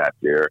and him sat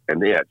there,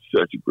 and they had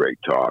such a great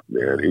talk,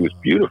 man. It was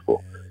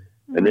beautiful.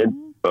 And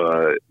then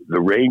the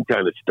rain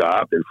kind of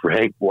stopped, and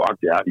Frank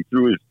walked out. He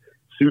threw his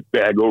suit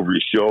bag over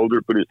his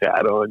shoulder, put his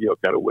hat on, you know,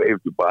 kind of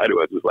waved goodbye to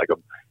us. It was like a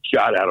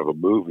shot out of a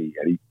movie.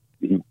 And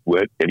he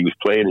went, and he was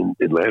playing in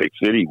Atlantic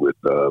City with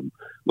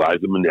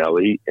Liza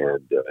Minnelli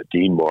and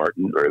Dean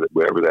Martin, or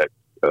whatever that,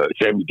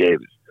 Sammy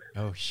Davis.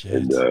 Oh, shit.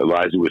 And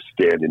Liza was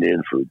standing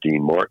in for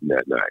Dean Martin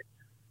that night.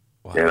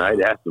 Wow. And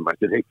I'd asked him, I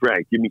said, "Hey,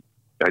 Frank,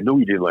 I know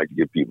he didn't like to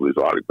give people his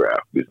autograph,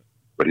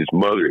 but his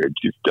mother had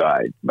just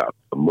died about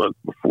a month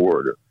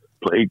before in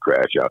a plane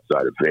crash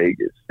outside of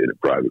Vegas in a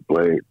private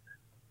plane."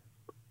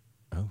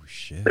 Oh,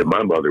 shit. And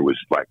my mother was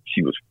like,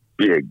 she was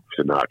a big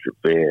Sinatra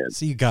fan.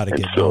 So you got to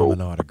get him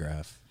an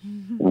autograph.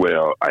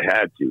 Well, I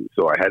had to.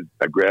 So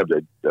I grabbed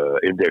an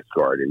index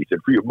card, and he said,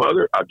 "For your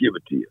mother, I'll give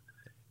it to you."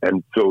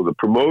 And so the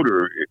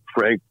promoter,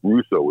 Frank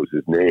Russo was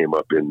his name,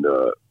 up in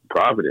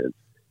Providence.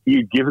 He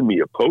had given me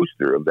a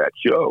poster of that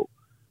show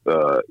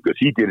because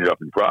he did it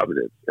up in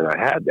Providence, and I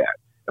had that.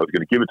 I was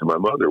going to give it to my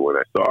mother when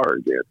I saw her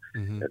again.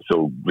 Mm-hmm. And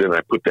so then I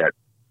put that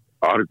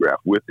autograph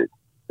with it.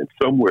 And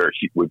somewhere,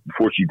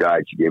 before she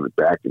died, she gave it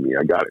back to me.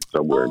 I got it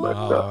somewhere in my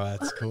stuff. Oh,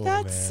 that's cool,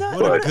 man.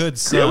 So what a good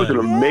son. That was an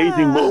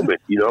amazing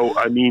moment, you know.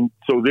 I mean,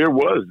 so there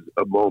was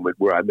a moment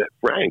where I met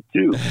Frank,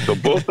 too. So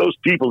both those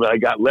people that I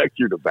got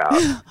lectured about,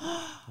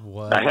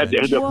 I had to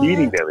end up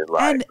meeting them in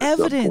life. And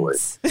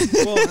evidence.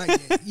 Well,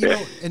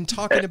 and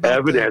talking about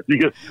evidence,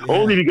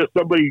 only because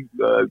somebody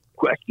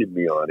questioned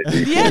me on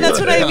it. Yeah, that's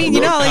what I mean. You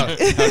know, like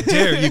how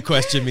dare you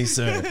question me,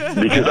 sir?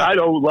 Because I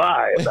don't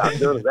lie about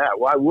none of that.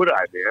 Why would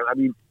I, man? I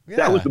mean,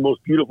 that was the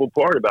most beautiful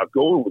part about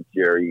going with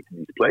Jerry to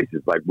these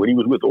places. Like when he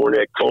was with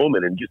Ornette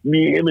Coleman, and just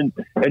me, him, and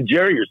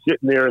Jerry are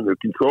sitting there in the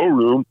control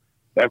room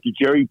after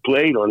Jerry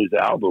played on his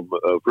album,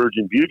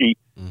 Virgin Beauty,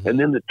 and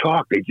then the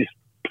talk, they just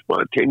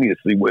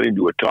spontaneously went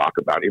into a talk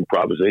about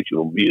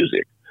improvisational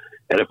music.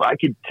 And if I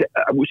could,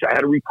 I wish I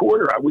had a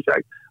recorder. I wish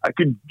I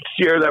could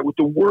share that with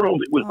the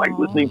world. It was like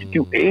listening to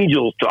two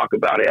angels talk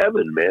about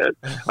heaven, man.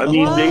 I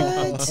mean,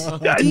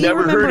 do you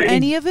never remember heard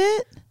any of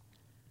it?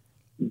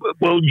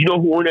 Well, you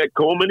know who Ornette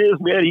Coleman is,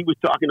 man? He was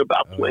talking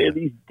about playing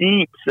these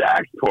deep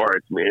sax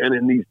parts, man,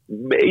 and these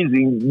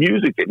amazing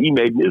music that he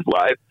made in his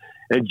life.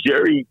 And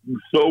Jerry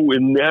was so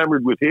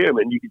enamored with him,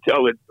 and you could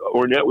tell that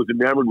Ornette was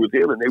enamored with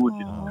him, and they were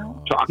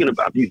just talking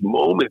about these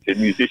moments in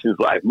musicians'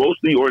 life.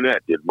 Mostly Ornette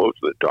did most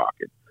of the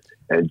talking.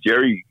 And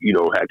Jerry, you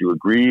know, had to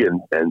agree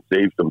and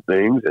save some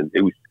things, and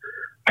it was,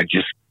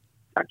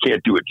 I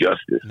can't do it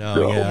justice. No,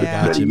 so, I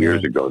got many you,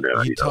 years man. ago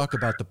now. You talk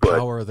about the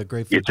power of the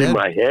Grateful It's Dead. in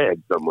my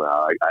head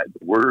somehow.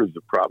 The words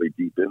are probably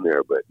deep in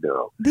there, but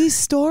no. These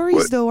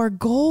stories, though, are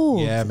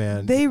gold. Yeah,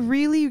 man. They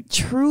really,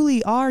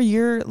 truly are.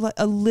 You're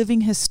a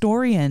living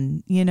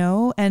historian, you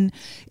know? And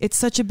it's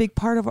such a big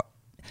part of,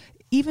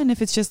 even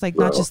if it's just like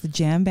not just the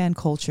jam band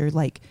culture,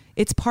 like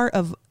it's part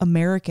of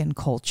American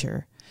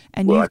culture.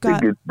 And you've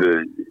got...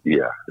 the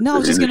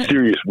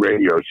Sirius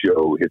radio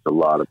show hits a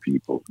lot of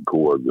people's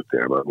chord with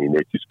them. I mean, they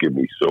just give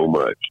me so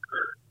much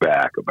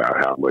back about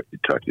how much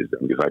it touches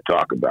them because I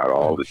talk about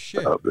all this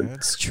stuff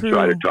and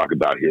try to talk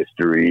about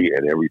history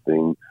and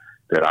everything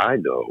that I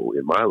know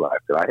in my life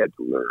that I had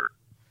to learn.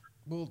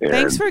 Well,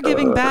 thanks for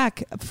giving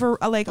back for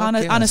like on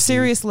a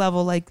serious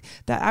level like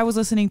that. I was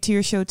listening to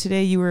your show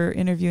today. You were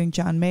interviewing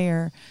John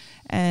Mayer,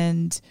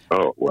 and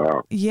oh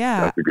wow,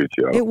 yeah, that's a good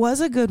show. It was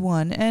a good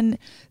one, and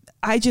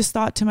I just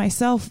thought to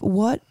myself,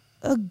 what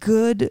a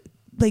good,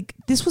 like,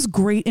 this was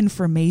great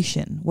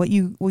information, what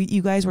you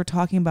guys were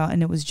talking about.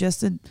 And it was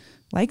just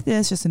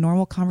just a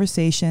normal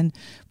conversation,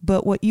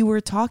 but what you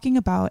were talking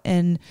about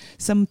and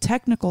some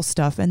technical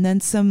stuff and then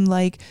some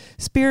like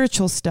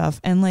spiritual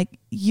stuff. And like,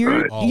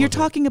 you're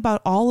talking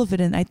about all of it.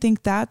 And I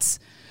think that's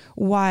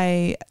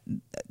why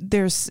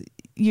there's,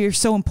 you're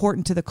so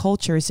important to the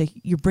culture. It's like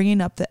you're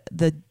bringing up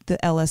the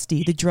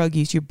LSD, the drug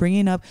use. You're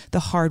bringing up the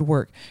hard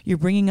work. You're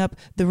bringing up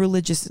the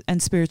religious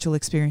and spiritual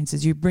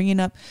experiences. You're bringing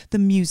up the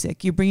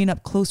music. You're bringing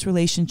up close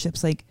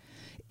relationships. Like,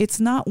 it's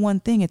not one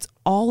thing, it's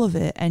all of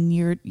it. And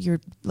you're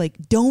like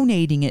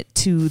donating it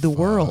to the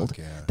world.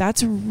 Yeah.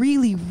 That's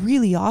really,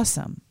 really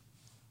awesome.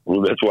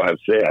 Well, that's why I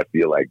say I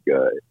feel like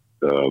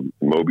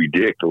Moby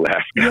Dick, the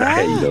last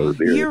guy, there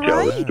to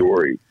tell the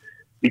story.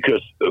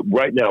 Because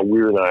right now,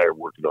 Weir and I are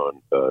working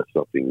on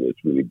something that's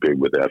really big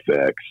with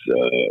FX,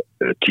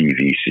 a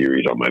TV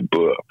series on my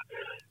book.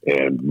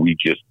 And we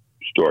just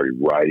started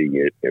writing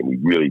it, and we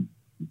really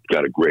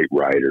got a great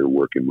writer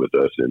working with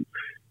us. And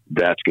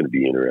that's going to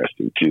be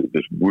interesting, too,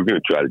 because we're going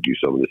to try to do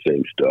some of the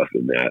same stuff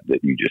in that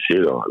you just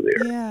hit on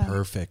there. Yeah.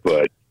 Perfect.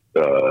 But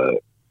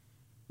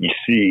you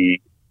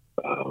see,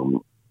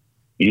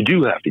 you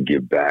do have to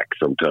give back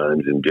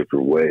sometimes in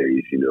different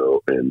ways,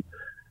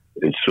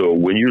 and so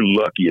when you're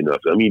lucky enough,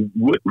 I mean,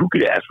 who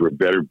could ask for a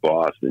better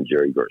boss than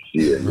Jerry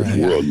Garcia in this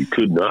world? You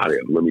could not have.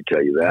 Let me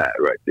tell you that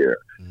right there.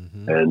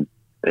 Mm-hmm.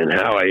 And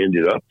how I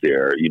ended up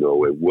there,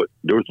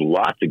 there was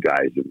lots of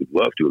guys that would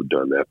love to have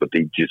done that, but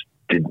they just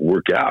didn't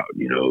work out,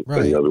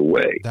 any other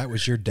way. That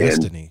was your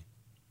destiny.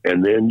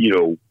 And then,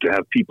 to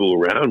have people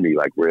around me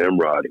like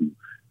Ramrod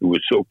who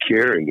was so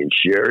caring and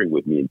sharing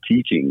with me and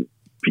teaching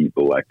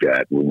people like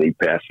that when they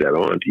pass that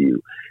on to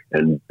you.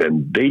 And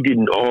they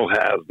didn't all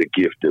have the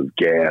gift of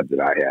gab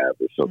that I have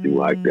or something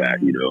like that,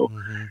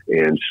 Mm-hmm.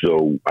 And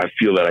so I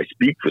feel that I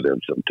speak for them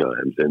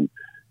sometimes. And,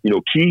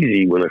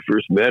 Kesey, when I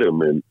first met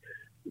him, and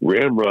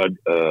Ramrod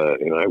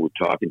and I were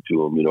talking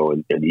to him,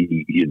 and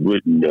he had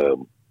written,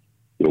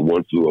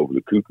 One Flew Over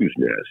the Cuckoo's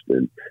Nest.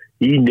 And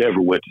he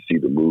never went to see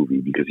the movie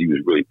because he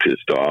was really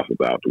pissed off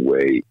about the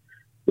way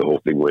the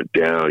whole thing went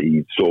down.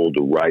 He sold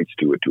the rights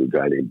to it to a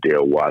guy named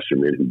Dale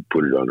Wasserman, who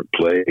put it on a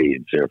play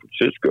in San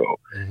Francisco,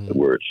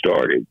 where it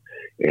started.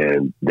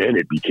 And then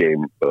it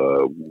became,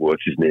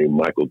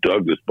 Michael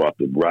Douglas bought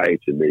the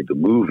rights and made the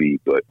movie.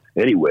 But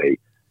anyway,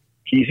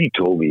 Kesey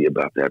told me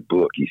about that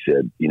book. He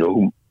said,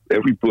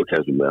 every book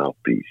has a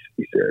mouthpiece.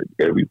 He said,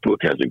 every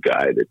book has a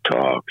guy that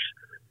talks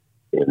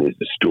and is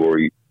the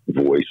story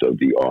voice of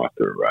the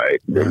author, right?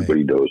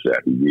 Everybody knows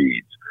that who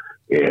reads.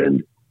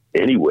 And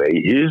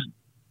anyway, his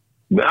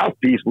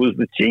mouthpiece was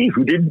the chief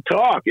who didn't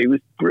talk. It was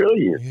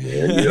brilliant,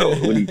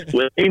 man. When he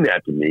explained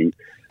that to me,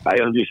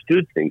 I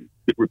understood things.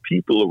 There were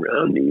people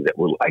around me that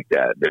were like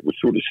that were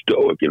sort of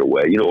stoic in a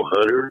way.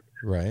 Hunter,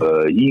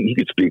 right? He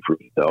could speak for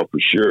himself for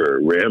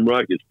sure.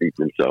 Ramrod could speak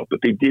for himself, but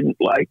they didn't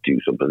like to.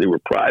 Sometimes they were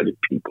private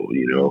people,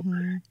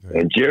 Right.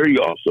 And Jerry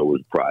also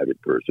was a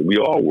private person. We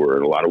all were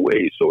in a lot of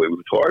ways. So it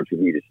was hard for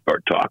me to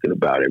start talking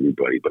about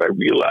everybody. But I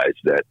realized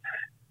that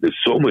there's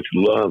so much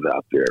love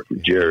out there for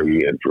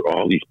Jerry and for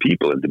all these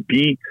people, and to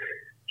be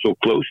so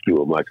close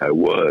to him like I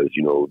was,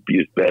 be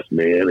his best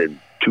man and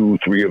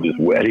 2-3 of his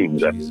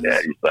weddings. I mean,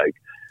 that is like,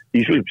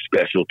 these were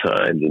special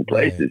times and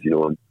places, and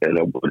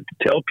I wanted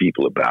to tell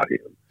people about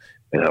him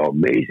and how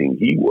amazing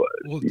he was.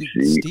 Well, you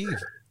see?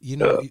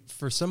 Steve,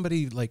 for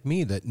somebody like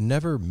me that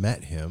never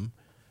met him,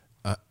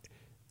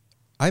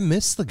 I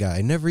miss the guy.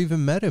 I never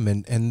even met him,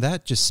 and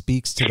that just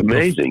speaks to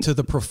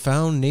the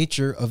profound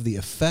nature of the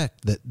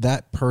effect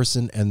that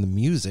person and the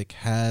music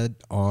had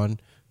on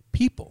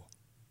people.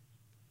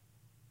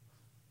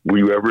 Were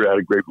you ever at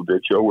a Grateful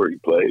Dead show where he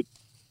played?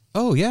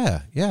 Oh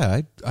yeah.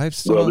 I've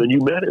saw. Well, then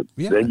you met him.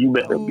 Yeah. Then you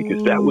met him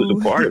because that was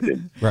a part of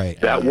him. Right.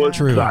 That was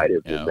a side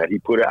of him that he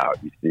put out.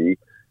 You see.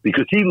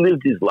 Because he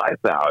lived his life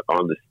out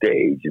on the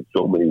stage in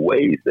so many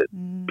ways that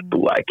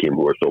people like him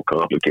who are so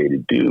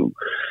complicated do.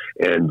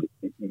 And,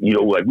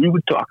 like we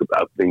would talk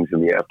about things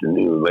in the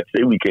afternoon. Let's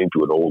say we came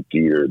to an old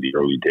theater in the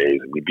early days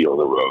and we'd be on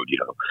the road,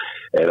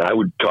 and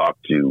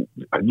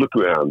I'd look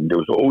around. There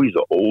was always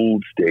an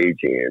old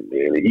stagehand,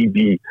 man. And he'd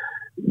be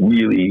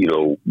really,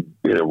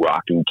 in a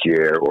rocking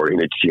chair or in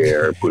a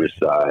chair put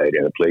aside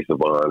in a place of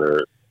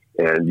honor.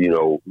 And,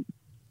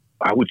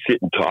 I would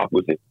sit and talk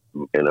with him.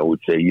 And I would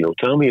say,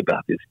 tell me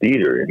about this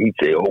theater. And he'd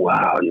say, oh,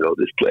 wow,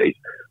 this place,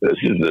 this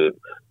is the,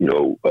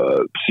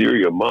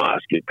 Syria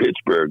Mosque in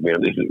Pittsburgh,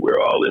 man. This is where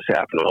all this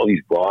happened. All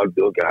these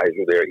vaudeville guys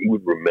were there. He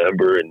would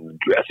remember, and the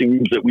dressing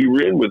rooms that we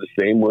were in were the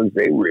same ones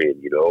they were in,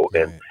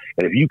 Right.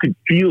 And if you could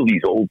feel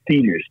these old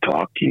theaters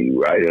talk to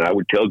you, right? And I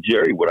would tell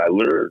Jerry what I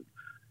learned.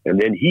 And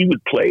then he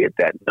would play it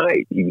that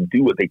night. He would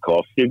do what they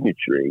call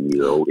signaturing, in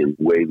the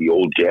way the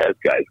old jazz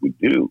guys would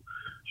do.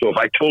 So if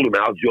I told him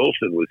Al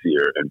Jolson was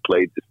here and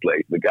played this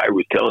place, the guy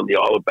was telling me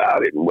all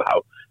about it and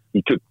how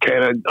he took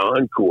 10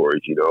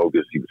 encores,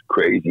 because he was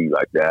crazy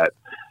like that.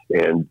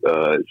 And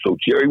so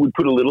Jerry would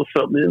put a little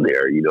something in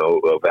there,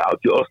 of Al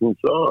Jolson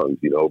songs,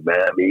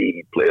 Mammy,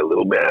 he'd play a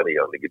little Mammy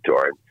on the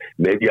guitar. And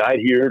maybe I'd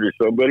hear it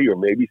or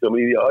maybe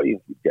somebody in the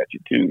audience would catch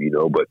it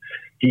too, but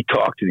he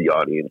talked to the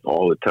audience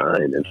all the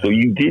time. And so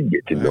you did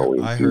get to know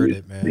him through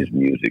his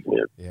music,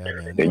 man. Yeah,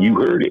 man. And you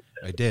heard it.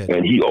 I did.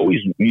 And he always,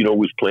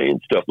 was playing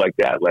stuff like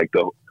that. Like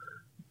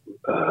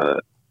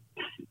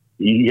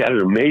he had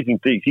an amazing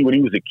thing. See, when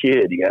he was a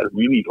kid, he had a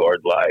really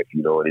hard life,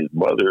 and his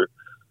mother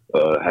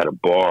had a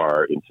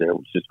bar in San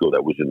Francisco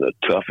that was in the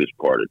toughest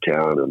part of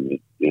town, and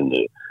in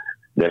the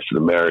next to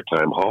the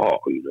Maritime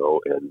Hall, you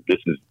know. And this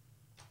is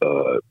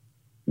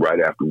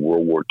right after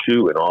World War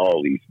II, and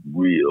all these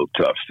real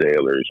tough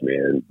sailors,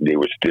 man, they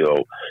were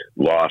still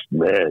lost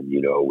men,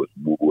 you know, with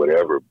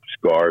whatever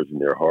scars in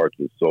their hearts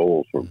and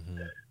souls from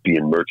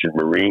being merchant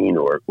marine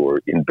or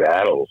in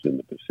battles in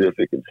the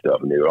Pacific and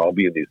stuff. And they would all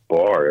be in this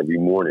bar every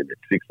morning at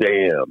 6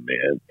 a.m.,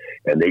 man.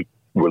 And they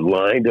were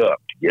lined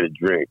up to get a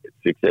drink at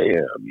 6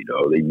 a.m. You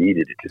know, they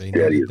needed it to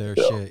steady their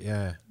themselves. shit,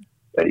 yeah.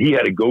 And he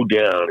had to go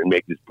down and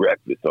make his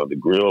breakfast on the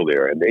grill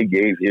there. And they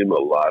gave him a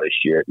lot of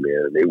shit,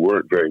 man. They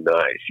weren't very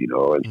nice, you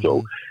know. And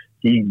so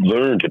he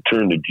learned to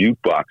turn the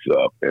jukebox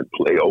up and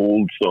play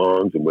old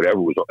songs and whatever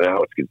was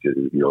now it's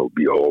considered, you know,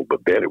 be old.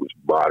 But then it was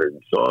modern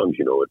songs,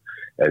 you know.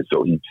 And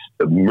so he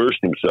immersed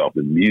himself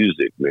in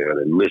music, man,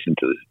 and listened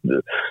to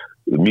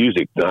the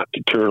music, not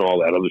to turn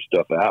all that other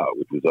stuff out,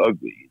 which was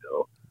ugly, you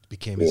know.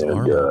 Became his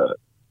armor.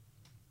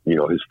 You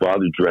know, his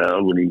father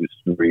drowned when he was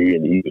 3,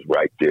 and he was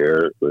right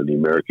there in the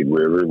American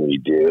River when he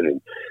did.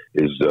 And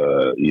his,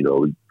 you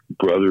know,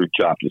 brother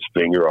chopped his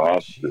finger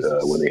off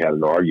when they had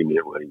an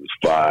argument when he was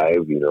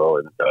 5, you know,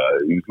 and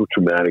these were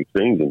traumatic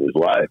things in his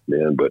life,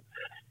 man. But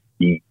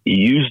he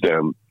used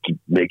them to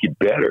make it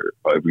better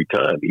every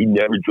time. He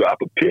never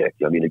dropped a pick.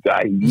 I mean, a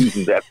guy who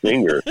uses that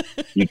finger,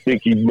 you'd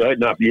think he might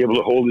not be able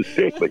to hold his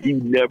pick, but he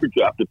never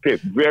dropped a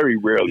pick. Very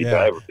rarely did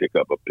I ever pick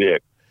up a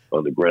pick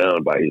on the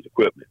ground by his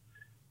equipment.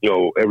 You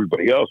know,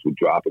 everybody else would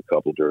drop a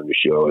couple during the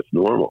show. It's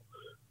normal.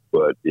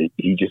 But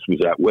he just was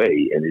that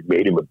way, and it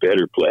made him a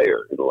better player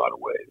in a lot of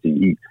ways.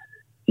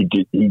 He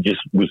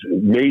just was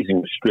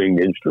amazing with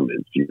stringed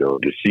instruments, you know,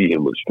 to see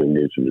him with stringed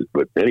instruments.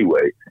 But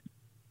anyway,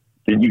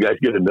 didn't you guys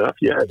get enough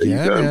yet?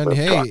 Yeah, man.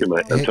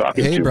 I'm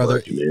talking hey, too brother.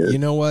 much, man. You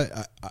know what?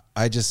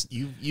 I just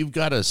you've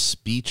got us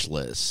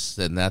speechless,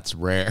 and that's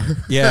rare.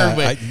 Yeah,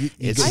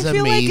 it's I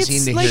feel like amazing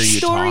it's to like hear you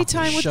story talk.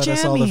 time with shut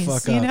us all the jammies,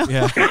 fuck you up.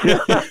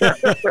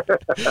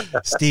 know?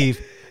 Yeah.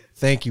 Steve,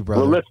 thank you,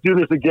 brother. Well, let's do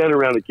this again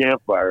around the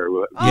campfire.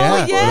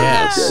 Yeah.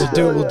 yes.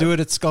 We'll do it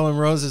at Skull and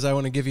Roses. I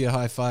want to give you a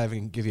high five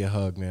and give you a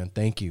hug, man.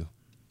 Thank you.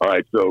 All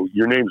right, so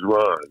your name's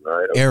Ron, all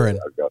right? Okay, Aaron.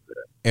 I got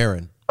that.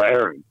 Aaron.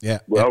 Aaron. Yeah.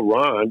 Well,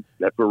 Ron,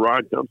 that's where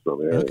Ron comes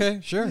from, Aaron. Okay,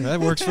 sure. That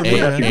works for me, Hey,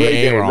 That's a man. great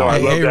hey, name. No, I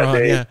Ron. love Hey, that Ron,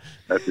 name. yeah.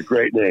 That's a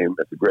great name.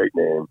 That's a great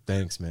name.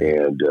 Thanks, man.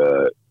 And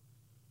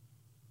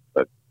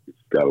it's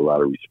got a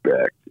lot of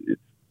respect.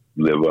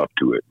 Live up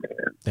to it,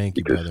 man. Thank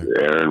you, because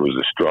brother. Aaron was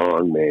a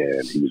strong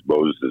man. He was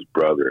Moses'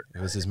 brother.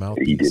 It was his And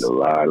mouthpiece. he did a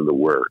lot of the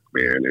work,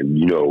 man. And,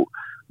 you know,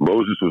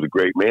 Moses was a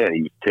great man.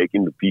 He was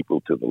taking the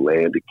people to the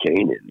land of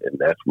Canaan, and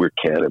that's where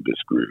cannabis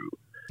grew.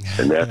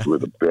 And that's where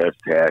the best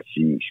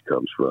hashish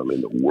comes from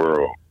in the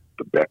world,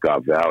 the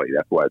Bekaa Valley.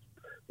 That's why it's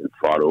been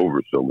fought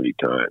over so many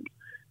times.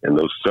 And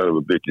those son of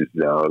a bitches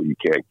now, you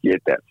can't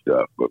get that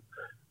stuff. But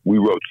we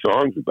wrote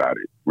songs about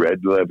it,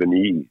 red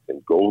Lebanese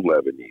and gold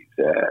Lebanese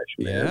hash,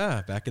 man.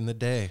 Yeah, back in the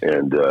day.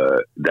 And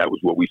that was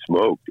what we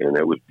smoked, and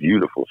that was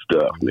beautiful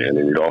stuff, man.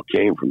 And it all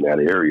came from that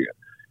area.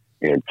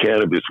 And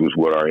cannabis was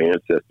what our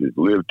ancestors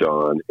lived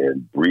on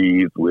and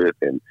breathed with,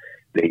 and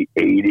they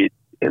ate it,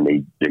 and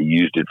they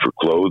used it for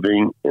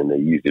clothing, and they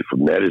used it for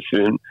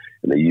medicine,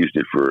 and they used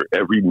it for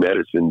every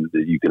medicine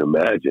that you can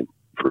imagine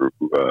for,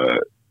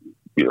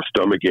 you know,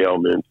 stomach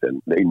ailments,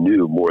 and they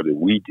knew more than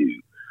we do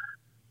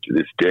to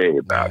this day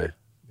about it.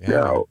 Yeah.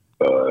 Now,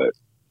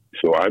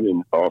 so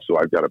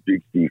I've got a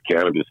big Steve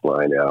cannabis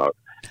line out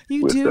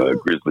with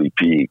Grizzly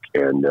Peak,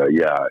 and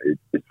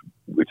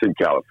it's in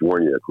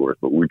California, of course,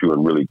 but we're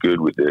doing really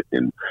good with it.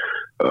 And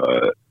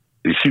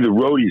you see, the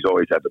roadies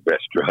always have the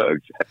best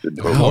drugs. That's a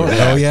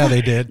Oh yeah,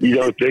 they did. You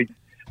don't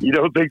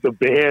think the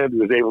band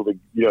was able to,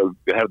 you know,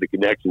 have the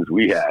connections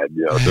we had,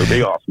 you know? So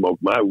they all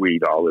smoked my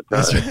weed all the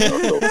time.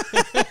 You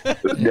know?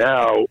 So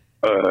now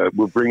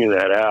we're bringing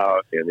that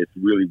out, and it's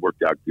really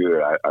worked out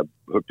good. I've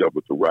hooked up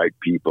with the right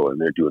people,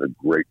 and they're doing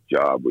a great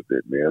job with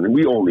it, man. And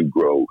we only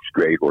grow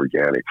straight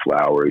organic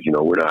flowers. You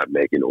know, we're not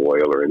making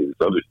oil or any of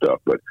this other stuff,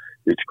 but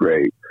it's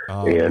great.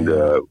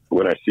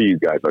 When I see you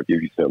guys, I'll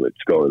give you some at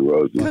Skull and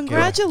Roses.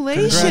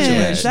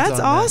 Congratulations. That's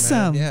on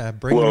awesome. That, yeah,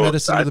 bring the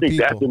medicine to the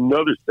people. I think that's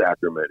another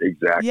sacrament.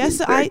 Exactly.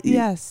 Yes,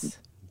 yes.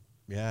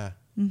 Yeah.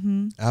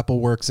 Mm-hmm. Apple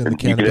works in the You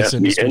can cannabis ask me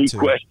industry any too.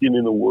 question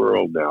in the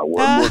world now.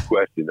 One more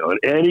question on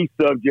any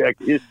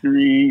subject: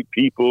 history,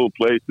 people,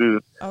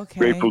 places, Okay.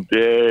 Grateful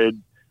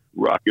Dead,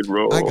 rock and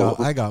roll.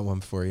 I got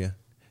one for you.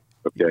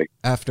 Okay.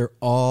 After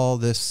all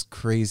this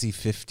crazy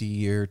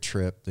 50-year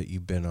trip that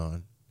you've been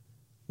on,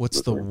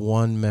 what's the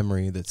one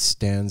memory that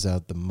stands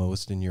out the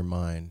most in your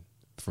mind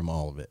from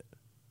all of it?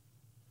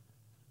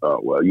 Oh,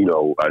 well, you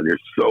know,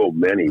 there's so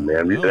many,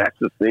 man. That's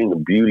the thing, the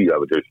beauty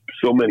of it. There's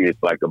so many.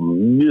 It's like a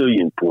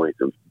million points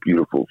of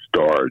beautiful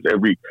stars.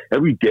 Every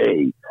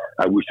day,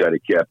 I wish I'd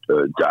have kept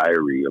a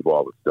diary of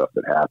all the stuff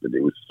that happened.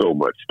 It was so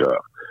much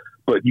stuff.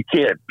 But you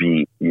can't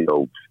beat, you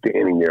know,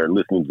 standing there and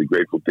listening to the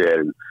Grateful Dead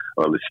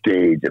on the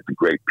stage at the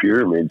Great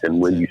Pyramids. And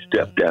when you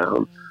step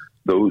down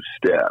those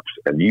steps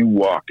and you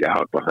walked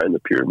out behind the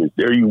pyramids,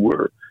 there you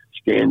were,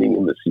 standing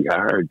in the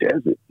Sahara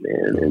Desert,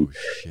 man,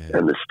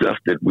 and the stuff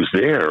that was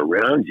there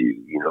around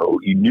you. You know,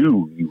 you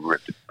knew you were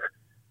at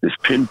this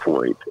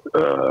pinpoint.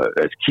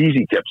 As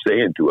Kesey kept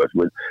saying to us,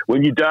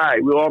 when you die,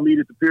 we'll all meet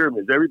at the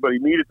pyramids. Everybody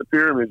meet at the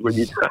pyramids when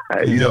you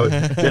die. You know,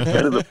 that's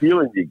kind of the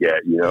feeling you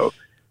get. You know,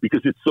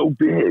 because it's so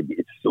big.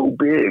 It's so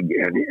big,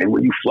 and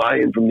when you fly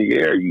in from the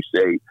air, you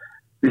say,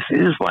 "This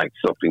is like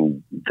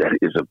something that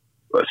is a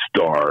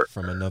star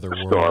from another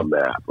world, star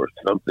map or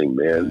something,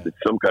 man. Yeah. It's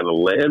some kind of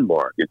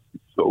landmark. It's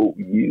so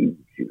huge,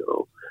 you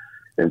know.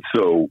 And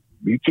so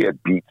you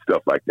can't beat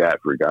stuff like that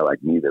for a guy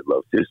like me that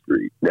loves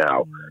history.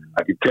 Now,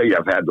 I can tell you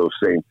I've had those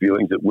same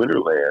feelings at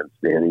Winterland,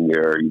 standing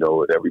there, you know,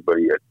 with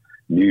everybody at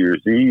New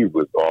Year's Eve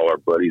with all our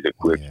buddies at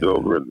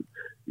Quicksilver and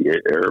the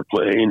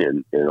airplane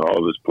and all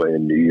of us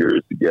playing New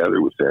Year's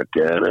together with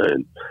Santana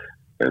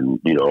and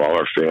you know, all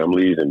our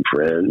families and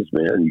friends,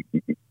 man.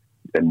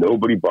 And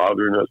nobody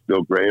bothering us.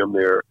 Bill Graham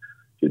there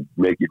to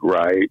make it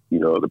right. You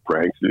know, the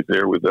pranksters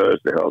there with us,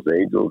 the Hells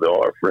Angels,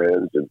 all our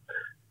friends. And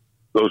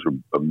those are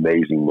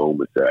amazing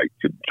moments that I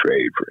couldn't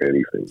trade for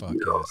anything. Fuck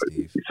you know,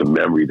 yeah, it's a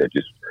memory that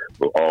just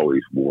will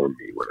always warm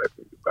me when I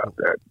think about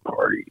that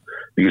party.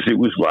 Because it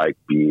was like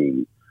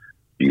being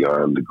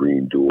behind the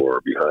green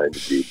door, you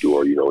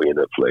know, in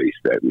a place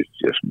that was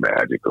just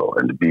magical.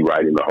 And to be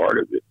right in the heart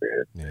of it,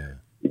 man. Yeah.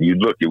 You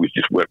look, it was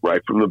just went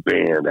right from the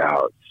band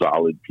out.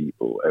 Solid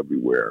people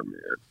everywhere,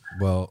 man.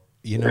 Well,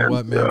 you know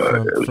what,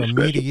 man? From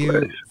me to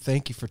you,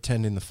 thank you for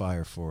tending the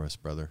fire for us,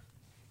 brother.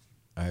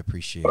 I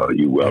appreciate it.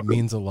 You're welcome. It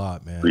means a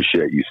lot, man.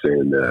 Appreciate you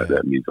saying that. Yeah.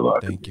 That means a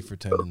lot. Thank you for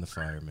tending the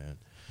fire, man.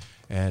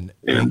 And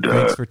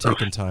thanks for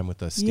taking time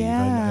with us, Steve.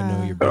 Yeah. I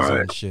know you're busy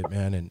and shit,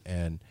 man.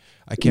 And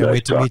I can't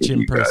wait to meet you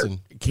in person.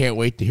 Can't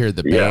wait to hear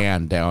the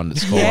band down at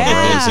Skull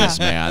and Roses,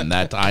 man.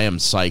 That I am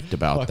psyched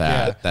about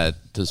that. Yeah. That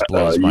just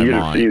blows my you're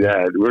mind. See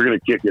that? We're gonna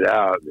kick it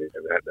out, man,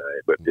 that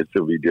night, but it's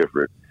gonna be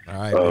different. All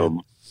right.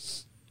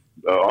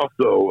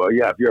 Also,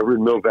 if you're ever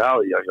in Mill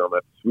Valley, I'm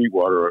at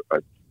Sweetwater. I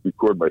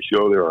record my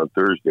show there on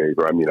Thursdays,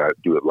 or I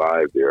do it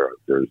live there on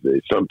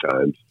Thursdays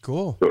sometimes.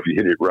 Cool. So if you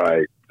hit it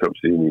right, come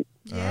see me.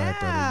 All right,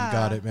 brother. You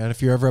got it, man.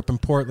 If you're ever up in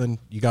Portland,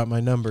 you got my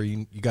number.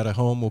 You got a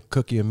home. We'll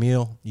cook you a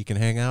meal. You can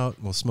hang out.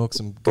 We'll smoke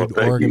some good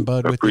Oregon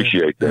bud with you.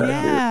 Appreciate that.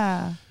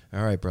 Yeah.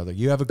 All right, brother.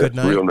 You have a good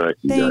night. Real nice.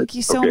 Thank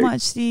you so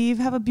much, Steve.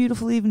 Have a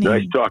beautiful evening.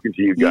 Nice talking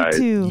to you guys. You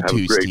too. Have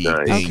a great Steve.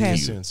 night. Thank Okay. you.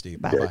 See you soon,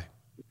 Steve. Bye. Bye-bye.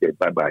 Okay,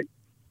 bye-bye.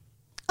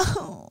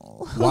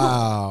 Oh.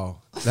 Wow.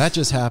 That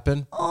just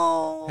happened.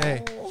 Oh.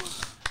 Hey.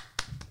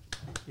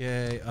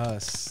 Yay,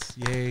 us.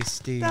 Yay,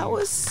 Steve. That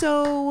was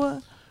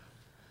so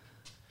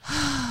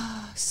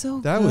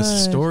That good.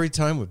 was story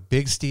time with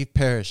Big Steve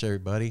Parish,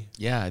 everybody.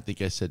 Yeah, I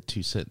think I said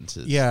 2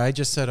 sentences. Yeah, I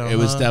just said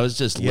that was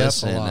just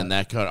listen, and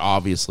that could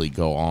obviously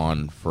go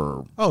on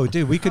for. Oh,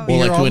 dude, we could be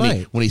here all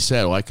night. When he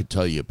said, "Well, I could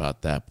tell you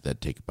about that, but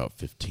that'd take about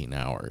 15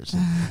 hours."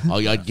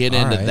 I'd get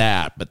into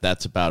that, but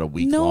that's about a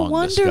week. No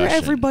wonder discussion.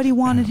 everybody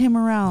wanted him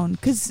around,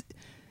 because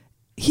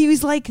he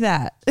was like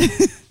that.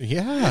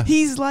 Yeah.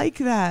 He's like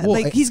that.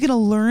 Well, he's going to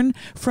learn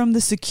from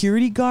the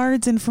security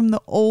guards and from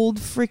the old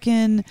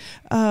freaking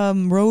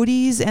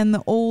roadies and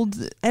the old,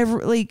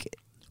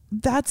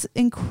 that's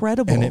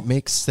incredible. And it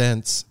makes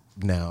sense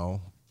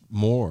now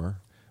more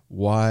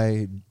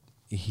why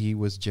he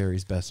was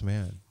Jerry's best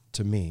man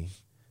to me.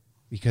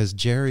 Because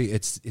Jerry,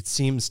 it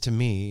seems to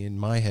me in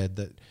my head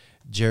that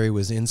Jerry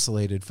was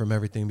insulated from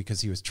everything because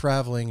he was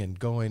traveling and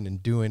going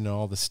and doing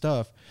all the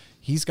stuff.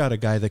 He's got a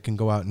guy that can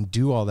go out and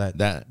do all that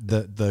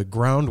the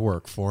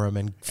groundwork for him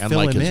and fill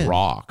like him his in.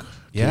 rock,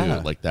 yeah,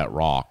 dude, like that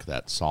rock,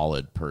 that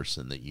solid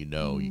person that you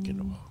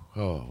can.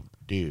 Oh,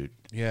 dude,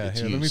 yeah.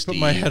 Here, you, let me Steve. put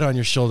my head on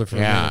your shoulder for a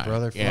minute,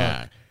 brother.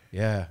 Yeah, Fuck.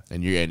 Yeah.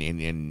 And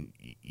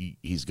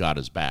he's got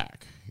his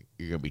back.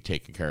 You're gonna be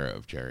taken care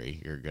of,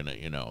 Jerry. You're gonna,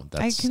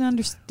 I can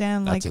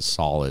understand that's a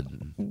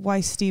solid. Why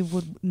Steve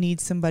would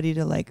need somebody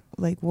to like.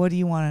 What do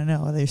you want to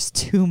know? There's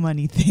too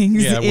many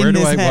things. Yeah, in where do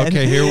his I? head.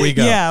 Okay, here we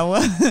go. Yeah,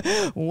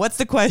 well, what's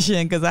the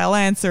question? Because I'll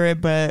answer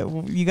it,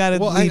 but you got to.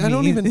 Well, I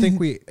don't even think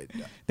we.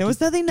 There was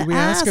nothing to Did we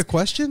ask a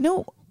question?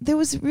 No, there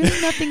was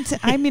really nothing to.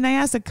 I mean, I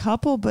asked a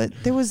couple, but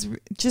there was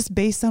just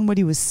based on what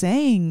he was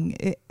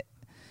saying.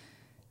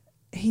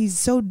 He's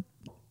so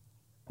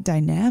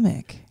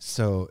dynamic.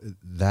 So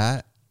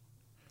that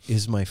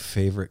is my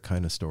favorite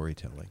kind of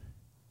storytelling.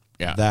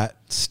 Yeah.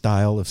 That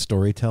style of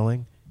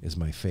storytelling is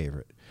my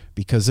favorite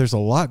because there's a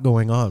lot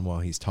going on while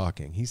he's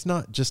talking. He's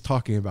not just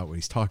talking about what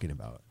he's talking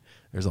about.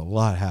 There's a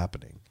lot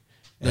happening.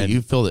 And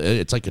you feel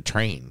it's like a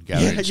train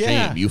gathering steam.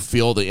 Yeah. You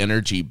feel the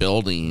energy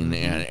building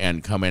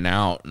and coming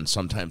out, and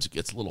sometimes it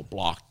gets a little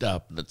blocked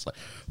up, and it's like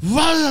you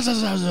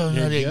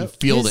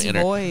feel his the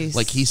energy. Voice.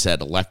 Like he said,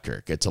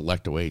 electric. It's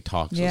electric. The way he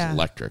talks is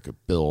electric. It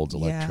builds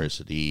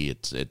electricity.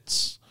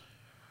 It's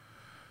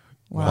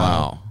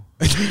wow.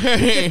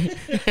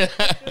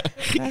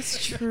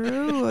 That's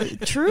true.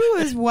 True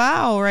is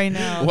wow right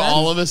now. Well,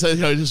 all of us,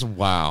 just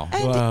wow.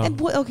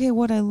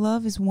 What I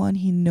love is one,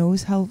 he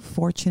knows how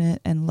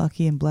fortunate and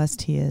lucky and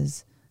blessed he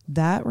is.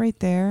 That right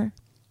there,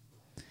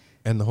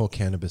 And the whole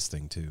cannabis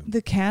thing too.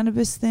 The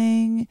cannabis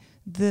thing,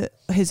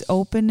 his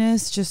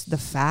openness, just the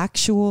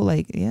factual,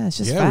 it's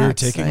just facts. We were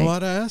taking a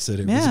lot of acid.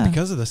 It was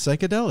because of the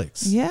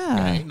psychedelics.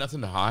 Yeah. Ain't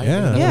nothing to hide.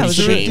 Yeah, it was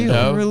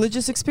a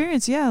religious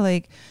experience. Yeah,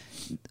 like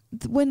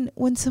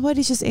when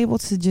somebody's just able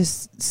to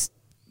just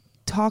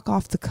talk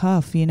off the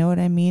cuff, you know what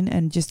I mean?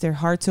 And just their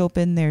heart's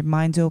open, their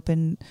mind's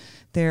open,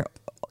 they're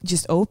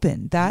just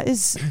open. That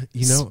is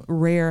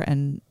rare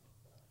and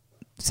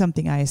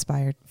something I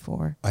aspired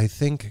for. I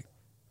think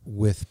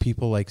with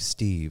people like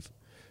Steve,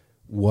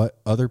 what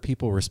other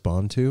people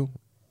respond to,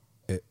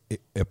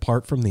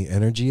 apart from the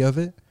energy of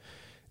it,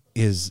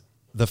 is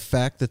the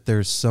fact that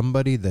there's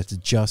somebody that's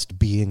just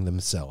being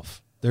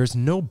themselves. There's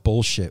no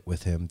bullshit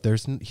with him.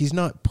 He's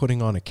not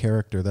putting on a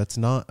character. That's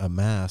not a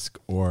mask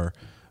or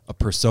a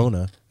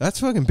persona. That's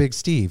fucking Big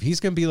Steve. He's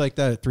going to be like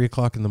that at 3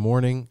 o'clock in the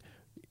morning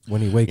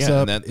when he wakes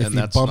up. If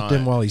you bumped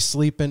him while he's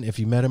sleeping, if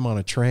you met him on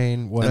a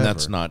train, whatever. And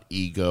that's not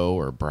ego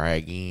or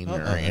bragging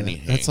or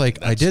anything. That's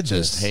like, I did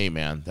just, this. hey,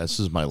 man, this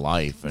is my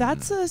life. And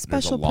that's a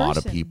special there's a lot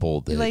person. of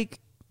people that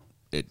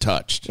it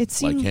touched,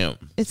 like him.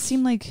 It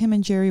seemed like him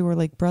and Jerry were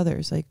like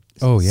brothers, like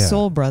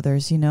soul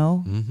brothers,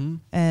 Mm-hmm.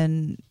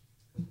 And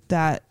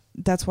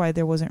that's why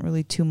there wasn't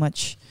really too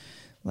much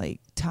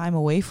like time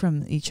away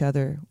from each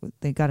other.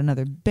 They got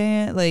another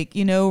band,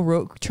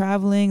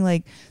 traveling,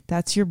 like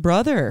that's your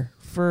brother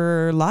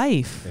for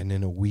life. And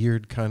in a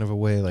weird kind of a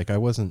way, like I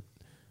was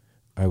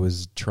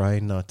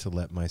trying not to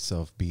let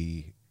myself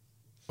be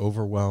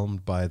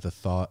overwhelmed by the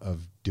thought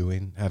of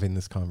having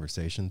this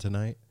conversation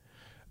tonight.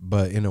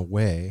 But in a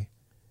way,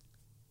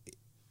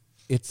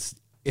 it's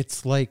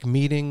like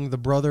meeting the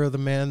brother of the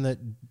man that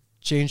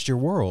changed your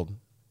world.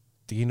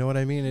 Do you know what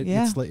I mean?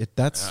 It's like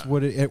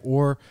what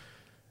or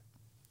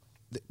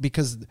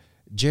because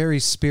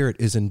Jerry's spirit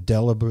is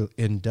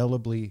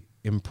indelibly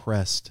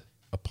impressed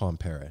upon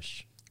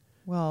Parish.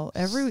 Well,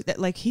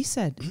 like he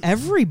said,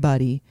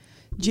 everybody.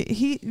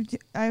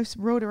 I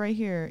wrote it right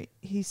here.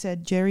 He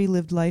said Jerry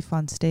lived life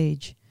on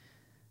stage.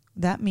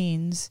 That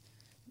means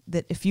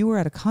that if you were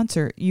at a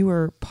concert, you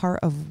were part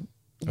of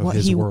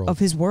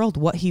his world,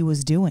 what he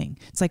was doing.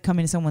 It's like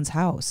coming to someone's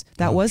house.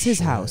 That was his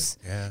house.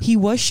 Yeah. He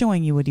was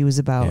showing you what he was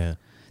about. Yeah.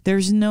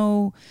 There's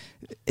no,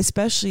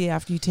 especially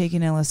after you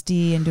taking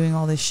LSD and doing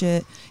all this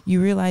shit,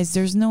 you realize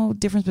there's no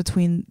difference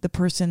between the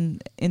person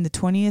in the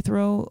 20th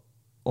row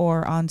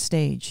or on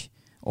stage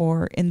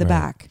or in the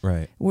back.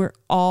 Right. We're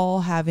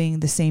all having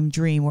the same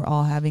dream. We're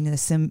all having a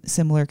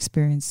similar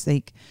experience.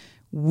 Like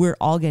we're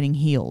all getting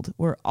healed.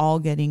 We're all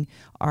getting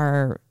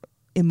our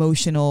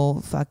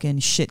emotional fucking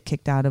shit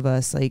kicked out of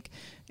us. Like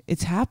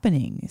it's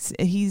happening.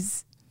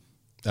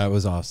 That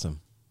was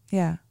awesome.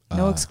 Yeah.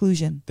 No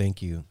exclusion.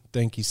 Thank you,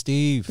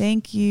 Steve.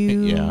 Thank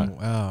you. Yeah.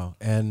 Wow.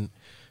 And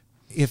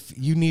if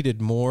you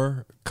needed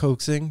more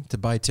coaxing to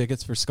buy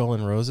tickets for Skull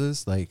and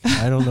Roses, like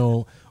I don't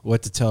know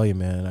what to tell you,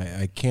 man.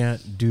 I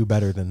can't do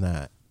better than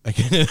that.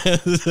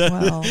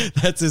 Well,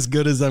 that's as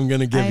good as I'm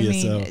gonna give you.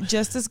 So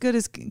just as good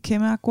as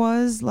Kimak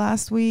was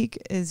last week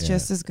is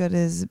just as good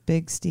as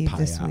Big Steve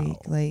this week.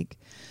 Like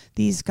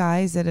these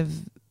guys that have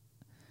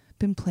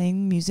been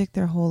playing music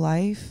their whole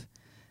life.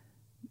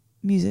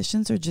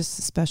 Musicians are just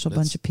a special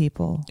bunch of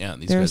people. Yeah,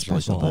 and these They're guys are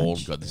like the old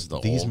bunch. guard. This is the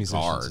These old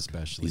musicians guard.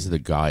 especially. These are the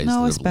guys No, that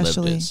have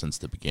especially. lived it since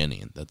the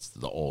beginning. That's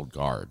the old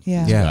guard.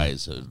 Yeah. These Yeah.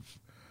 guys have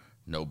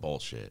no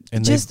bullshit.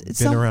 And Just they've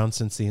been around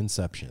since the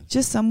inception.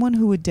 Just someone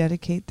who would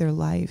dedicate their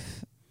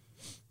life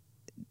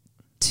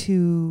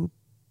to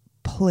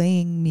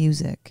playing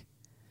music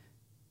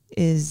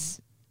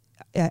is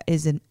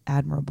an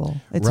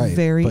admirable. It's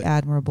very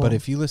admirable. But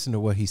if you listen to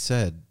what he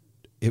said,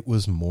 it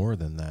was more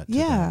than that. to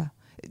yeah. them.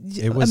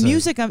 It was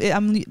music.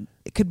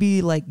 It could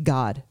be like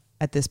God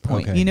at this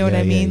point. Okay. You know what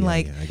I mean?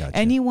 I got you.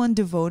 Anyone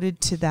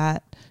devoted to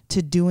that,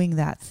 to doing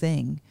that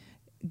thing,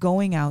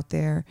 going out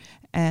there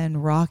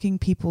and rocking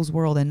people's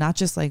world, and not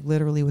just like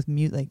literally with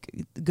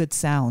like good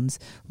sounds,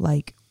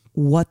 like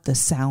what the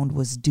sound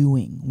was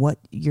doing, what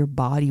your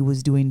body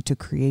was doing to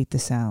create the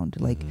sound,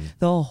 like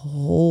the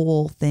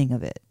whole thing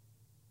of it,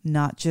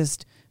 not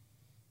just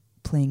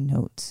playing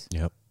notes.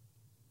 Yep.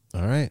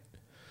 All right.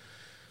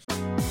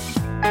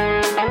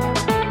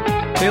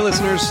 Hey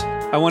listeners,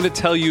 I want to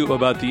tell you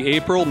about the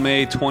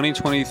April-May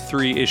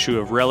 2023 issue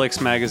of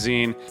Relics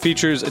magazine.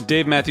 Features a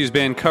Dave Matthews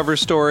Band cover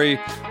story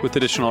with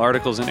additional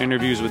articles and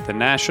interviews with The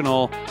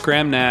National,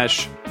 Graham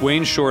Nash,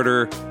 Wayne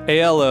Shorter,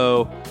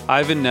 ALO,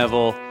 Ivan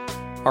Neville,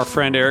 our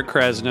friend Eric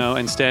Krasno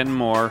and Stanton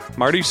Moore,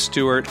 Marty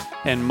Stewart,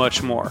 and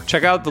much more.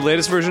 Check out the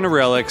latest version of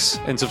Relics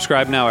and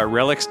subscribe now at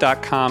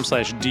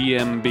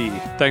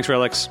relics.com/DMB. Thanks,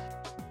 Relics.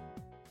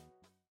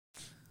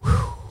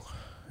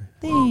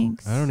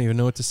 Thanks. I don't even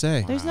know what to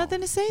say. There's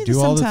nothing to say. Do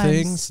all sometimes. the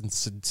things and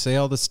say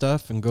all the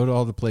stuff and go to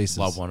all the places.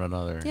 Love one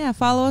another. Yeah,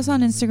 follow us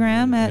on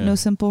Instagram at No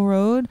Simple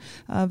Road.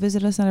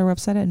 Visit us on our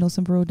website at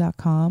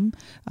nosimpleroad.com.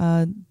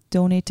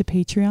 donate to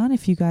Patreon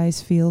if you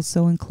guys feel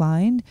so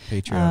inclined.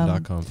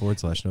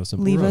 Patreon.com/No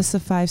Simple Leave Road. us a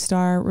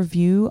 5-star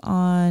review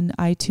on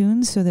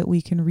iTunes so that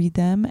we can read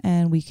them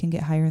and we can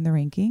get higher in the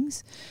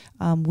rankings.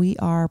 We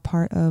are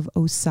part of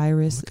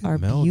Osiris, our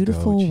Mel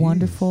beautiful, go. Jeez.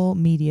 wonderful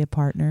media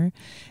partner.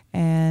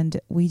 And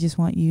we just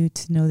want you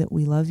to know that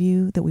we love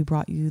you, that we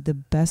brought you the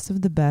best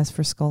of the best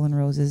for Skull and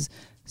Roses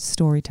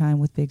story time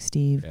with Big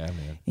Steve. Yeah,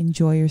 man.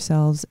 Enjoy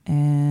yourselves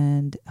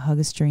and hug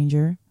a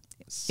stranger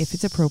if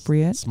it's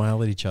appropriate.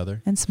 Smile at each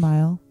other. And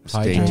smile.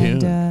 Stay And,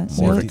 tuned.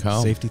 More know, to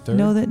come. Safety third.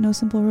 know that No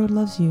Simple Road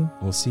loves you.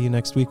 We'll see you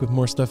next week with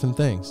more stuff and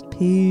things.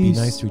 Peace.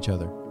 Be nice to each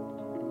other.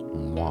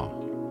 Mwah.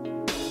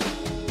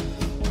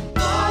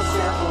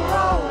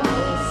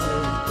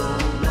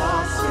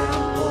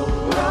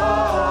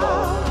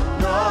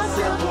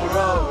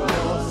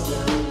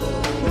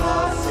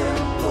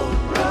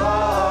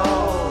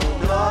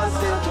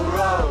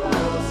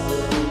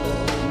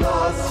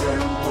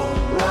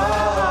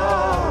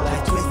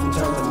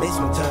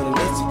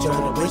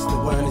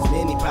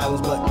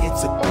 But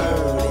it's a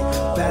burden.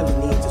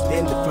 Valley needs has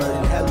been deferred,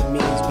 and hella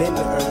means been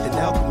the earth, and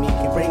alchemy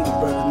can bring the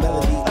birth, the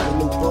melody of a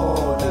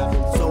newborn.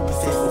 So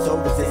persistent, so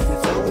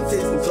resistant, so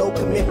insistent, so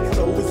commitment,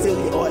 so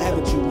resilient, or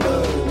haven't you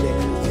learned it?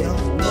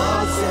 No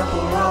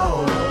simple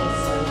road.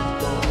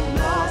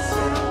 No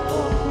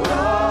simple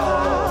road.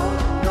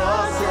 No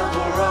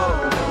simple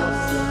road.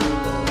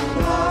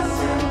 No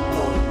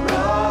simple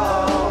road.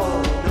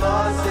 No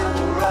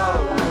simple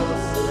road.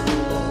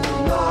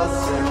 No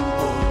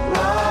simple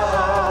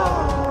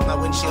road. My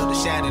windshield is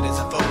shattered as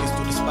I focus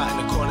through the spot in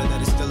the corner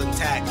that is still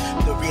intact.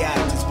 The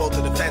react is both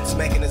a defense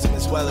mechanism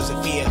as well as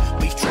a fear.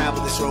 We've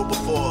traveled this road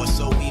before,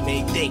 so we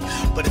may think,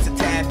 but it's a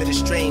tad bit of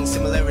strange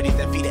similarities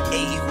that feed an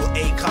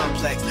A=A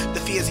complex.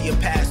 The fears of your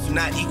past do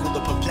not equal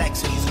the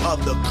perplexities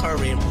of the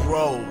current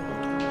road.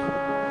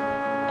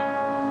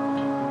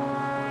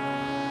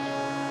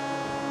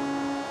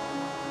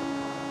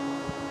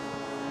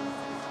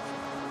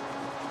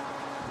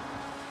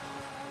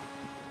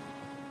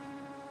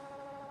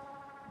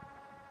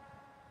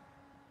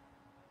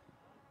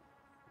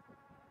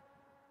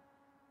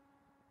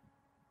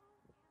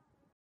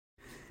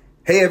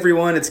 Hey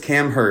everyone, it's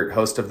Cam Hurt,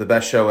 host of the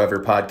Best Show Ever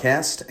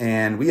podcast,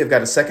 and we have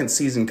got a second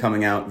season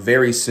coming out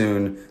very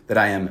soon that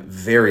I am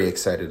very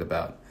excited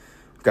about.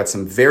 We've got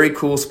some very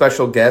cool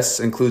special guests,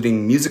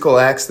 including musical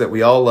acts that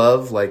we all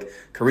love, like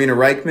Karina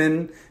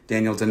Reichman,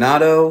 Daniel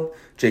Donato,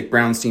 Jake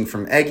Brownstein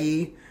from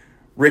Eggy,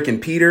 Rick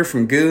and Peter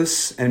from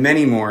Goose, and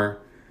many more.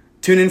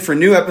 Tune in for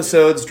new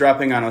episodes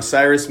dropping on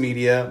Osiris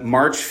Media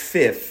March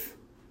 5th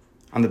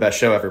on the Best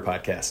Show Ever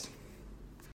podcast.